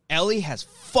 Ellie has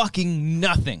fucking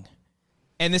nothing.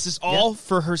 And this is all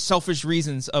for her selfish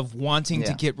reasons of wanting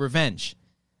to get revenge.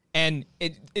 And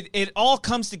it all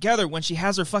comes together when she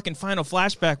has her fucking final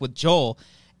flashback with Joel,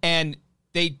 and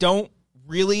they don't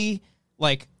really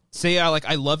like say like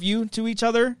I love you to each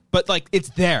other, but like it's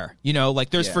there, you know, like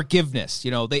there's forgiveness,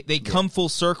 you know, they come full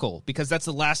circle because that's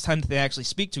the last time that they actually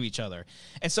speak to each other.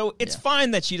 And so it's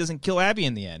fine that she doesn't kill Abby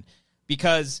in the end,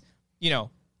 because, you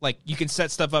know, like you can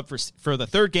set stuff up for the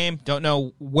third game. Don't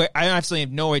know where, I actually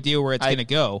have no idea where it's going to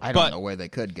go. I don't know where they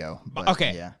could go. But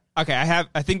okay.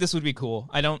 I think this would be cool.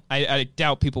 I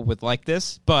doubt people would like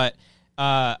this, but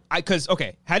how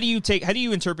do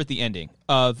you interpret the ending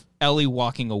of Ellie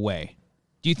walking away?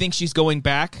 Do you think she's going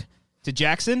back to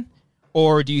Jackson,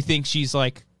 or do you think she's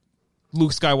like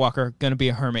Luke Skywalker, going to be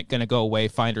a hermit, going to go away,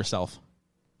 find herself?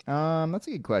 That's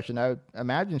a good question. I would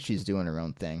imagine she's doing her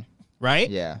own thing. Right?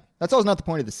 Yeah. That's always not the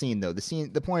point of the scene, though.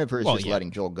 The point of her is just letting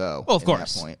Joel go. Well, of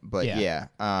course. That point. But I'd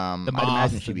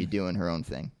imagine she'd be doing her own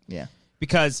thing. Yeah.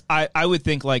 Because I would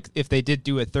think like if they did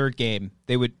do a third game,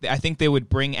 I think they would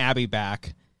bring Abby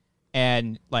back,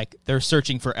 and like they're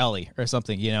searching for Ellie or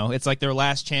something, you know? It's like their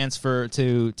last chance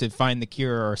to find the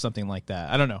cure or something like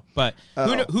that. I don't know. But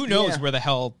who knows where the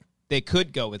hell they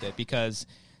could go with it, because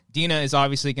Dina is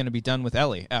obviously going to be done with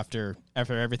Ellie after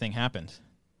everything happened.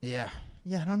 Yeah.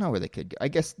 Yeah, I don't know where they could go. I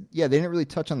guess, they didn't really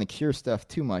touch on the cure stuff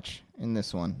too much in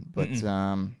this one. But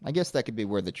I guess that could be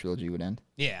where the trilogy would end.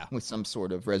 Yeah. With some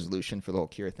sort of resolution for the whole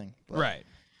cure thing. But, right.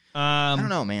 I don't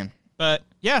know, man. But,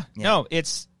 no,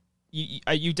 it's...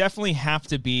 You definitely have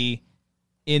to be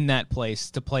in that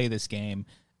place to play this game,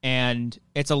 and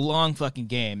it's a long fucking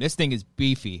game. This thing is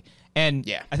beefy, and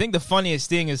I think the funniest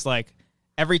thing is like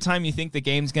every time you think the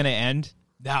game's gonna end,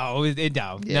 no.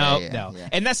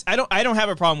 And that's I don't have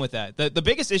a problem with that. The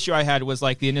biggest issue I had was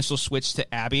like the initial switch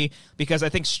to Abby, because I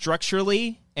think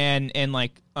structurally and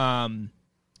like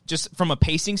just from a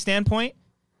pacing standpoint,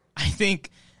 I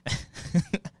think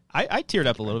I teared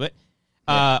up a little bit.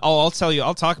 I'll tell you.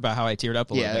 I'll talk about how I teared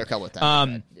up a little bit. Yeah, there are a couple of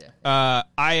times.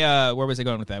 Where was I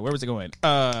going with that? Where was I going?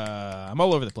 I'm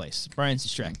all over the place. Brian's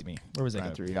distracted me. Where was I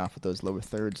going? To read off with those lower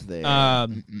thirds there.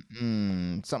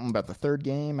 Something about the third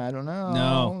game. I don't know.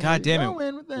 No, God damn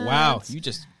it! Wow, you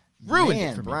just ruined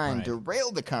it for me, Brian.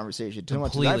 Derailed the conversation too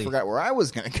Completely. much. I forgot where I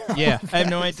was going to go. Yeah, I have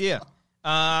no idea.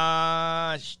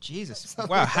 Jesus.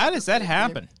 Wow, how does that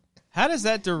happen? How does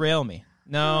that derail me?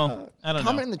 No, I don't know.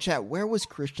 Comment in the chat. Where was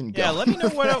Christian going? Yeah, let me know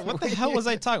what the hell was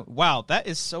I talking. Wow, that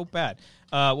is so bad.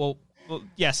 Well,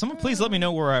 someone please let me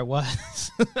know where I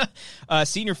was.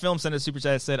 Senior Film sent a super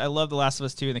chat that said, I love The Last of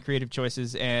Us 2 and the creative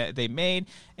choices they made.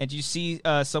 And do you see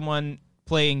someone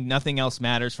playing Nothing Else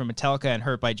Matters from Metallica and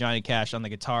Hurt by Johnny Cash on the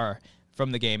guitar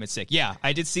from the game? It's sick. Yeah,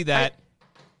 I did see that.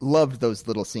 Loved those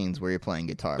little scenes where you're playing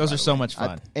guitar. Those are so much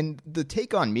fun. And the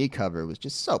Take On Me cover was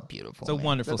just so beautiful. It's a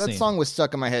wonderful scene. That song was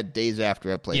stuck in my head days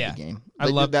after I played the game. I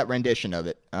love that rendition of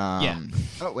it. Oh,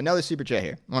 another super chat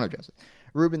here. I want to address it.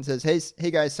 Ruben says, hey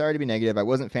guys, sorry to be negative. I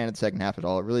wasn't a fan of the second half at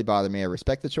all. It really bothered me. I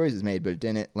respect the choices made, but it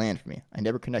didn't land for me. I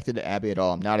never connected to Abby at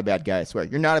all. I'm not a bad guy, I swear.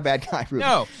 You're not a bad guy, Ruben.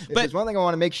 No, but there's one thing I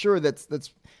want to make sure that's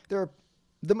there are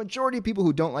the majority of people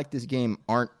who don't like this game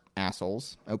aren't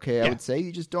assholes. Okay, I would say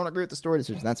you just don't agree with the story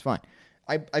decision. That's fine.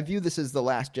 I view this as the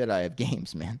Last Jedi of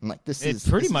games, man. Like this is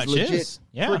pretty much legit,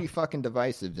 Yeah, pretty fucking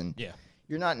divisive, and yeah.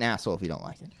 You're not an asshole if you don't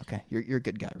like it. Okay, you're a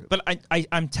good guy. Ruben. But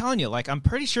I'm telling you, like, I'm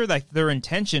pretty sure that their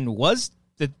intention was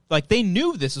that, like, they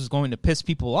knew this was going to piss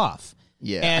people off.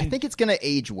 Yeah, and I think it's going to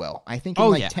age well. I think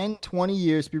in 10, 20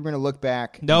 years, people are going to look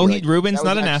back. No, like, Ruben's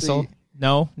not an asshole.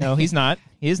 No, he's not.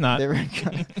 He is not. We're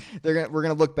going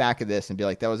to look back at this and be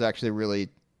like, that was actually a really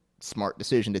smart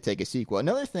decision to take a sequel.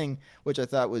 Another thing which I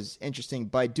thought was interesting,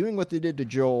 by doing what they did to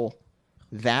Joel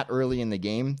that early in the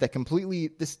game, that completely,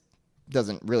 this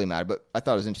doesn't really matter, but I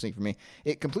thought it was interesting for me.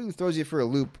 It completely throws you for a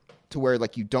loop to where,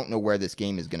 like, you don't know where this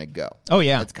game is going to go. Oh,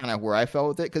 yeah. That's kind of where I felt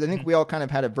with it, because I think we all kind of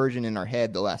had a version in our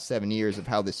head the last 7 years of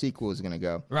how the sequel is going to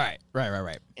go. Right.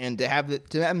 And to have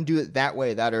them do it that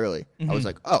way, that early, I was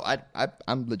like, oh,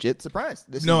 I'm legit surprised.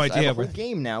 I have a whole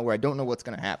game now where I don't know what's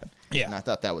going to happen. Yeah. And I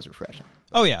thought that was refreshing.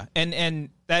 Oh, yeah. And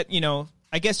that,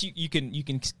 I guess you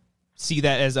can see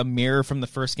that as a mirror from the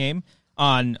first game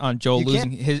on Joel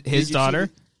losing his daughter.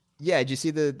 Did you see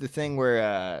the thing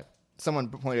where someone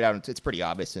pointed out, it's pretty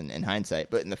obvious in hindsight,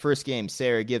 but in the first game,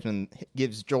 Sarah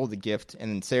gives Joel the gift,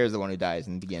 and then Sarah's the one who dies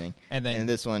in the beginning. And then in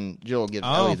this one, Joel gives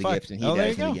Ellie the gift, and he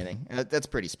dies in the beginning. That's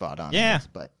pretty spot on. Yeah.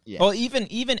 But yeah. Well,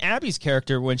 even Abby's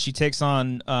character, when she takes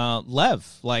on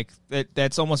Lev, like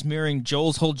that's almost mirroring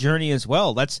Joel's whole journey as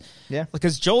well.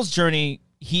 Because Joel's journey,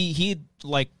 he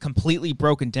like completely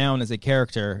broken down as a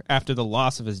character after the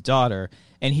loss of his daughter,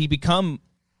 and he become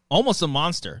almost a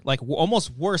monster, like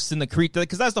almost worse than the creature,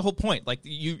 because that's the whole point. Like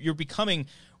you're becoming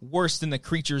worse than the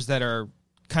creatures that are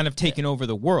kind of taking over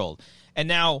the world. And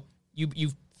now you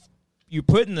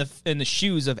put in the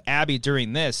shoes of Abby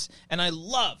during this, and I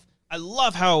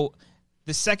love how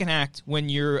the second act, when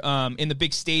you're in the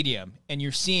big stadium and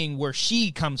you're seeing where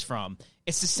she comes from,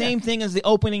 it's the same thing as the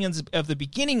opening of the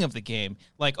beginning of the game.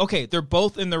 Like, okay, they're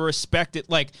both in the respected,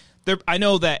 like, I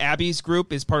know that Abby's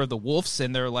group is part of the Wolves,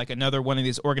 and they're like another one of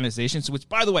these organizations, which,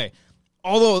 by the way,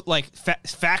 although like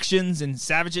factions and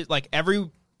savages, like every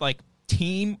like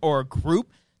team or group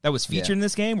that was featured in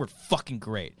this game were fucking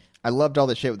great. I loved all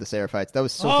the shit with the Seraphites. That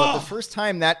was so fun. The first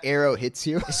time that arrow hits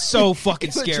you, it's so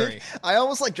fucking scary. I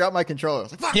almost like dropped my controller. I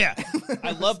was like, fuck. Yeah.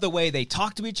 I love the way they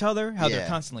talk to each other, how they're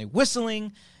constantly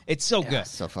whistling. It's so good.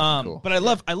 So fucking cool. But I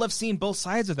love seeing both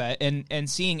sides of that, and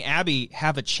seeing Abby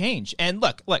have a change. And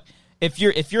look, if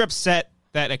you're upset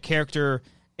that a character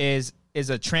is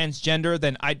a transgender,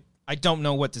 then I don't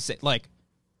know what to say. Like,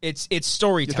 it's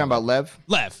storytelling. You're talking about Lev?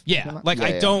 Lev, yeah. Like,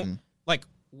 I don't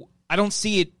I don't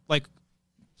see it. Like,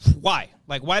 why?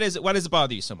 Like, why does it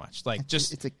bother you so much? Like,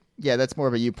 just that's more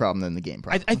of a you problem than the game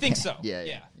problem. I think so.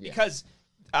 Yeah. Because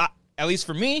at least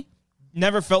for me,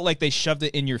 never felt like they shoved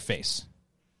it in your face.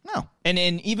 No. And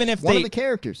even if one of the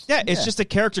characters. Yeah, it's just a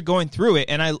character going through it,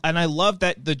 and I love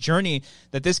that the journey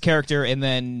that this character, and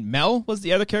then Mel was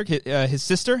the other character, his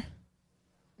sister,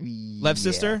 Lev's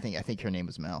sister. I think her name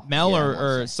was Mel.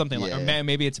 Or something like, or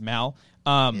maybe it's Mal.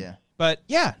 But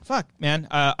yeah, fuck, man.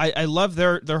 I love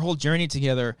their whole journey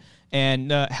together,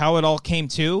 and how it all came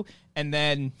to. And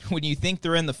then when you think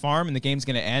they're in the farm and the game's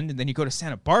going to end, and then you go to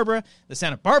Santa Barbara, the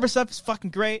Santa Barbara stuff is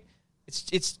fucking great.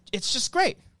 It's just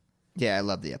great. Yeah, I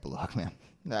love the epilogue, man.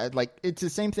 It's the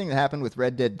same thing that happened with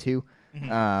Red Dead 2.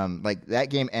 Mm-hmm. Like, that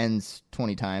game ends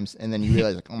 20 times, and then you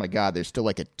realize, like, oh my god, there's still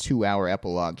like a 2-hour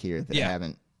epilogue here that I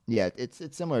haven't. Yeah, it's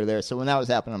similar there. So when that was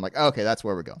happening, I'm like, oh, okay, that's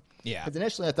where we're going. Yeah. Because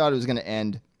initially I thought it was going to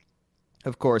end,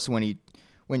 of course,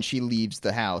 when she leaves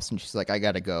the house and she's like, I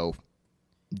got to go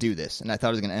do this. And I thought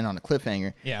it was going to end on a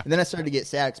cliffhanger. Yeah. And then I started to get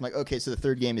sad because I'm like, okay, so the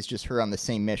third game is just her on the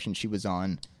same mission she was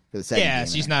on for the second game. Yeah,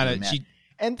 she's not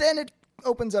And then it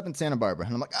opens up in Santa Barbara,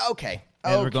 and I'm like, okay.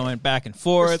 And we're going back and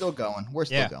forth. We're still going.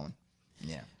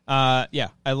 Yeah.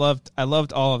 I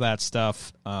loved all of that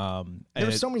stuff. There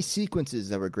were so many sequences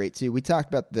that were great too. We talked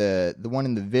about the one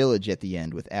in the village at the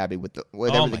end with Abby with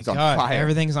everything's on fire.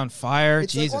 Everything's on fire.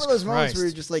 It's Jesus like one of those moments Christ. where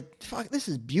you're just like, fuck, this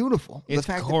is beautiful. It's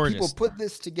the fact gorgeous. that people put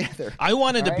this together. I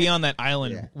wanted to be on that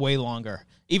island way longer.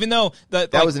 Even though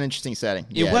that was an interesting setting.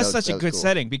 It was such a good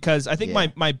setting, because I think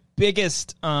my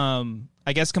biggest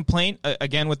I guess complaint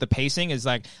again with the pacing is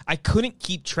like I couldn't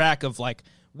keep track of like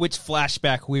which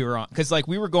flashback we were on, because like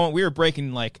we were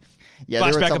breaking like there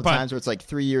were a couple times where it's like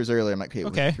 3 years earlier. I'm like,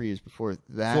 okay. 3 years before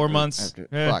that, 4 months.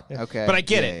 Fuck, okay, but I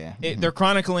get it. They're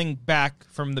chronicling back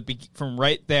from from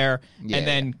right there and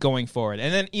then going forward,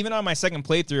 and then even on my second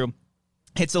playthrough,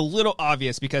 it's a little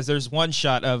obvious because there's one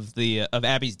shot of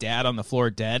Abby's dad on the floor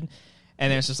dead. And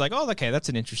then it's just like, oh, okay, that's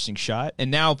an interesting shot. And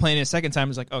now playing it a second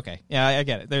time is like, okay, yeah, I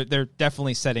get it. They're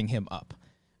definitely setting him up.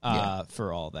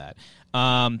 for all that.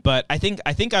 But I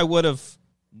think I would have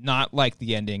not liked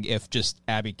the ending if just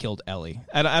Abby killed Ellie.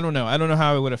 I don't know. I don't know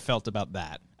how I would have felt about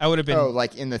that. I would have been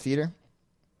like in the theater.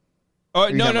 Oh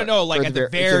no! Like at the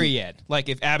very end, like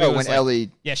if Abby was when like,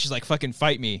 Ellie, she's like, "Fucking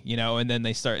fight me," and then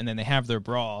they have their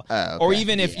brawl, okay. or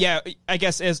even if, I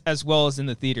guess as well as in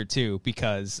the theater too,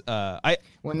 because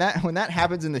when that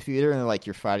happens in the theater and they're like,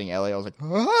 you're fighting Ellie, I was like,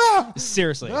 ah!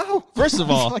 Seriously, no! First of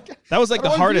all, that was like the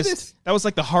hardest. That was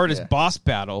like the hardest Yeah. boss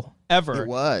battle ever. It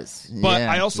was, but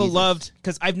yeah, I also Jesus. loved,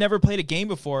 because I've never played a game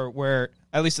before where,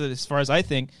 at least as far as I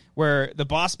think, where the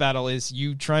boss battle is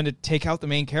you trying to take out the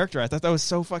main character. I thought that was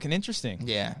so fucking interesting.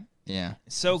 Yeah.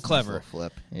 So It's a clever. nice little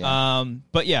flip. Yeah.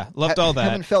 But yeah, loved all that.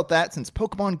 Haven't felt that since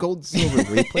Pokemon Gold and Silver,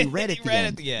 where you play red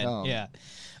at the end. Oh. Yeah.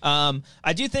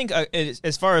 I do think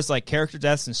as far as like character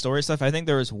deaths and story stuff, I think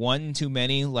there was one too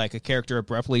many. Like a character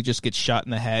abruptly just gets shot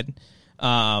in the head,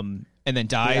 and then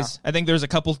dies. I think there's a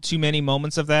couple too many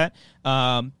moments of that.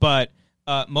 But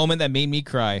moment that made me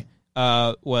cry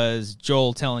was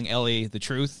Joel telling Ellie the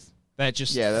truth. That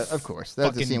just of course,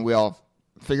 that's the scene we all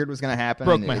figured was going to happen.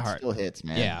 Broke and my it heart. Still hits,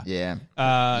 man. Yeah.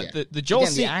 The Again, Joel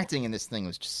scene, the acting in this thing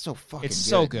was just so fucking. it's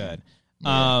so good.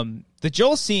 The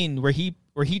Joel scene where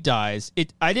he dies,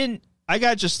 I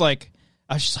was just like,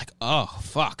 oh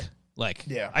fuck, like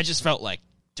I just felt like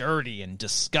dirty and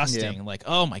disgusting. Yeah. Like,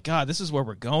 oh my god, this is where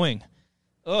we're going.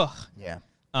 Ugh. Yeah.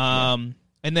 And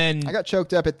then I got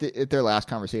choked up at their last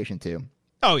conversation too.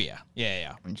 oh yeah.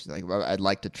 And she's like, well, I'd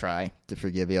like to try to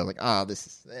forgive you. I was like, oh, this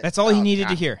is it. That's all he needed to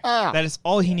God. hear. Ah. That is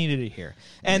all he needed to hear.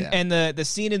 And the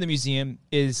scene in the museum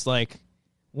is like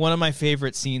one of my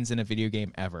favorite scenes in a video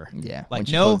game ever. Yeah. Like when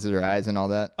she closes her eyes and all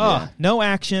that. No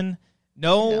action,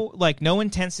 no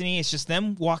intensity. It's just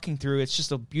them walking through. It's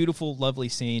just a beautiful, lovely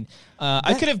scene.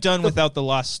 I could have done without the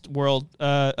Lost World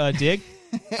dig.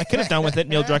 I could have done with it,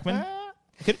 Neil Druckmann.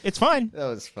 It's fine. That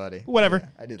was funny. Whatever.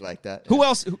 Yeah, I did like that. Who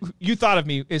else? You thought of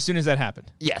me as soon as that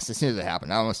happened. Yes, as soon as it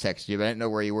happened. I almost texted you, but I didn't know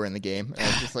where you were in the game. And I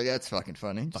was just like, that's fucking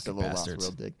funny. Just Fucking a little bastards.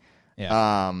 Lost World dig.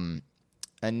 Yeah.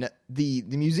 And the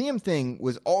museum thing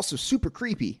was also super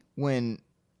creepy when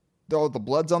all the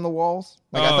blood's on the walls.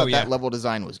 Like I thought that level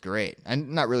design was great.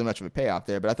 And not really much of a payoff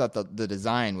there, but I thought the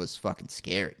design was fucking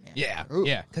scary, man. Yeah, Ooh.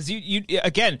 yeah. Because you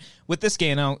again with this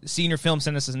game, Senior Film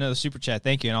sent us another super chat.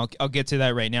 Thank you, and I'll get to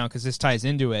that right now because this ties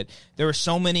into it. There were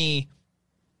so many,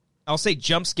 I'll say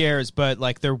jump scares, but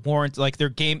like there weren't like their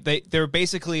game. They're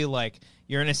basically like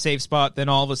you're in a safe spot, then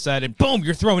all of a sudden, boom,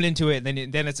 you're thrown into it,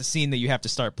 and then it's a scene that you have to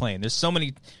start playing. There's so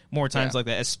many more times like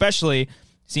that, especially.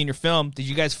 Senior Film, did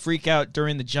you guys freak out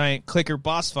during the giant clicker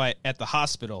boss fight at the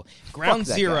hospital? Ground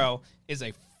Zero is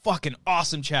a fucking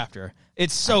awesome chapter.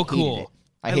 It's so cool.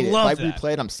 I hate love it. If I that.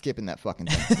 replay it, I'm skipping that fucking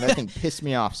thing. That thing pissed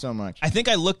me off so much. I think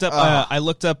I looked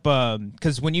up.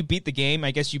 Because when you beat the game,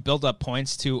 I guess you build up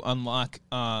points to unlock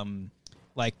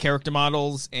like character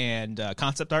models and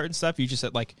concept art and stuff. You just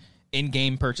had like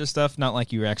in-game purchase stuff, not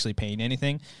like you were actually paying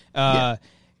anything.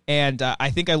 And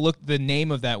I think I looked. The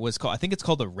name of that was called. I think it's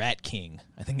called the Rat King.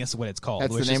 I think that's what it's called.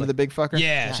 That's the name of the big fucker.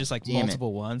 Yeah, it's just like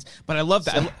multiple ones. But I love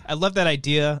that. I love that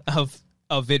idea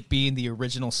of it being the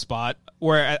original spot.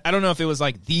 Where I don't know if it was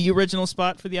like the original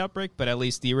spot for the outbreak, but at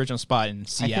least the original spot in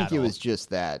Seattle. I think it was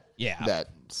just that. Yeah. That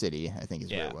city. I think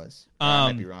is where it was. I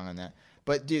might be wrong on that.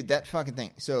 But dude, that fucking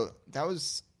thing. So that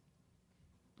was.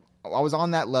 I was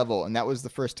on that level, and that was the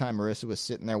first time Marissa was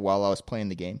sitting there while I was playing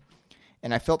the game.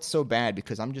 And I felt so bad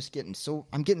because I'm getting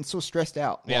so stressed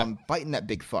out while I'm biting that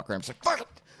big fucker. I'm just like, fuck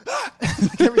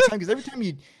it. every time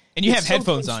you... And you have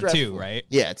headphones on too, right?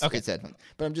 Yeah, it's headphones.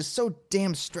 But I'm just so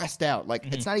damn stressed out.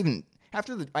 Like, it's not even...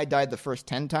 After I died the first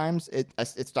 10 times, it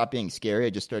stopped being scary. I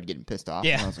just started getting pissed off.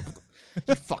 Yeah. And I was like,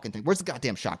 you fucking thing. Where's the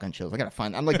goddamn shotgun shells? I gotta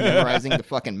find... I'm like memorizing the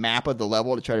fucking map of the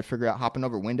level to try to figure out hopping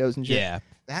over windows and shit. Yeah.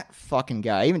 That fucking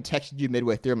guy. I even texted you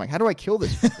midway through. I'm like, how do I kill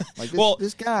this? Like,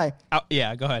 this guy...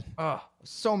 yeah, go ahead.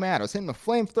 So mad. I was hitting the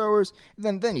flamethrowers,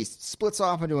 and then he splits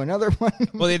off into another one.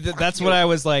 Well, that's what I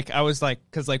was like,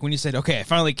 because like when you said, okay, I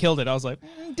finally killed it, I was like,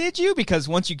 did you? Because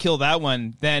once you kill that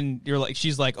one, then you're like,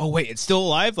 she's like, oh wait, it's still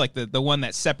alive? Like the one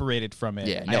that separated from it.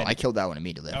 Yeah, no, I killed that one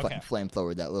immediately. I fucking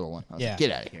flamethrowered that little one. I was like,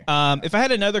 get out of here. If I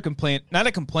had another complaint, not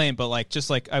a complaint, but like just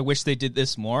like I wish they did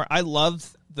this more. I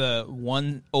love the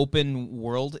one open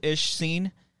world-ish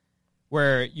scene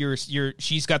where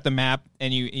she's got the map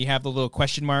and you have the little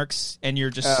question marks and you're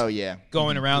just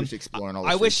going around. Just exploring all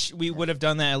I wish we would have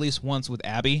done that at least once with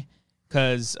Abby,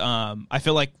 because I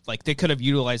feel like they could have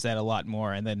utilized that a lot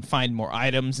more and then find more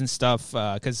items and stuff.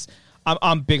 Because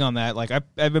I'm big on that. Like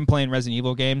I've been playing Resident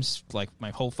Evil games like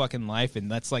my whole fucking life,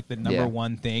 and that's like the number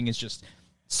one thing is just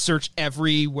search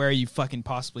everywhere you fucking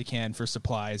possibly can for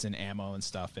supplies and ammo and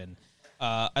stuff, and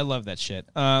I love that shit.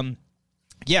 This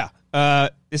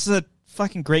is a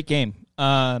fucking great game.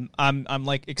 I'm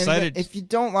like excited. If you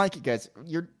don't like it, guys,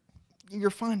 you're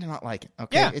fine to not like it.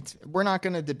 Okay, Yeah. We're not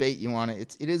going to debate you on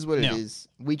it. It is what it is.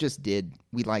 We just did.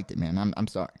 We liked it, man. I'm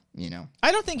sorry. You know.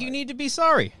 I don't think you need to be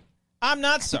sorry. I'm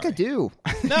not sorry. I think I do.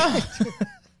 No.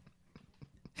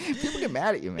 People get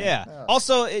mad at you, man. Yeah. Oh.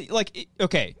 Also,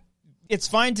 okay, it's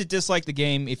fine to dislike the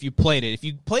game if you played it. If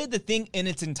you played the thing in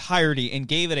its entirety and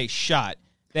gave it a shot,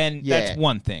 then that's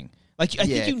one thing. Like, I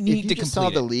think you need to just complete saw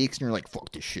the it. leaks and you're like,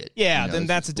 fuck this shit. Yeah, You know, then this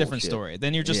that's is a different bullshit. story.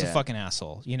 Then you're just a fucking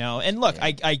asshole, you know? And look,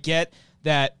 I get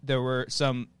that there were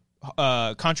some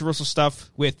controversial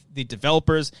stuff with the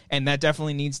developers, and that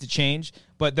definitely needs to change.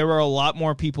 But there were a lot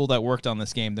more people that worked on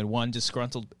this game than one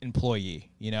disgruntled employee,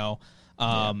 you know?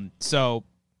 So,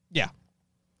 yeah,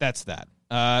 that's that.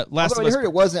 Last Although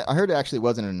of Us. I heard it actually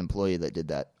wasn't an employee that did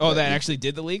that. Oh, that actually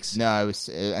did the leaks? No, it was.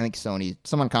 I think Sony.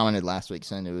 Someone commented last week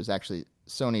saying it was actually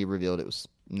Sony revealed it was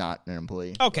not an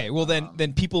employee. Okay, well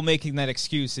then people making that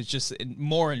excuse is just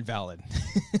more invalid.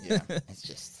 Yeah, it's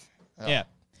just. Yeah.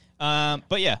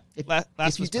 But yeah,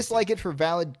 If you dislike it for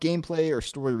valid gameplay or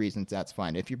story reasons, that's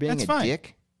fine. If you're being That's a fine.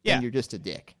 dick, Yeah. then you're just a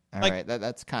dick. All Like- right,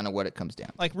 that's kind of what it comes down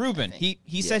to. Like Ruben, he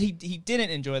said he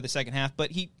didn't enjoy the second half,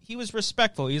 but he was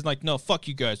respectful. He's like, no, fuck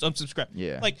you guys, unsubscribe.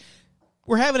 Yeah. Like,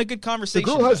 we're having a good conversation.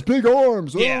 The girl has big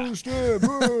arms. Yeah. I don't understand.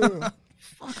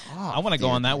 Fuck off. I want to go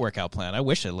on that workout plan. I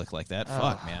wish it looked like that.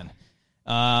 Fuck, man.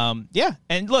 Yeah,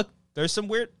 and look, there's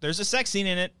a sex scene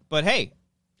in it, but hey,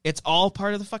 it's all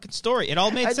part of the fucking story. It all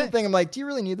made I sense. did think, I'm like, do you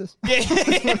really need this?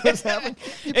 Yeah. What's happening?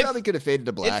 You probably could have faded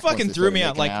to black. It fucking once they threw me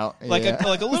started out, making like Yeah.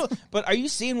 a little. But are you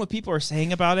seeing what people are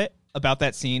saying about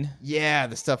that scene? Yeah,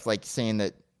 the stuff like saying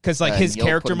that Because like his Neil put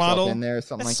character himself model in there or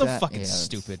something that's like so that. fucking Yeah, that's-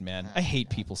 stupid, man. I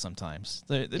hate people sometimes.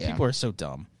 The Yeah. people are so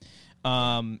dumb,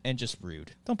 and just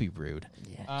rude. Don't be rude.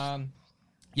 Yeah.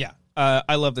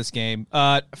 I love this game.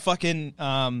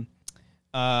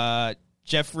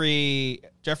 Jeffrey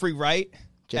Wright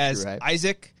as Wright.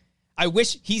 Isaac. I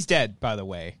wish he's dead. By the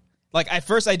way, like at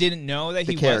first I didn't know that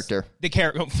he character. was the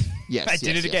character. Yes, I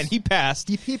did yes, it again. yes. He passed.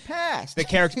 He passed. The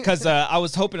character because I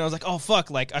was hoping, I was like, oh fuck,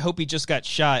 like I hope he just got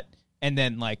shot and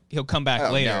then like he'll come back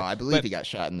Oh, later. no, I believe But he got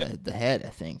shot in the head, I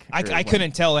think. I Or when-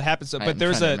 couldn't tell what happened. So, I'm but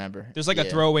there's trying to remember. there's like a Yeah.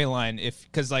 throwaway line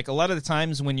because like a lot of the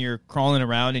times when you're crawling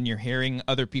around and you're hearing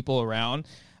other people around,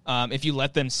 if you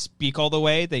let them speak all the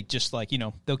way, they just like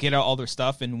they'll get out all their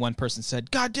stuff and one person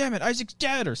said, "God damn it, Isaac's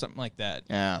dead" or something like that.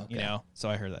 Oh, okay. So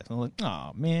I heard that. I'm like,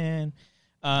 oh man.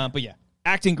 But yeah,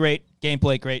 acting great,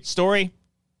 gameplay great, story.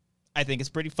 I think it's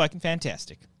pretty fucking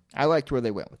fantastic. I liked where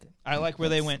they went with it. I like where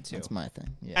they went to. That's my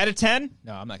thing. Yeah. Out of 10?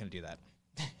 No, I'm not going to do that.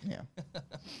 Yeah.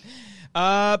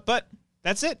 But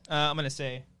that's it. I'm going to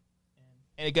say.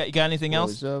 You got anything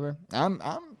else? Spoilers over. I'm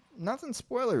nothing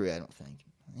spoilery, I don't think.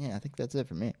 Yeah, I think that's it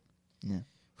for me. Yeah.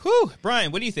 Whew.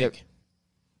 Brian, what do you think?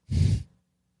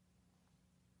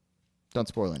 Don't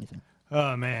spoil anything.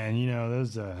 Oh man,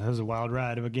 that was a wild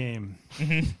ride of a game.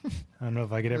 I don't know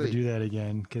if I could ever do that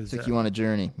again because Took you on a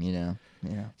journey, Yeah.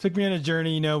 took me on a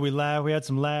journy. We laughed, we had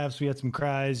some laughs, we had some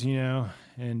cries,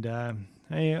 and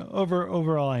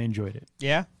overall I enjoyed it.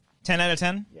 Yeah? 10 out of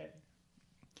 10?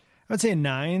 I would say a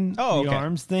 9. Oh, the okay.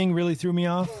 arms thing really threw me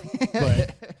off,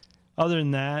 but other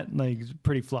than that, like it's a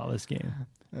pretty flawless game.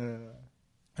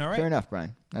 All right. Fair enough,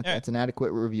 Brian. That's an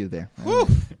adequate review there. Whew.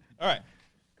 All right.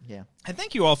 Yeah. And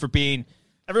thank you all for being.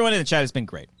 Everyone in the chat has been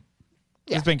great.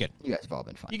 Yeah. It's been good. You guys have all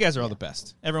been fine. You guys are all the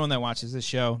best. Everyone that watches this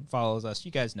show, follows us,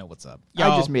 you guys know what's up. I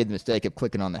Y'all- just made the mistake of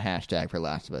clicking on the hashtag for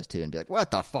Last of Us 2 and be like, what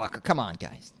the fuck? Come on,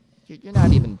 guys. You're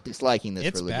not even disliking this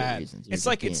It's for legit bad. reasons. You're It's just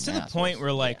like being it's to the assholes. point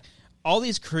where like all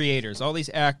these creators, all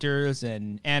these actors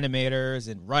and animators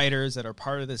and writers that are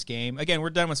part of this game. Again,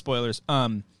 we're done with spoilers.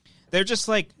 They're just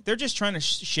trying to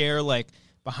share like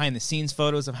behind the scenes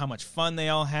photos of how much fun they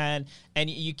all had, and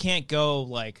you can't go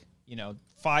like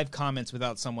 5 comments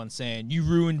without someone saying you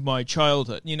ruined my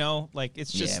childhood. Like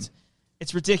it's just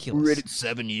it's ridiculous. We waited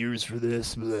 7 years for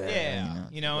this. Blah, Yeah,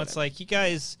 it's like you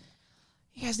guys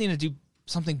need to do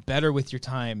something better with your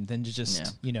time than to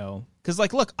just because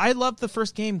like look, I loved the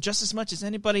first game just as much as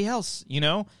anybody else,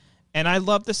 and I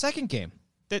loved the second game.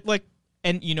 That like,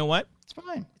 and you know what? It's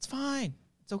fine. It's fine.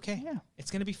 It's okay. Yeah.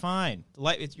 It's gonna be fine.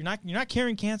 You're not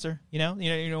carrying cancer.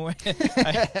 I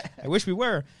wish we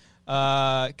were.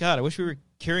 God, I wish we were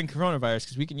curing coronavirus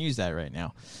because we can use that right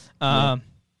now. I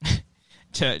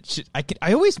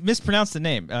always mispronounce the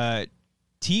name.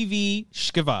 TV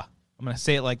Shkiva. I'm gonna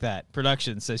say it like that.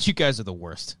 Production says you guys are the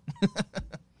worst.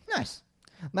 Nice.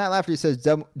 Matt Lafferty says,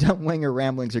 dumb Wanger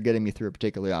ramblings are getting me through a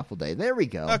particularly awful day. There we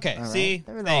go. Okay, All see?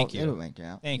 right. Thank you. It'll make it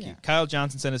out. Thank you. Kyle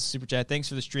Johnson sent us a super chat. Thanks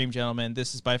for the stream, gentlemen.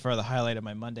 This is by far the highlight of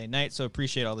my Monday night, so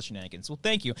appreciate all the shenanigans. Well,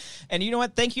 thank you. And you know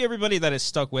what? Thank you, everybody that has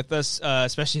stuck with us,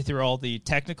 especially through all the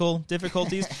technical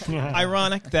difficulties.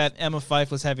 Ironic that Emma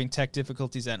Fife was having tech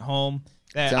difficulties at home.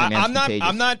 I'm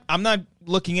not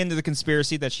looking into the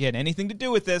conspiracy that she had anything to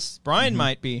do with this. Brian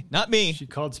might be, not me. She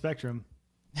called Spectrum.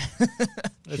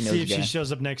 Let's see if she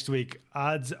shows up next week.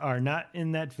 Odds are not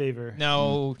in that favor.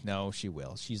 No, she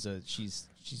will. She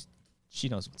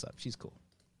knows what's up. She's cool.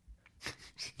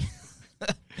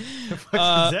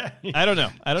 I don't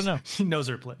know. She knows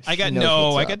her place. I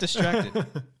got distracted.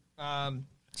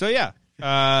 So yeah.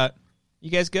 You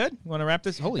guys good? You want to wrap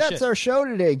this? Holy shit. That's our show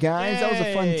today, guys. Yay. That was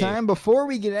a fun time. Before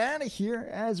we get out of here,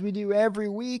 as we do every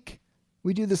week,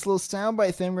 we do this little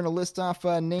soundbite thing. We're going to list off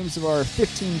names of our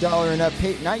 $15 and up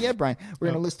patrons. Not yet, Brian. We're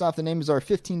going to list off the names of our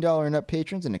 $15 and up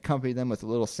patrons and accompany them with a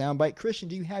little soundbite. Christian,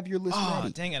 do you have your list ready? Oh,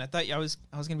 dang it. I thought I was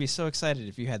going to be so excited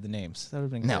if you had the names. That would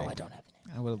have been great. No, I don't have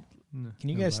the names. Can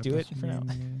you guys do it for now?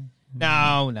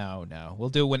 No. We'll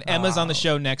do it when Emma's on the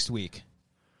show next week.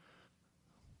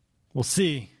 We'll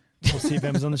see. We'll see if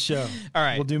Emma's on the show. All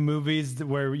right. We'll do movies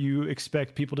where you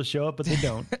expect people to show up, but they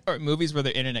don't. Or movies where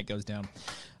their internet goes down.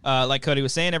 Like Cody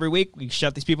was saying, every week we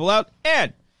shut these people out,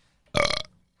 and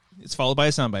it's followed by a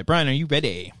soundbite. Brian, are you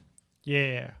ready?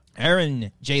 Yeah.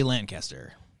 Aaron J.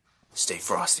 Lancaster. Stay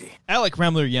frosty. Alec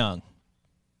Remler Young.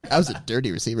 That was a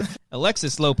dirty receiver.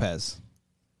 Alexis Lopez.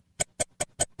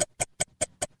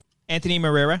 Anthony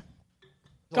Marrera.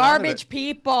 Garbage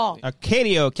people.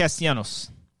 Arcadio Castellanos.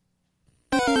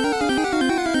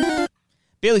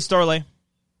 Bailey Storley.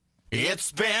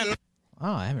 It's been...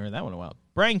 Oh, I haven't heard that one in a while.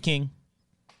 Brian King.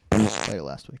 Played it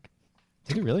last week.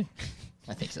 Did he really?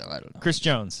 I think so. I don't know. Chris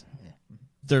Jones. Yeah.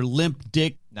 Their limp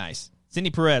dick. Nice. Cindy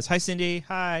Perez. Hi, Cindy.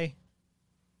 Hi.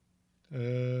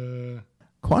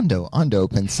 Cuando ando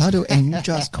pensado en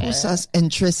muchas cosas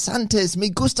interesantes, me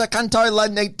gusta cantar la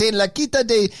quita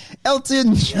de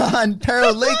Elton John,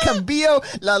 pero le cambio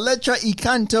la letra y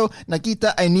canto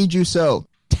Nakita, I Need You So.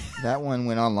 That one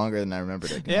went on longer than I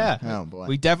remembered it. Yeah. Oh, boy.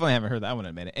 We definitely haven't heard that one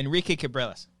in a minute. Enrique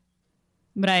Cabrelas.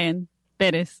 Brian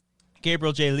Perez.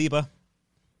 Gabriel J. Liba.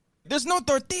 There's no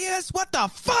tortillas? What the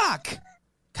fuck?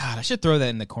 God, I should throw that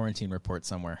in the quarantine report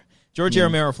somewhere. George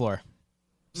Romero Floor.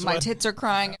 My tits are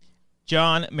crying.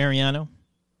 John Mariano.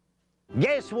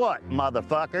 Guess what,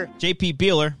 motherfucker? JP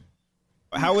Beeler.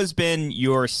 How has been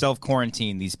your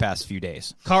self-quarantine these past few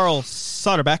days? Carl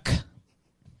Soderbeck.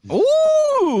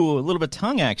 Ooh, a little bit of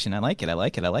tongue action. I like it.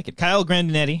 Kyle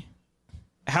Grandinetti.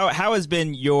 How has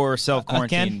been your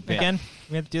self-quarantine? Again?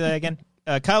 We have to do that again.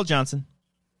 Kyle Johnson.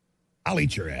 I'll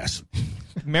eat your ass.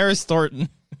 Maris Thornton.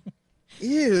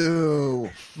 Ew.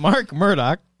 Mark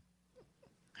Murdoch.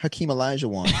 Hakeem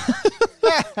Olajuwon.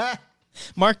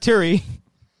 Mark Turi.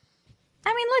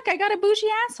 I mean, look, I got a bougie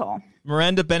asshole.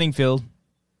 Miranda Benningfield.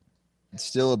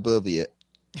 Still above it.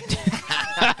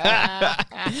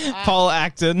 Paul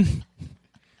Acton.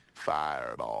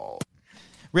 Fireball.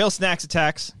 Real Snacks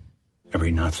Attacks.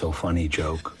 Every not so funny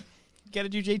joke. Gotta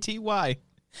do JT. Why?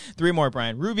 3 more,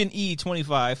 Brian. Ruben E.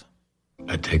 25.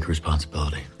 I take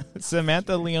responsibility.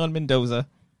 Samantha Leon Mendoza.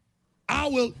 I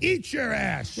will eat your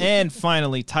ass. And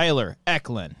finally, Tyler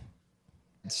Eklund.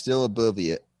 Still above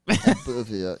it.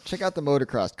 Check out the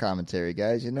motocross commentary,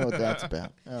 guys. You know what that's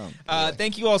about. Oh,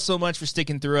 thank you all so much for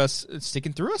sticking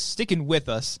with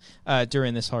us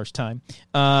during this harsh time.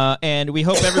 And we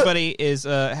hope everybody is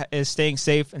staying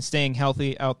safe and staying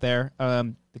healthy out there.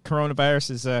 The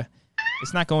coronavirus is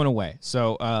it's not going away.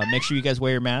 So make sure you guys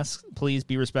wear your masks. Please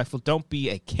be respectful. Don't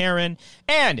be a Karen.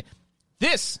 And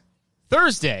this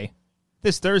Thursday,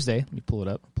 let me pull it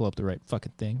up. Pull up the right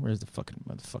fucking thing. Where's the fucking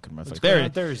motherfucker? There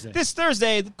it is. This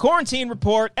Thursday, the Quarantine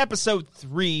Report, Episode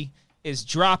 3, is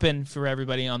dropping for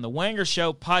everybody on the Wanger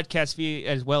Show podcast feed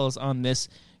as well as on this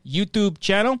YouTube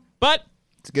channel. But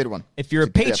it's a good one. If you're a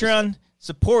Patreon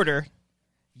supporter,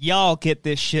 y'all get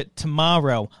this shit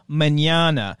tomorrow,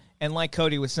 mañana. And like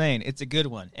Cody was saying, it's a good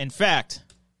one. In fact,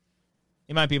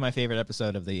 it might be my favorite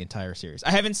episode of the entire series. I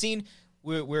haven't seen...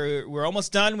 We're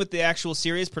almost done with the actual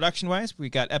series production-wise.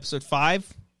 We got episode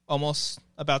 5 almost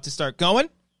about to start going.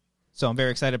 So I'm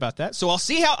very excited about that. So I'll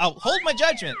hold my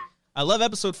judgment. I love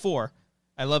episode 4.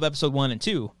 I love episode 1 and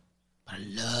 2. But I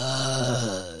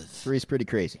love 3 is pretty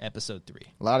crazy. Episode 3.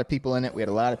 A lot of people in it. We had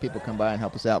a lot of people come by and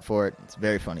help us out for it. It's a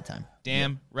very funny time.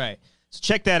 Damn right. So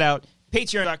check that out.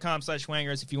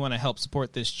 Patreon.com/Wangers if you want to help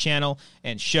support this channel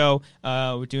and show.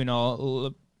 We're doing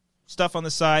all stuff on the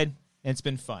side. And it's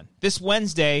been fun. This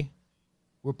Wednesday,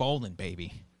 we're bowling,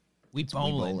 baby. We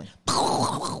bowling.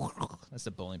 That's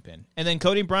the bowling pin. And then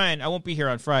Cody and Brian, I won't be here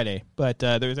on Friday, but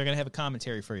they're going to have a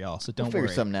commentary for y'all, so don't We'll figure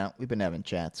worry. something out. We've been having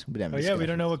chats. We've been having Oh yeah, we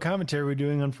don't know what commentary we're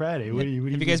doing on Friday. What do you,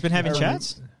 Have you guys been having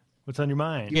chats? What's on your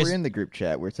mind? You were in the group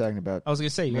chat. We're talking about. I was going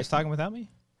to say, you guys talking without me?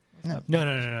 No.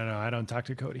 I don't talk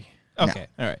to Cody. Okay,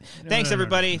 all right. Thanks,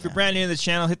 everybody. If you're brand new to the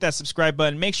channel, hit that subscribe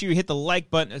button. Make sure you hit the like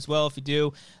button as well if you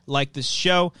do like this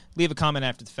show. Leave a comment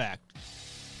after the fact.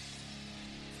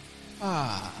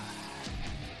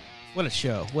 What a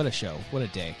show. What a show. What a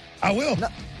day. I will.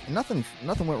 Nothing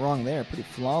went wrong there. Pretty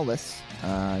flawless.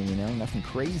 Nothing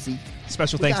crazy.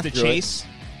 Special We thanks got to through it. Chase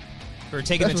for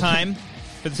taking the time.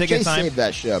 Chase saved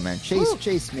that show, man.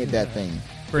 Chase made that thing.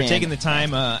 For taking the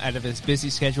time out of his busy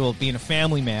schedule of being a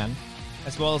family man,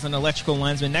 as well as an electrical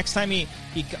linesman. Next time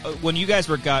when you guys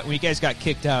got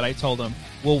kicked out, I told him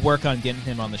we'll work on getting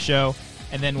him on the show,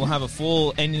 and then we'll have a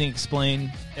full ending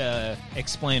explainer,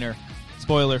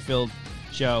 spoiler-filled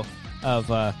show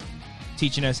of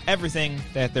teaching us everything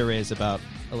that there is about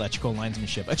electrical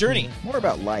linesmanship. A journey. More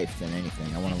about life than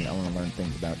anything. I want to learn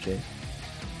things about Chase.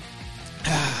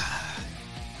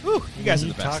 Whew, you guys are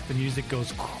When the best. talk, the music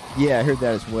goes. Yeah, I heard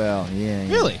that as well. Yeah.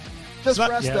 Really? Just But-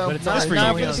 for us, Yeah, though. but it's Not only not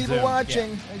on for the Zoom. people watching.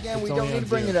 Yeah. Again, It's we only don't need on to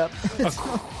bring Zoom. it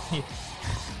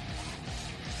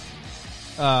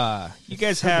up. You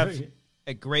guys have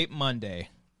a great Monday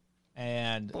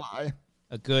and Bye.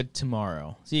 a good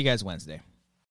tomorrow. See you guys Wednesday.